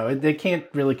 They can't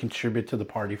really contribute to the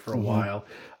party for a while.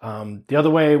 The other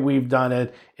way we've done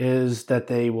it is that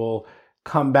they will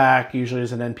come back usually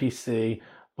as an NPC.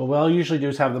 But what I'll usually do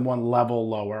is have them one level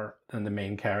lower than the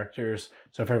main characters.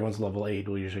 So if everyone's level 8,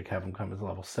 we'll usually have them come as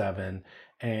level 7.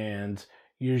 And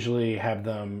usually have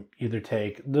them either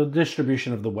take the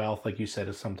distribution of the wealth, like you said,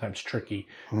 is sometimes tricky.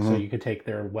 So you could take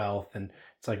their wealth, and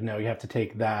it's like, no, you have to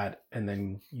take that and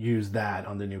then use that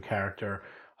on the new character.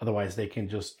 Otherwise, they can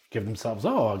just give themselves,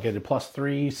 I'll get a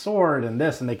 +3 sword and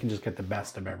this, and they can just get the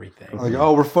best of everything. Like,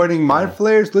 we're fighting mind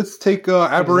flayers. Let's take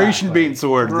Aberration Exactly. Bane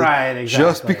sword, Right? Exactly.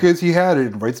 Just because he had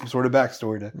it, and write some sort of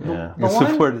backstory to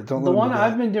support it. Don't the let one him do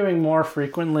I've that. been doing more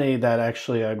frequently that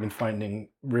actually I've been finding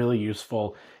really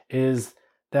useful is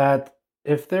that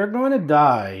if they're going to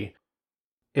die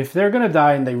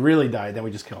and they really die, then we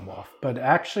just kill them off. But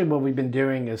actually what we've been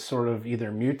doing is sort of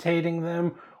either mutating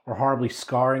them or horribly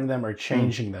scarring them or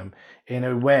changing them in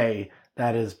a way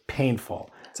that is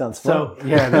painful. Sounds fun. So,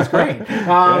 yeah, that's great.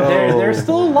 They're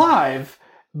still alive,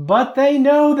 but they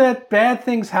know that bad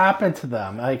things happen to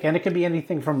them. And it could be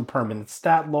anything from permanent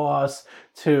stat loss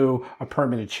to a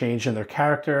permanent change in their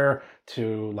character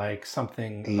to like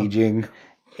something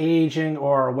aging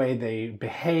or a way they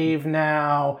behave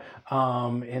now.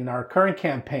 In our current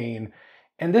campaign,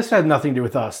 and this had nothing to do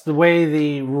with us, the way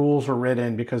the rules were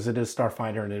written, because it is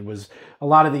Starfinder and it was a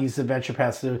lot of these adventure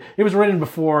paths, it was written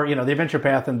before, the adventure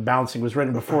path and bouncing was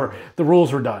written before the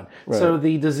rules were done. Right. So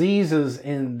the diseases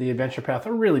in the adventure path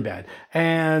are really bad.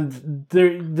 And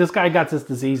this guy got this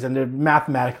disease, and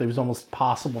mathematically it was almost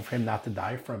possible for him not to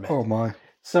die from it. Oh my.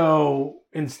 So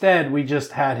instead, we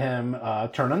just had him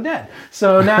turn undead.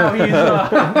 So now he's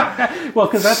well,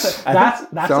 because that's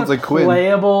sounds a like Quinn.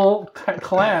 playable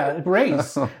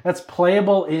race. That's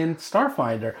playable in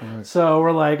Starfinder. Right. So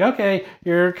we're like, okay,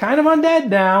 you're kind of undead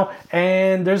now,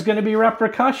 and there's going to be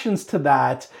repercussions to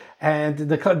that. And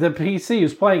the PC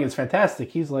who's playing is fantastic.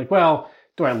 He's like, well,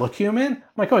 do I look human? I'm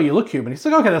like, oh, you look human. He's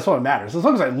like, okay, that's what matters. As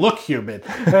long as I look human.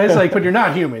 And it's like, but you're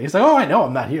not human. He's like, oh, I know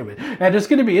I'm not human. And there's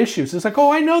going to be issues. It's like,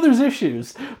 oh, I know there's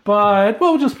issues, but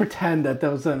we'll just pretend that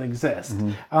those don't exist.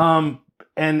 Mm-hmm.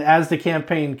 And as the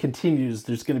campaign continues,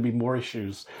 there's going to be more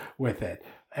issues with it.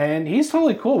 And he's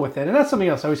totally cool with it. And that's something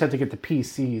else. I always have to get the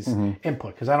PC's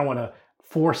input because I don't want to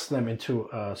force them into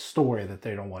a story that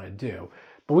they don't want to do.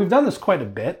 But we've done this quite a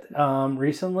bit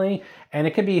recently. And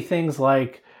it could be things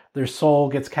like, their soul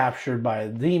gets captured by a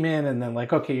demon, and then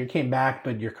like, okay, you came back,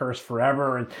 but you're cursed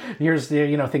forever, and here's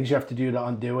the things you have to do to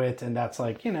undo it, and that's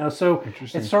like so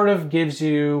it sort of gives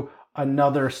you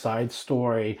another side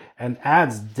story and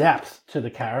adds depth to the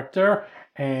character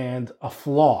and a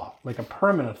flaw, like a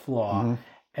permanent flaw. Mm-hmm.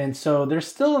 And so they're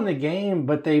still in the game,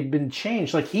 but they've been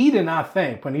changed. Like he did not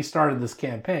think when he started this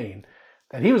campaign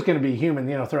that he was going to be human,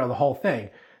 throughout the whole thing.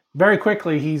 Very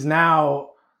quickly, he's now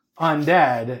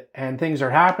undead and things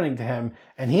are happening to him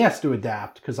and he has to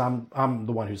adapt because I'm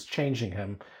the one who's changing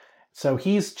him. So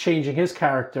he's changing his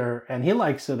character and he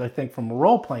likes it, I think, from a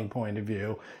role-playing point of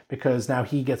view because now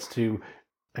he gets to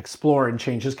explore and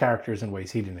change his characters in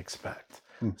ways he didn't expect.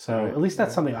 So at least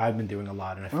that's something I've been doing a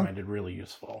lot and I find it really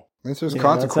useful. There's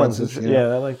consequences. I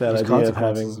like that there's idea of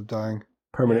having of dying.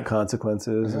 Permanent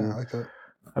consequences. Yeah, I like that.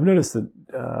 I've noticed that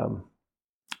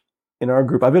in our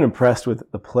group, I've been impressed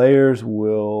with the players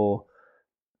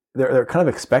they're kind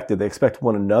of expected. They expect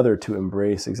one another to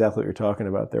embrace exactly what you're talking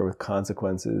about there with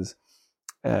consequences.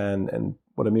 And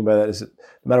what I mean by that is that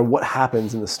no matter what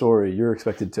happens in the story, you're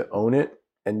expected to own it.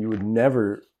 And you would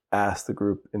never ask the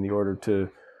group in the order to,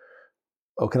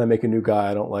 oh, can I make a new guy?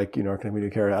 I don't like, can I make a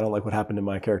new character? I don't like what happened to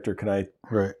my character.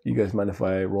 You guys mind if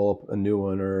I roll up a new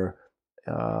one? Or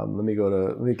let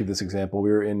me give this example. We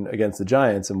were in against the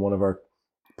Giants and one of our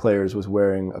players was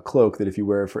wearing a cloak that if you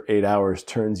wear it for 8 hours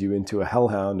turns you into a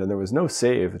hellhound, and there was no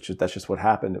save. That's just what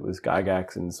happened. It was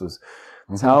Gygax, and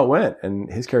that's how it went.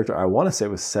 And his character, I want to say,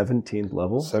 was 17th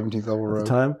level at the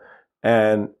time,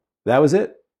 and that was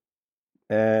it.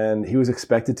 And he was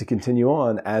expected to continue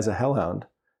on as a hellhound,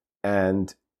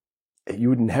 and you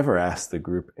would never ask the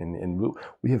group. And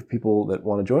we have people that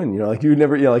want to join. You're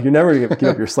never going to give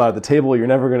up your slot at the table. You're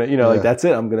never going to, that's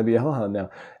it. I'm going to be a hellhound now.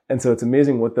 And so it's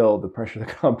amazing what the pressure they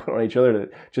can put on each other to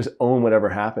just own whatever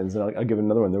happens. And I'll give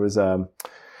another one. There was a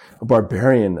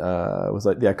barbarian. It was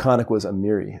like the iconic was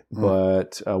Amiri,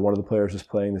 but one of the players was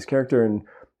playing this character, and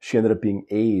she ended up being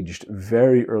aged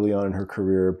very early on in her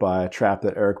career by a trap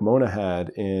that Eric Mona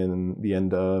had in the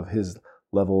end of his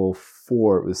level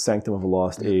 4. It was Sanctum of a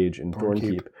Lost Age in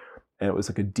Thornkeep. And it was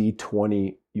like a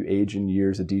D20. You age in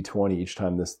years, a D20 each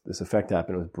time this effect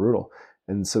happened. It was brutal.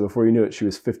 And so before you knew it, she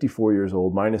was 54 years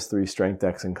old, -3 strength,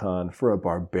 dex, and con for a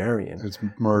barbarian. It's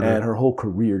murder. And her whole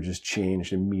career just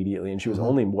changed immediately. And she was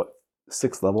only,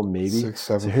 6th level maybe? 6th,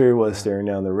 7th. So here he was staring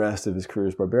down the rest of his career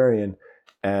as barbarian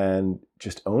and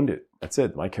just owned it. That's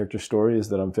it. My character story is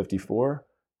that I'm 54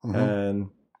 and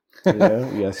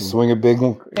swing a big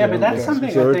one. Yeah, but that's something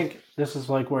I think this is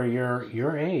like where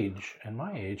your age and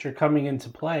my age are coming into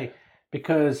play,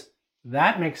 because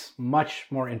that makes much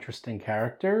more interesting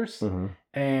characters.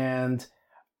 And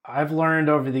I've learned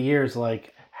over the years,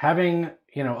 like having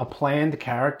a planned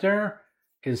character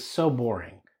is so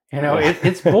boring.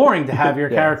 It's boring to have your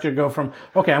character go from,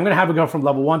 okay, I'm going to have it go from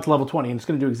level 1 to level 20, and it's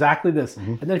going to do exactly this.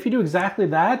 And then if you do exactly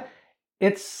that,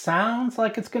 it sounds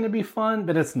like it's going to be fun,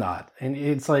 but it's not. And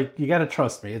it's like, you got to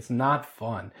trust me, it's not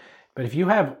fun. But if you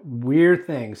have weird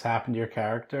things happen to your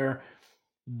character,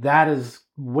 that is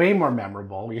way more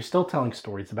memorable. You're still telling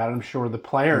stories about it. I'm sure the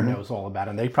player knows all about it,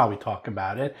 and they probably talk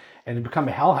about it. And to become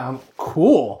a hellhound,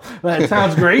 cool. That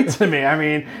sounds great to me. I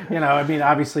mean,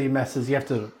 obviously messes, you have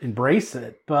to embrace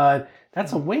it, but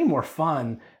that's a way more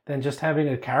fun than just having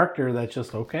a character that's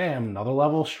just, okay, I'm another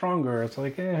level stronger. It's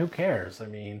like, who cares? I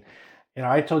mean,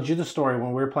 I told you the story when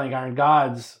we were playing Iron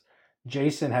Gods.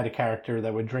 Jason had a character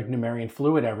that would drink Numerian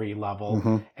fluid every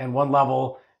level, and one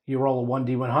level you roll a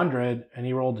 1d100, and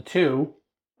he rolled a 2,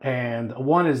 and a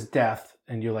 1 is death,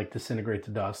 and you like disintegrate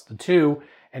to dust. A 2,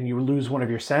 and you lose one of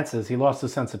your senses. He lost the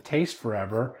sense of taste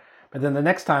forever. But then the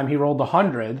next time he rolled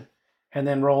 100, and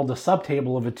then rolled a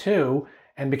subtable of a 2,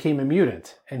 and became a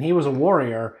mutant. And he was a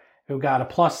warrior who got a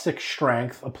 +6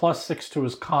 strength, a +6 to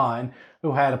his con,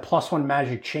 who had a +1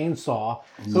 magic chainsaw,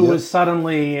 who was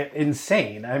suddenly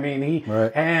insane. I mean,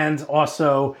 and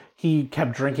also he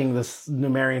kept drinking this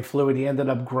Numerian fluid. He ended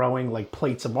up growing like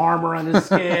plates of armor on his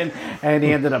skin, and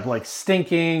he ended up like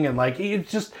stinking, and like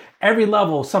just every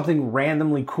level something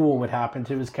randomly cool would happen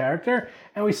to his character,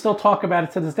 and we still talk about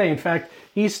it to this day. In fact,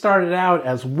 he started out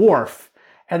as Worf,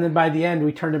 and then by the end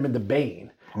we turned him into Bane.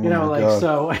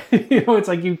 So it's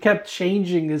like you kept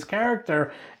changing his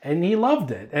character, and he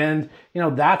loved it. And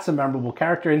that's a memorable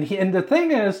character. And the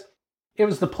thing is, it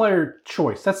was the player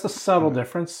choice. That's the subtle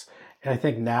difference, I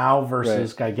think, now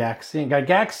versus Gygaxian.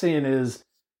 Gygaxian is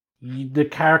the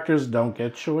characters don't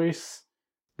get choice,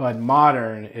 but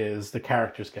modern is the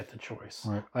characters get the choice.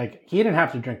 Right. Like, he didn't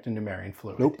have to drink the Numerian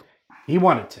fluid. Nope. He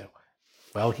wanted to.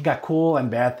 Well, he got cool, and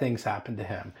bad things happened to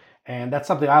him. And that's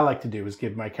something I like to do, is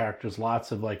give my characters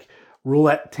lots of like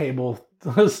roulette table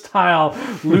style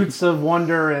loots of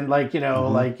wonder, and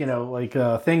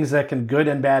things that can good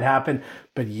and bad happen.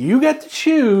 But you get to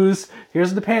choose.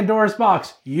 Here's the Pandora's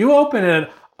box. You open it.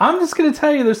 I'm just going to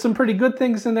tell you, there's some pretty good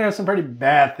things in there, some pretty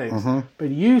bad things. But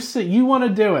you want to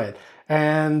do it.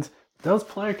 And those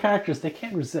player characters, they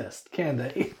can't resist, can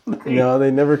they? No, they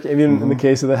never. I mean, in the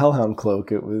case of the Hellhound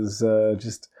Cloak, it was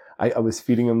just. I was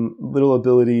feeding him little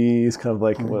abilities, kind of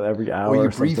like every hour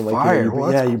or something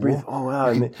like that. You breathe. Oh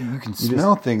wow! You can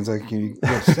smell things like you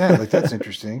have scent. Like, that's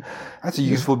interesting. That's a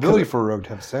useful ability for a rogue to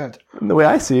have scent. And the way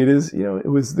I see it is, it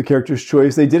was the character's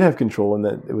choice. They did have control in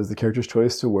that it was the character's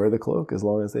choice to wear the cloak as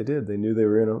long as they did. They knew they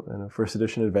were in a first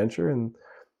edition adventure, and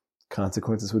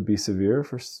consequences would be severe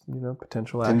for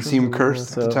potential actions. Didn't seem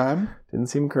cursed at the time. Didn't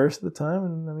seem cursed at the time,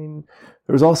 and I mean,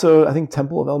 there was also, I think,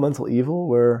 Temple of Elemental Evil,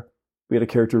 where we had a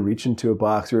character reach into a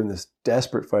box. We were in this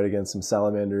desperate fight against some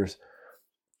salamanders,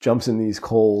 jumps in these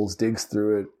coals, digs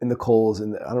through it in the coals,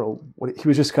 and I don't know what he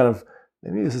was just kind of,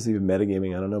 maybe this is even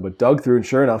metagaming, I don't know, but dug through and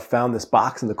sure enough found this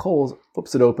box in the coals,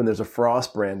 flips it open, there's a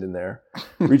frost brand in there,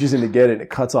 reaches in to get it, and it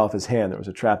cuts off his hand. There was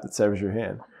a trap that severs your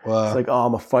hand. Wow. It's like, oh,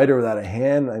 I'm a fighter without a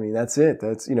hand. I mean, that's it.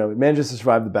 That's, it manages to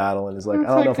survive the battle and is like, I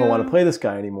don't know if I want to play this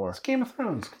guy anymore. It's Game of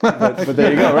Thrones. But there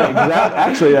you go, right? Exactly.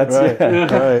 Actually, that's right.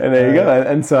 And there you go.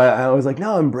 And so I was like,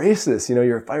 no, embrace this.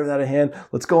 You're a fighter without a hand.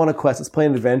 Let's go on a quest. Let's play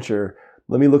an adventure.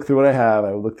 Let me look through what I have.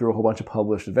 I looked through a whole bunch of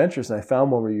published adventures, and I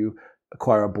found one where you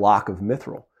acquire a block of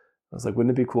mithril. I was like,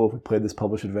 wouldn't it be cool if we played this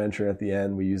published adventure, and at the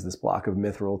end we use this block of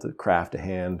mithril to craft a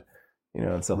hand,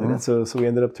 and stuff like that. So we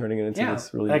ended up turning it into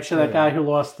this really. Actually, that guy who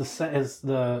lost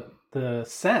the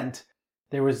scent,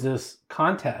 there was this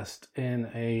contest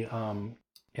in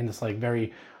this like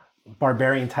very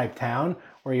barbarian type town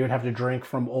where you would have to drink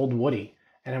from Old Woody.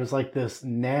 And it was like this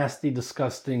nasty,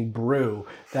 disgusting brew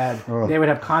that they would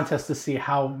have contests to see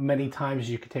how many times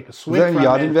you could take a swig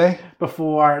from it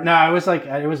before. No,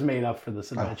 it was made up for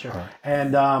this adventure.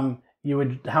 And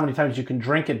how many times you can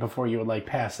drink it before you would like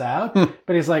pass out.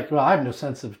 But he's like, well, I have no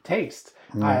sense of taste.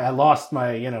 I lost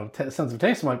my, sense of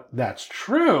taste. I'm like, that's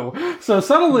true. So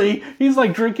suddenly he's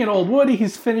like drinking Old Woody.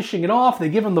 He's finishing it off. They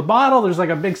give him the bottle. There's like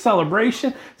a big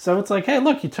celebration. So it's like, hey,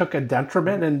 look, you took a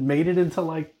detriment and made it into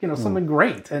like, something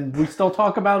great. And we still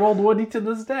talk about Old Woody to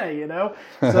this day,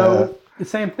 So the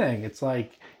same thing. It's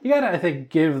like, you gotta, I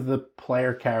think, give the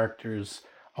player characters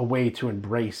a way to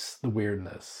embrace the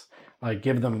weirdness. Like,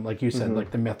 give them, like you said,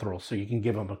 like the mithril, so you can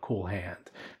give them a cool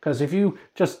hand. Because if you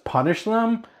just punish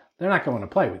them, they're not going to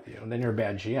play with you, and then you're a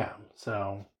bad GM.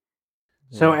 So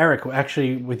Eric,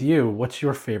 actually, with you, what's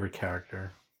your favorite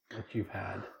character that you've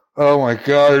had? Oh my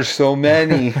God, there's so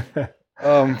many.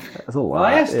 That's a lot. Well,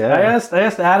 I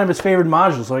asked Adam his favorite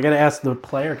module, so I got to ask the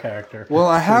player character. Well,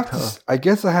 I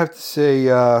guess I have to say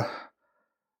the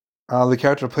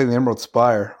character I played in the Emerald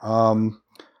Spire.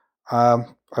 I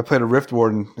played a Rift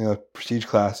Warden in a prestige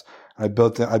class. I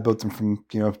built them from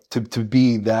to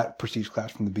be that prestige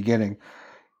class from the beginning,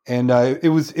 and it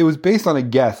was based on a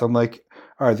guess. I'm like,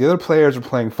 all right, the other players are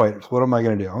playing fighters. What am I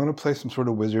going to do? I'm going to play some sort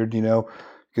of wizard,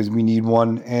 because we need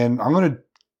one, and I'm going to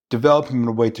develop him in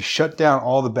a way to shut down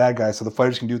all the bad guys so the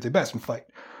fighters can do what they best and fight.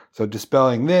 So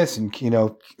dispelling this and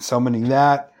summoning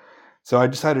that. So I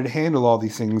decided to handle all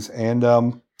these things,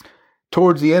 and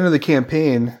towards the end of the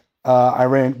campaign,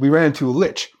 we ran into a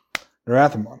Lich,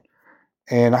 Nerathamon,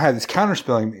 and I had this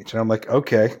counterspelling mage, and I'm like,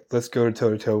 okay, let's go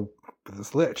to toe with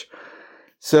this Lich.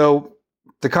 So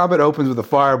the combat opens with a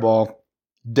fireball,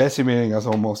 decimating us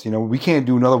almost. We can't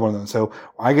do another one of those. So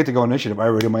I get to go initiative. I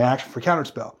already did my action for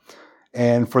counterspell.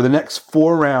 And for the next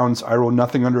 4 rounds, I roll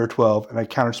nothing under a 12, and I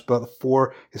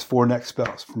counterspell his 4 next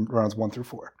spells from rounds 1 through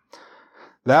 4.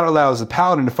 That allows the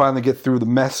paladin to finally get through the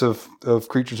mess of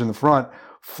creatures in the front,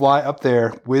 fly up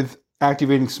there with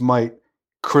activating smite,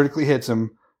 critically hits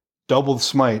him, double the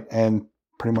smite, and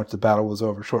pretty much the battle was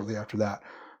over shortly after that.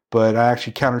 But I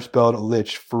actually counterspelled a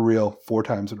Lich for real 4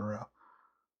 times in a row.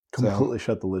 Completely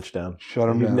shut the Lich down. Shut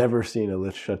him down. You've never seen a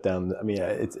Lich shut down. I mean,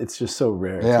 it's just so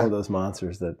rare. It's one of those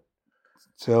monsters that.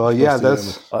 So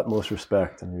that's utmost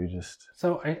respect, and you just.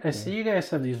 So I see you guys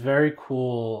have these very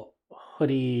cool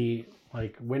hoodie,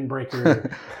 like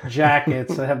windbreaker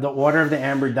jackets that have the Order of the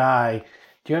Amber Die.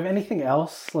 Do you have anything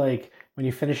else, like when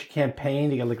you finish a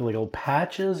campaign, you get like little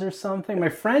patches or something? My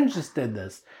friend just did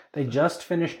this. They just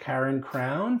finished Karen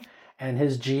Crown, and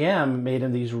his GM made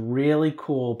him these really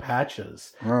cool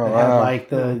patches. Oh, that had like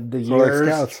the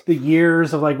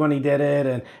years of like when he did it,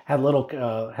 and had little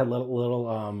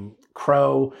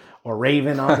crow or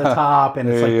raven on the top, and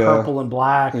it's like purple and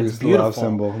black. It's beautiful.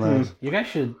 Symbol. Nice. You guys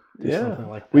should do something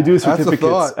like that. We do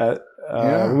certificates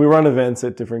when we run events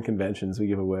at different conventions. We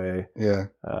give away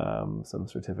some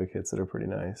certificates that are pretty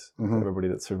nice to everybody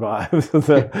that survives.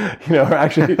 Are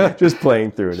actually just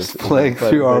playing through it. Just playing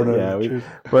through our that's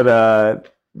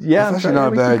actually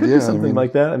not a bad idea. Something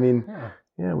like that. I mean,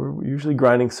 we're usually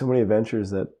grinding so many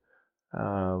adventures that.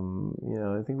 I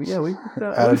think it'd be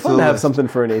fun to have something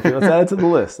for an 18. Let's add it to the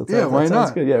list. Why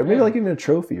not? Good. Yeah, maybe like even a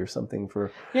trophy or something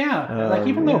for. Yeah, like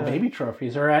even little baby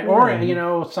trophies, or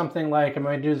something like I'm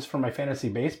going to do this for my fantasy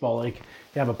baseball. Like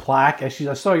you have a plaque. Actually,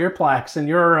 I saw your plaques in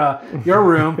your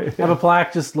room. You have a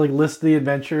plaque, just like list the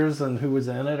adventures and who was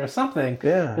in it or something.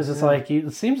 Yeah, because it's like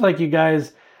it seems like you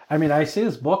guys. I mean, I see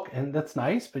this book and that's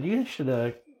nice, but you guys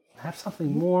should. Have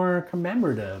something more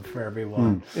commemorative for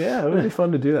everyone. Yeah, it would be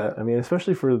fun to do that. I mean,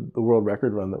 especially for the world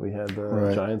record run that we had,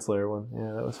 the Giant Slayer one.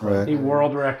 Yeah, that was fun. The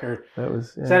world record. That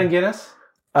was. Yeah. Is that in Guinness?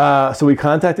 So we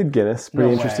contacted Guinness.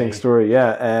 Pretty interesting story.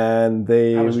 Yeah, and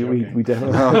we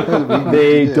definitely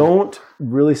they don't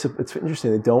really. It's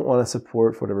interesting. They don't want to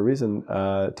support for whatever reason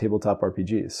tabletop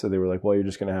RPGs. So they were like, well, you're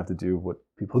just going to have to do what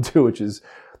people do, which is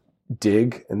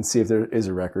dig and see if there is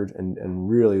a record and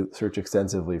really search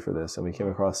extensively for this. And we came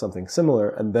across something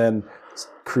similar, and then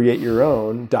create your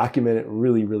own, document it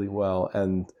really, really well,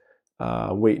 and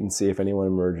wait and see if anyone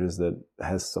emerges that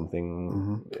has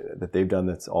something that they've done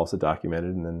that's also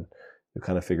documented, and then you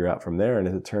kind of figure out from there. And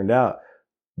as it turned out,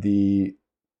 the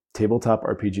tabletop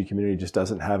RPG community just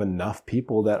doesn't have enough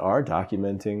people that are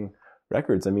documenting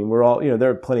records. I mean, we're all,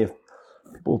 there are plenty of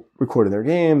people recording their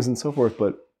games and so forth,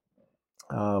 but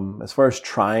as far as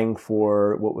trying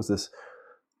for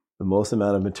the most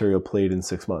amount of material played in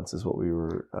 6 months is what we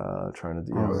were trying to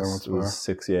do. It was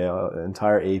 6,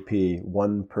 entire AP,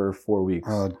 1 per 4 weeks.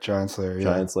 Giant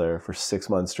Slayer for 6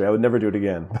 months straight. I would never do it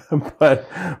again,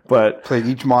 but played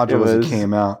each module as it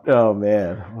came out. Oh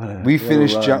man, we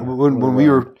finished when we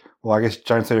were. Well, I guess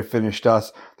Giant Slayer finished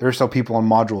us. There were still people on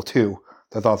module 2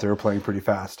 that thought they were playing pretty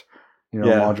fast.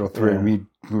 Module 3, and we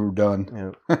were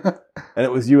done. Yeah. And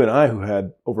it was you and I who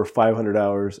had over 500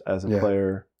 hours as a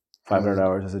player, 500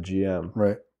 hours as a GM.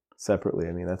 Right. Separately.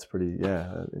 I mean, that's pretty,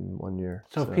 in 1 year.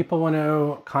 So if people want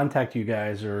to contact you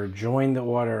guys or join the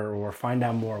order or find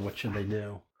out more, what should they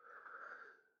do?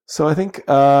 So I think,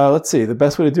 let's see, the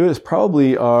best way to do it is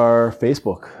probably our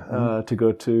Facebook, to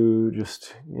go to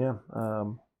just,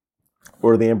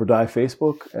 or the Amber Die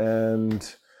Facebook,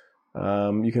 and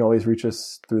you can always reach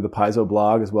us through the Paizo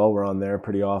blog as well. We're on there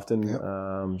pretty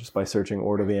often, just by searching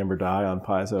Order of the Amber Die on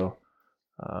Paizo,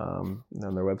 on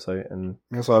their website. And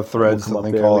we also have threads that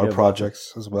link all our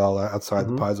projects as well outside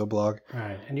the Paizo blog.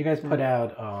 Right, and you guys put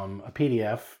out a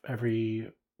PDF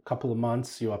every couple of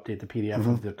months, you update the PDF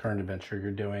of the current adventure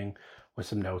you're doing with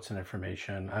some notes and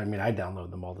information. I mean, I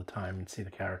download them all the time and see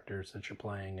the characters that you're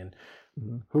playing. And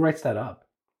who writes that up?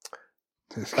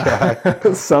 This guy.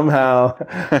 Somehow,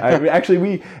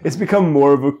 it's become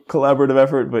more of a collaborative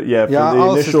effort. But yeah, for the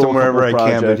I'll assist initial him wherever I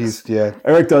projects, can. But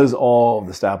Eric does all of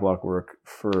the stat block work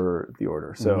for the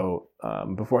order. So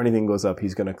before anything goes up,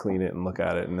 he's going to clean it and look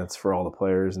at it, and that's for all the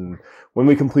players. And when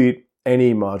we complete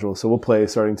any module, so we'll play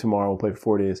starting tomorrow. We'll play for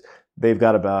 4 days. They've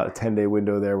got about a 10-day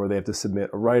window there where they have to submit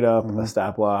a write-up, a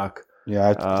stat block.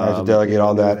 Yeah, I have to delegate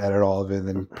all that, edit all of it, and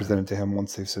then present it to him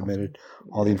once they've submitted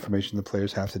all the information the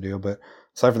players have to do. But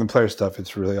aside from the player stuff,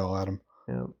 it's really all Adam.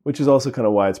 Yeah, which is also kind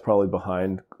of why it's probably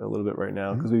behind a little bit right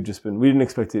now, because we didn't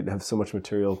expect it to have so much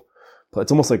material. But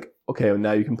it's almost like, okay,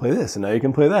 now you can play this, and now you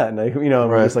can play that, and now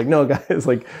we're just like, no, guys,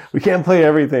 like we can't play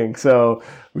everything, so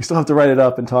we still have to write it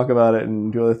up and talk about it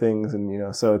and do other things,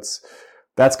 and so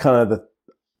that's kind of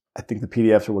I think the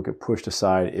PDFs are what get pushed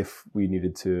aside if we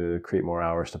needed to create more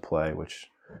hours to play, which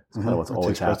is kind of what's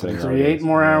always happening. Create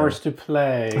more hours to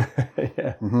play.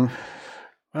 Yeah.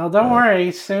 Well, don't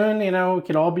worry. Soon, we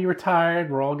could all be retired.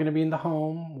 We're all going to be in the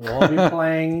home. We'll all be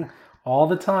playing all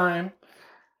the time.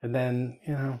 And then,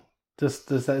 is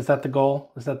that the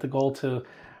goal? Is that the goal to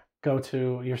go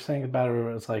to? You're saying about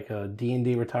it was like a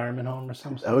D&D retirement home or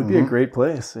something. That would be a great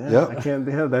place. Yeah, yep. I can't.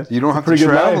 Yeah, that. You don't have to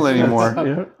travel anymore.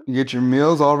 You get your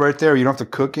meals all right there. You don't have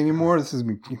to cook anymore.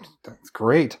 That's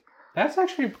great. That's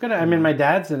actually good. I mean, my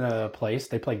dad's in a place.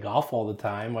 They play golf all the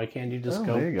time. Why can't you just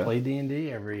go play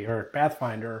D&D or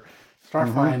Pathfinder,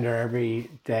 Starfinder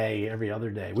every day, every other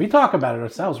day? We talk about it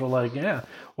ourselves. We're like,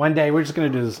 one day we're just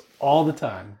going to do this all the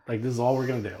time. Like, this is all we're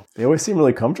going to do. They always seem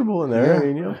really comfortable in there. Yeah.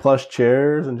 I mean, plush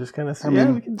chairs and just kind of.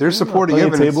 There's supporting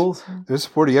evidence. Tables. There's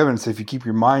supporting evidence if you keep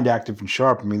your mind active and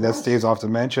sharp. I mean, that staves off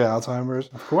dementia, Alzheimer's.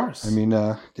 Of course. I mean,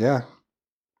 Yeah,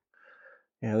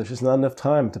 there's just not enough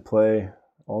time to play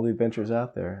all the adventures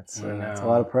out there. It's a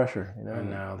lot of pressure. I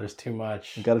know. There's too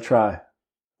much. You got to try.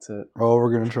 That's it. Oh,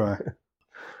 we're going to try.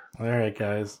 All right,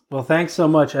 guys. Well, thanks so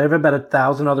much. I have about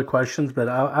 1,000 other questions, but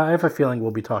I have a feeling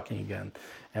we'll be talking again,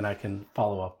 and I can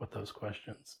follow up with those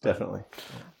questions. Definitely.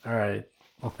 All right.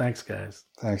 Well, thanks, guys.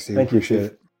 Thanks, Steve. Thank you. Appreciate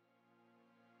it.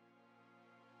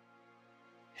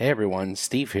 Hey, everyone.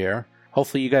 Steve here.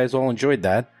 Hopefully you guys all enjoyed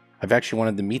that. I've actually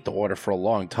wanted to meet the Order for a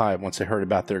long time once I heard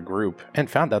about their group and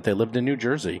found out they lived in New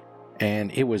Jersey,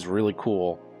 and it was really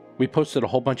cool. We posted a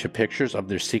whole bunch of pictures of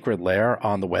their secret lair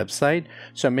on the website,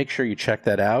 so make sure you check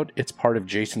that out. It's part of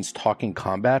Jason's Talking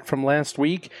Combat from last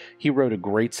week. He wrote a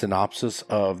great synopsis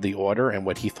of the Order and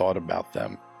what he thought about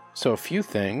them. So a few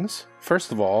things.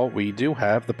 First of all, we do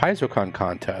have the PaizoCon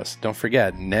contest. Don't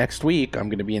forget, next week I'm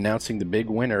going to be announcing the big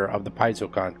winner of the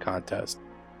PaizoCon contest.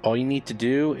 All you need to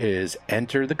do is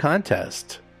enter the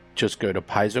contest. Just go to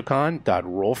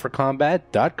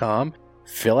paizocon.rollforcombat.com,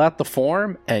 fill out the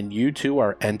form, and you too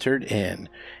are entered in.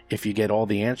 If you get all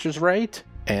the answers right,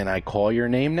 and I call your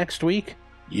name next week,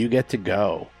 you get to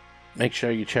go. Make sure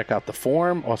you check out the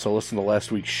form. Also listen to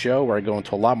last week's show where I go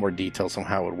into a lot more details on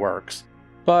how it works.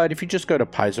 But if you just go to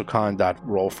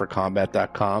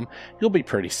paizocon.rollforcombat.com, you'll be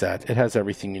pretty set. It has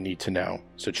everything you need to know,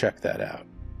 so check that out.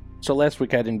 So last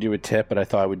week I didn't do a tip, but I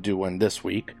thought I would do one this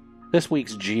week. This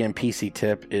week's GMPC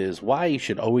tip is why you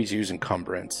should always use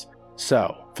encumbrance.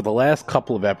 So, for the last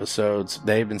couple of episodes,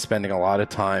 they've been spending a lot of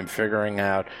time figuring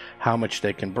out how much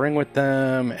they can bring with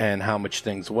them and how much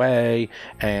things weigh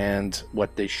and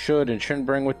what they should and shouldn't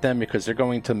bring with them because they're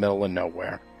going to the middle of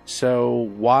nowhere. So,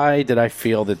 why did I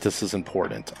feel that this is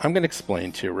important? I'm going to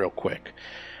explain to you real quick.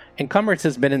 Encumbrance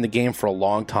has been in the game for a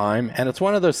long time, and it's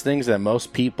one of those things that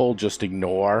most people just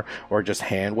ignore or just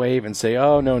hand wave and say,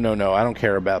 oh, no, I don't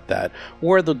care about that.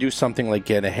 Or they'll do something like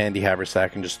get a handy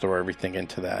haversack and just throw everything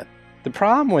into that. The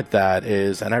problem with that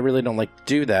is, and I really don't like to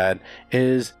do that,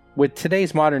 is with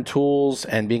today's modern tools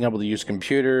and being able to use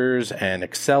computers and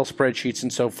Excel spreadsheets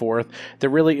and so forth, there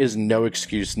really is no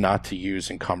excuse not to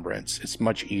use encumbrance. It's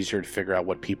much easier to figure out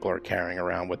what people are carrying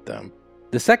around with them.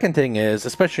 The second thing is,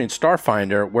 especially in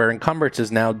Starfinder, where encumbrance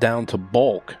is now down to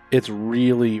bulk, it's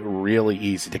really, really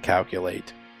easy to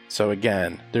calculate. So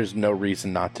again, there's no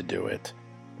reason not to do it.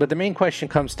 But the main question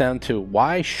comes down to,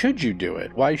 why should you do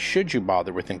it? Why should you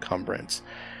bother with encumbrance?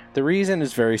 The reason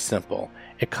is very simple.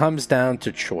 It comes down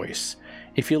to choice.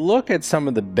 If you look at some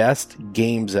of the best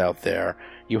games out there,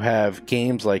 you have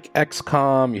games like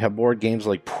XCOM, you have board games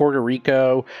like Puerto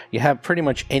Rico, you have pretty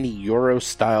much any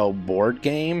Euro-style board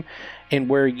game, in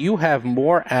where you have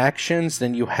more actions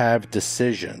than you have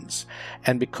decisions.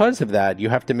 And because of that, you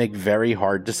have to make very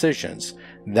hard decisions.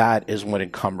 That is what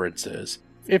encumbrance is.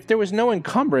 if there was no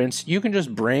encumbrance, you can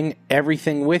just bring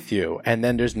everything with you, and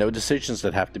then there's no decisions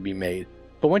that have to be made.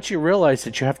 But once you realize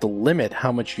that you have to limit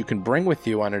how much you can bring with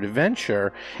you on an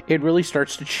adventure, it really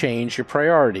starts to change your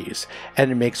priorities,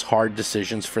 and it makes hard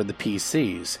decisions for the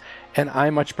PCs. And I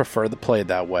much prefer to play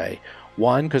that way.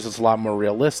 One, because it's a lot more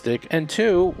realistic, and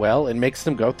two, well, it makes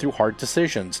them go through hard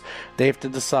decisions. They have to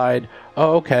decide,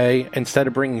 oh, okay, instead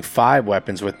of bringing 5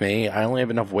 weapons with me, I only have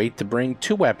enough weight to bring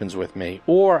 2 weapons with me.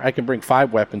 Or I can bring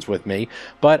 5 weapons with me,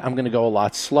 but I'm going to go a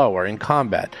lot slower in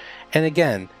combat. And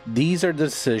again, these are the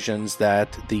decisions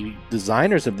that the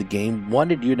designers of the game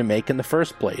wanted you to make in the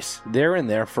first place. They're in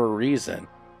there for a reason.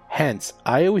 Hence,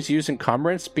 I always use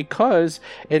encumbrance because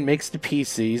it makes the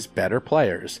PCs better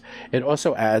players. It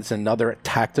also adds another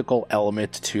tactical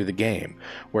element to the game,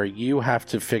 where you have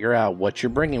to figure out what you're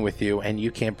bringing with you, and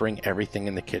you can't bring everything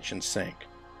in the kitchen sink.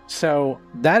 So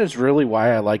that is really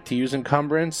why I like to use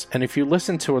encumbrance, and if you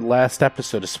listen to a last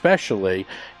episode especially,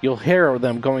 you'll hear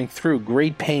them going through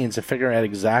great pains to figure out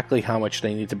exactly how much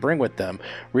they need to bring with them,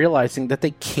 realizing that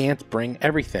they can't bring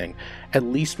everything, at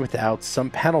least without some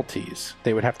penalties.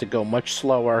 They would have to go much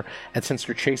slower, and since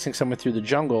they're chasing someone through the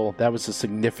jungle, that was a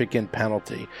significant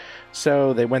penalty.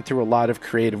 So they went through a lot of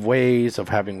creative ways of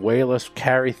having Wayless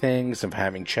carry things, of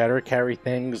having Cheddar carry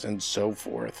things, and so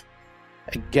forth.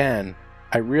 Again,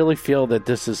 I really feel that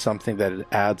this is something that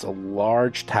adds a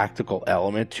large tactical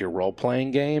element to your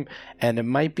role-playing game, and it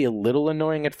might be a little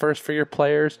annoying at first for your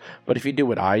players, but if you do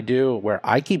what I do, where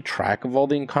I keep track of all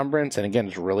the encumbrance, and again,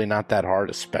 it's really not that hard,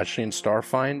 especially in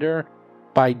Starfinder,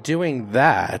 by doing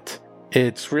that,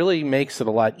 it really makes it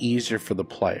a lot easier for the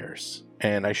players.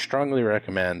 And I strongly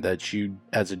recommend that you,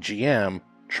 as a GM,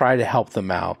 try to help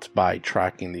them out by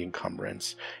tracking the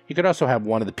encumbrance. You could also have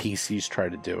one of the PCs try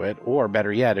to do it, or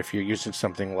better yet, if you're using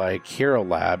something like Hero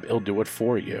Lab, it'll do it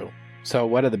for you. So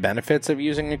what are the benefits of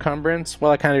using encumbrance?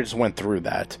 Well, I kind of just went through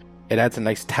that. It adds a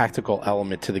nice tactical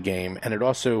element to the game, and it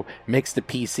also makes the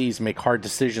PCs make hard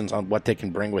decisions on what they can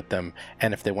bring with them,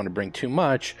 and if they want to bring too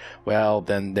much, well,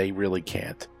 then they really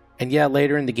can't. And yeah,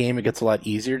 later in the game it gets a lot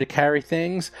easier to carry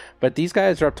things, but these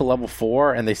guys are up to level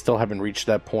 4 and they still haven't reached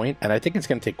that point, and I think it's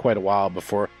going to take quite a while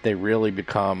before they really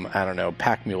become, I don't know,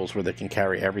 pack mules where they can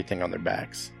carry everything on their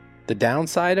backs. The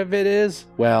downside of it is,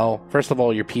 well, first of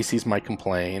all, your PCs might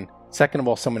complain. Second of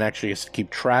all, someone actually has to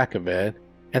keep track of it.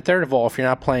 And third of all, if you're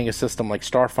not playing a system like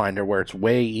Starfinder where it's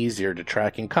way easier to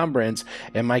track encumbrance,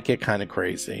 it might get kind of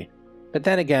crazy. But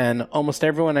then again, almost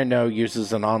everyone I know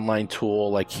uses an online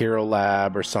tool like Hero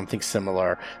Lab or something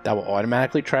similar that will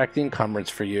automatically track the encumbrance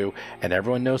for you, and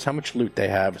everyone knows how much loot they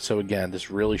have, so again, this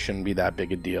really shouldn't be that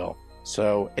big a deal.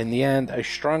 So in the end, I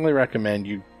strongly recommend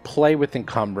you play with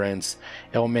encumbrance.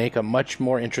 It will make a much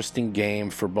more interesting game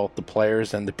for both the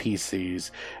players and the PCs.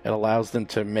 It allows them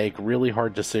to make really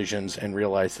hard decisions and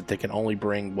realize that they can only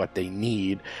bring what they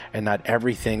need and not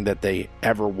everything that they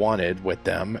ever wanted with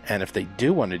them. And if they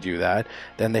do want to do that,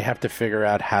 then they have to figure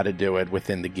out how to do it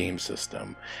within the game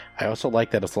system. I also like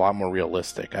that it's a lot more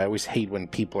realistic. I always hate when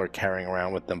people are carrying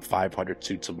around with them 500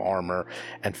 suits of armor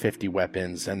and 50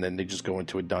 weapons, and then they just go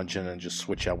into a dungeon and just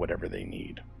switch out whatever they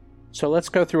need. So let's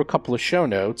go through a couple of show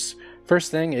notes.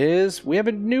 First thing is, we have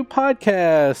a new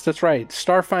podcast. That's right,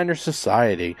 Starfinder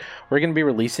Society. We're going to be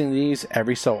releasing these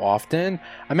every so often.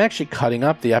 I'm actually cutting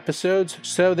up the episodes,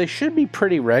 so they should be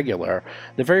pretty regular.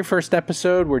 The very first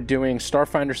episode, we're doing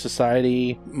Starfinder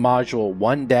Society Module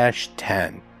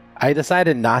 1-10. I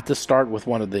decided not to start with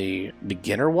one of the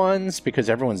beginner ones because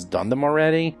everyone's done them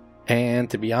already. And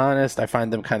to be honest, I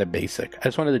find them kind of basic. I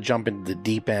just wanted to jump into the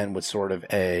deep end with sort of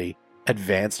a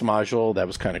advanced module that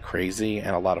was kind of crazy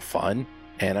and a lot of fun,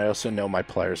 and I also know my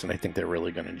players and I think they're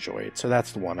really going to enjoy it, so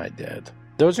that's the one I did.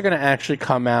 Those are going to actually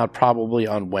come out probably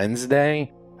on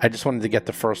Wednesday. I just wanted to get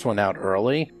the first one out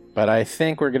early, but I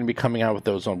think we're going to be coming out with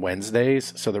those on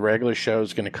Wednesdays, so the regular show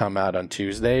is going to come out on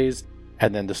Tuesdays,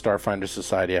 and then the Starfinder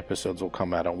Society episodes will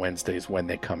come out on Wednesdays when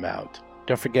they come out.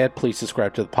 Don't forget, please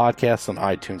subscribe to the podcast on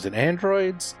iTunes and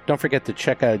Androids. Don't forget to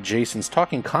check out Jason's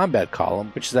Talking Combat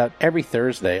column, which is out every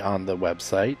Thursday on the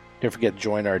website. Don't forget to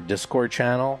join our Discord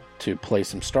channel to play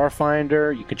some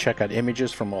Starfinder. You can check out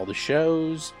images from all the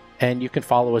shows, and you can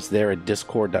follow us there at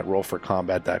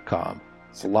discord.rollforcombat.com.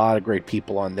 There's a lot of great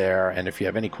people on there, and if you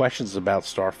have any questions about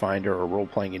Starfinder or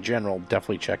role-playing in general,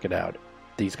 definitely check it out.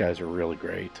 These guys are really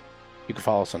great. You can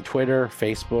follow us on Twitter,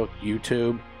 Facebook,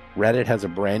 YouTube. Reddit has a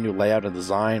brand new layout and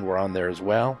design. We're on there as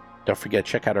well. Don't forget,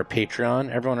 check out our Patreon.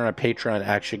 Everyone on our Patreon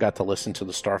actually got to listen to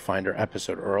the Starfinder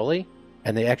episode early,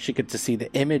 and they actually get to see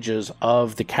the images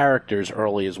of the characters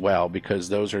early as well, because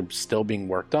those are still being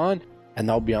worked on, and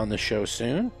they'll be on the show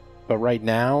soon. But right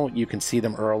now, you can see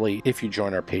them early if you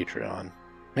join our Patreon.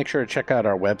 Make sure to check out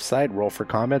our website,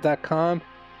 rollforcombat.com.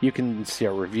 You can see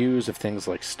our reviews of things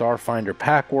like Starfinder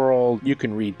Pack World. You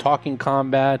can read Talking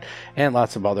Combat and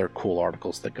lots of other cool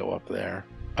articles that go up there.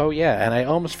 Oh yeah, and I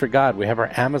almost forgot, we have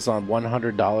our Amazon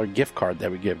 $100 gift card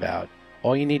that we give out.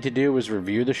 All you need to do is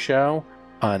review the show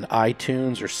on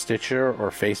iTunes or Stitcher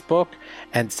or Facebook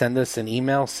and send us an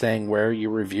email saying where you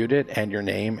reviewed it and your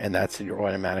name, and that's it, you're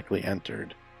automatically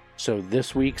entered. So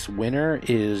this week's winner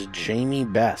is Jamie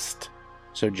Best.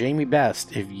 So Jamie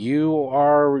Best, if you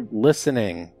are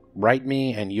listening, write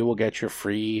me and you will get your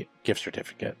free gift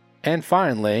certificate. And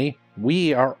finally,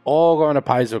 we are all going to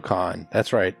PaizoCon.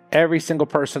 That's right. Every single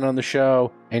person on the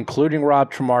show, including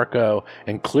Rob Tremarco,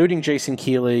 including Jason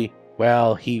Keeley.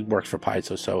 Well, he works for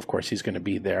Paizo, so of course he's going to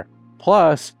be there.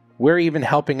 Plus, we're even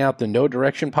helping out the No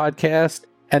Direction podcast,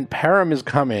 and Param is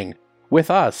coming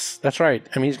with us. That's right.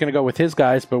 I mean, he's going to go with his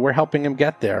guys, but we're helping him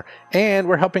get there. And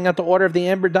we're helping out the Order of the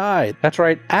Amber Died. That's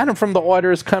right. Adam from the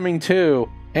Order is coming too.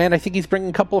 And I think he's bringing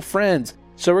a couple of friends.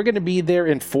 So we're going to be there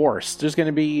in force. There's going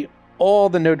to be all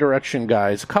the No Direction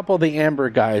guys, a couple of the Amber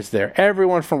guys there,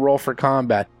 everyone from Roll for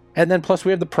Combat. And then plus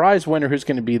we have the prize winner who's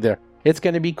going to be there. It's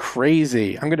going to be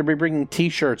crazy. I'm going to be bringing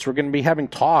t-shirts. We're going to be having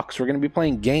talks. We're going to be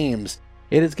playing games.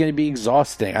 It is going to be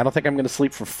exhausting. I don't think I'm going to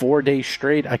sleep for 4 days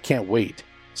straight. I can't wait.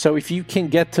 So if you can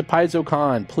get to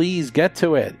PaizoCon, please get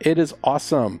to it. It is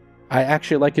awesome. I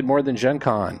actually like it more than Gen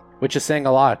Con, which is saying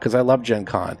a lot because I love Gen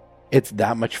Con. It's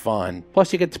that much fun.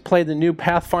 Plus you get to play the new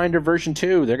Pathfinder version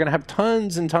 2. They're going to have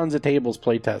tons and tons of tables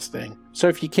playtesting. So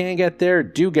if you can get there,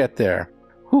 do get there.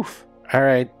 Whew. All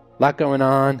right. A lot going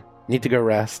on. Need to go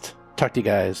rest. Talk to you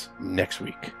guys next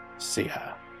week. See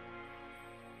ya.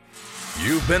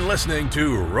 You've been listening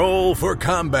to Roll for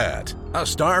Combat, a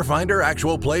Starfinder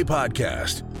actual play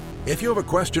podcast. If you have a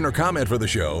question or comment for the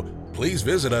show, please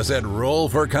visit us at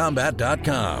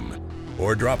rollforcombat.com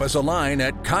or drop us a line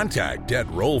at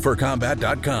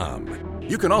contact@rollforcombat.com.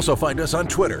 You can also find us on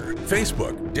Twitter,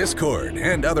 Facebook, Discord,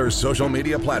 and other social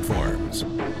media platforms.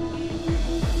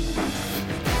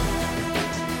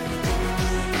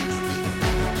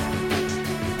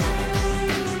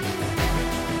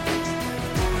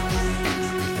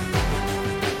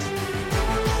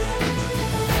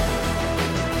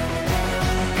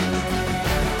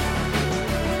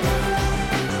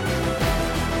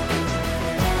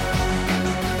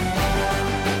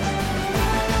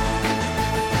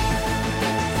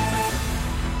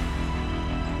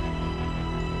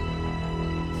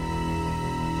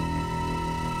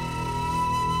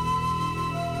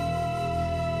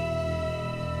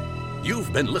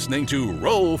 You've been listening to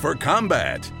Roll for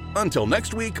Combat. Until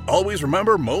next week, always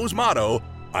remember Moe's motto,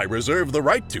 I reserve the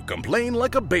right to complain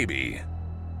like a baby.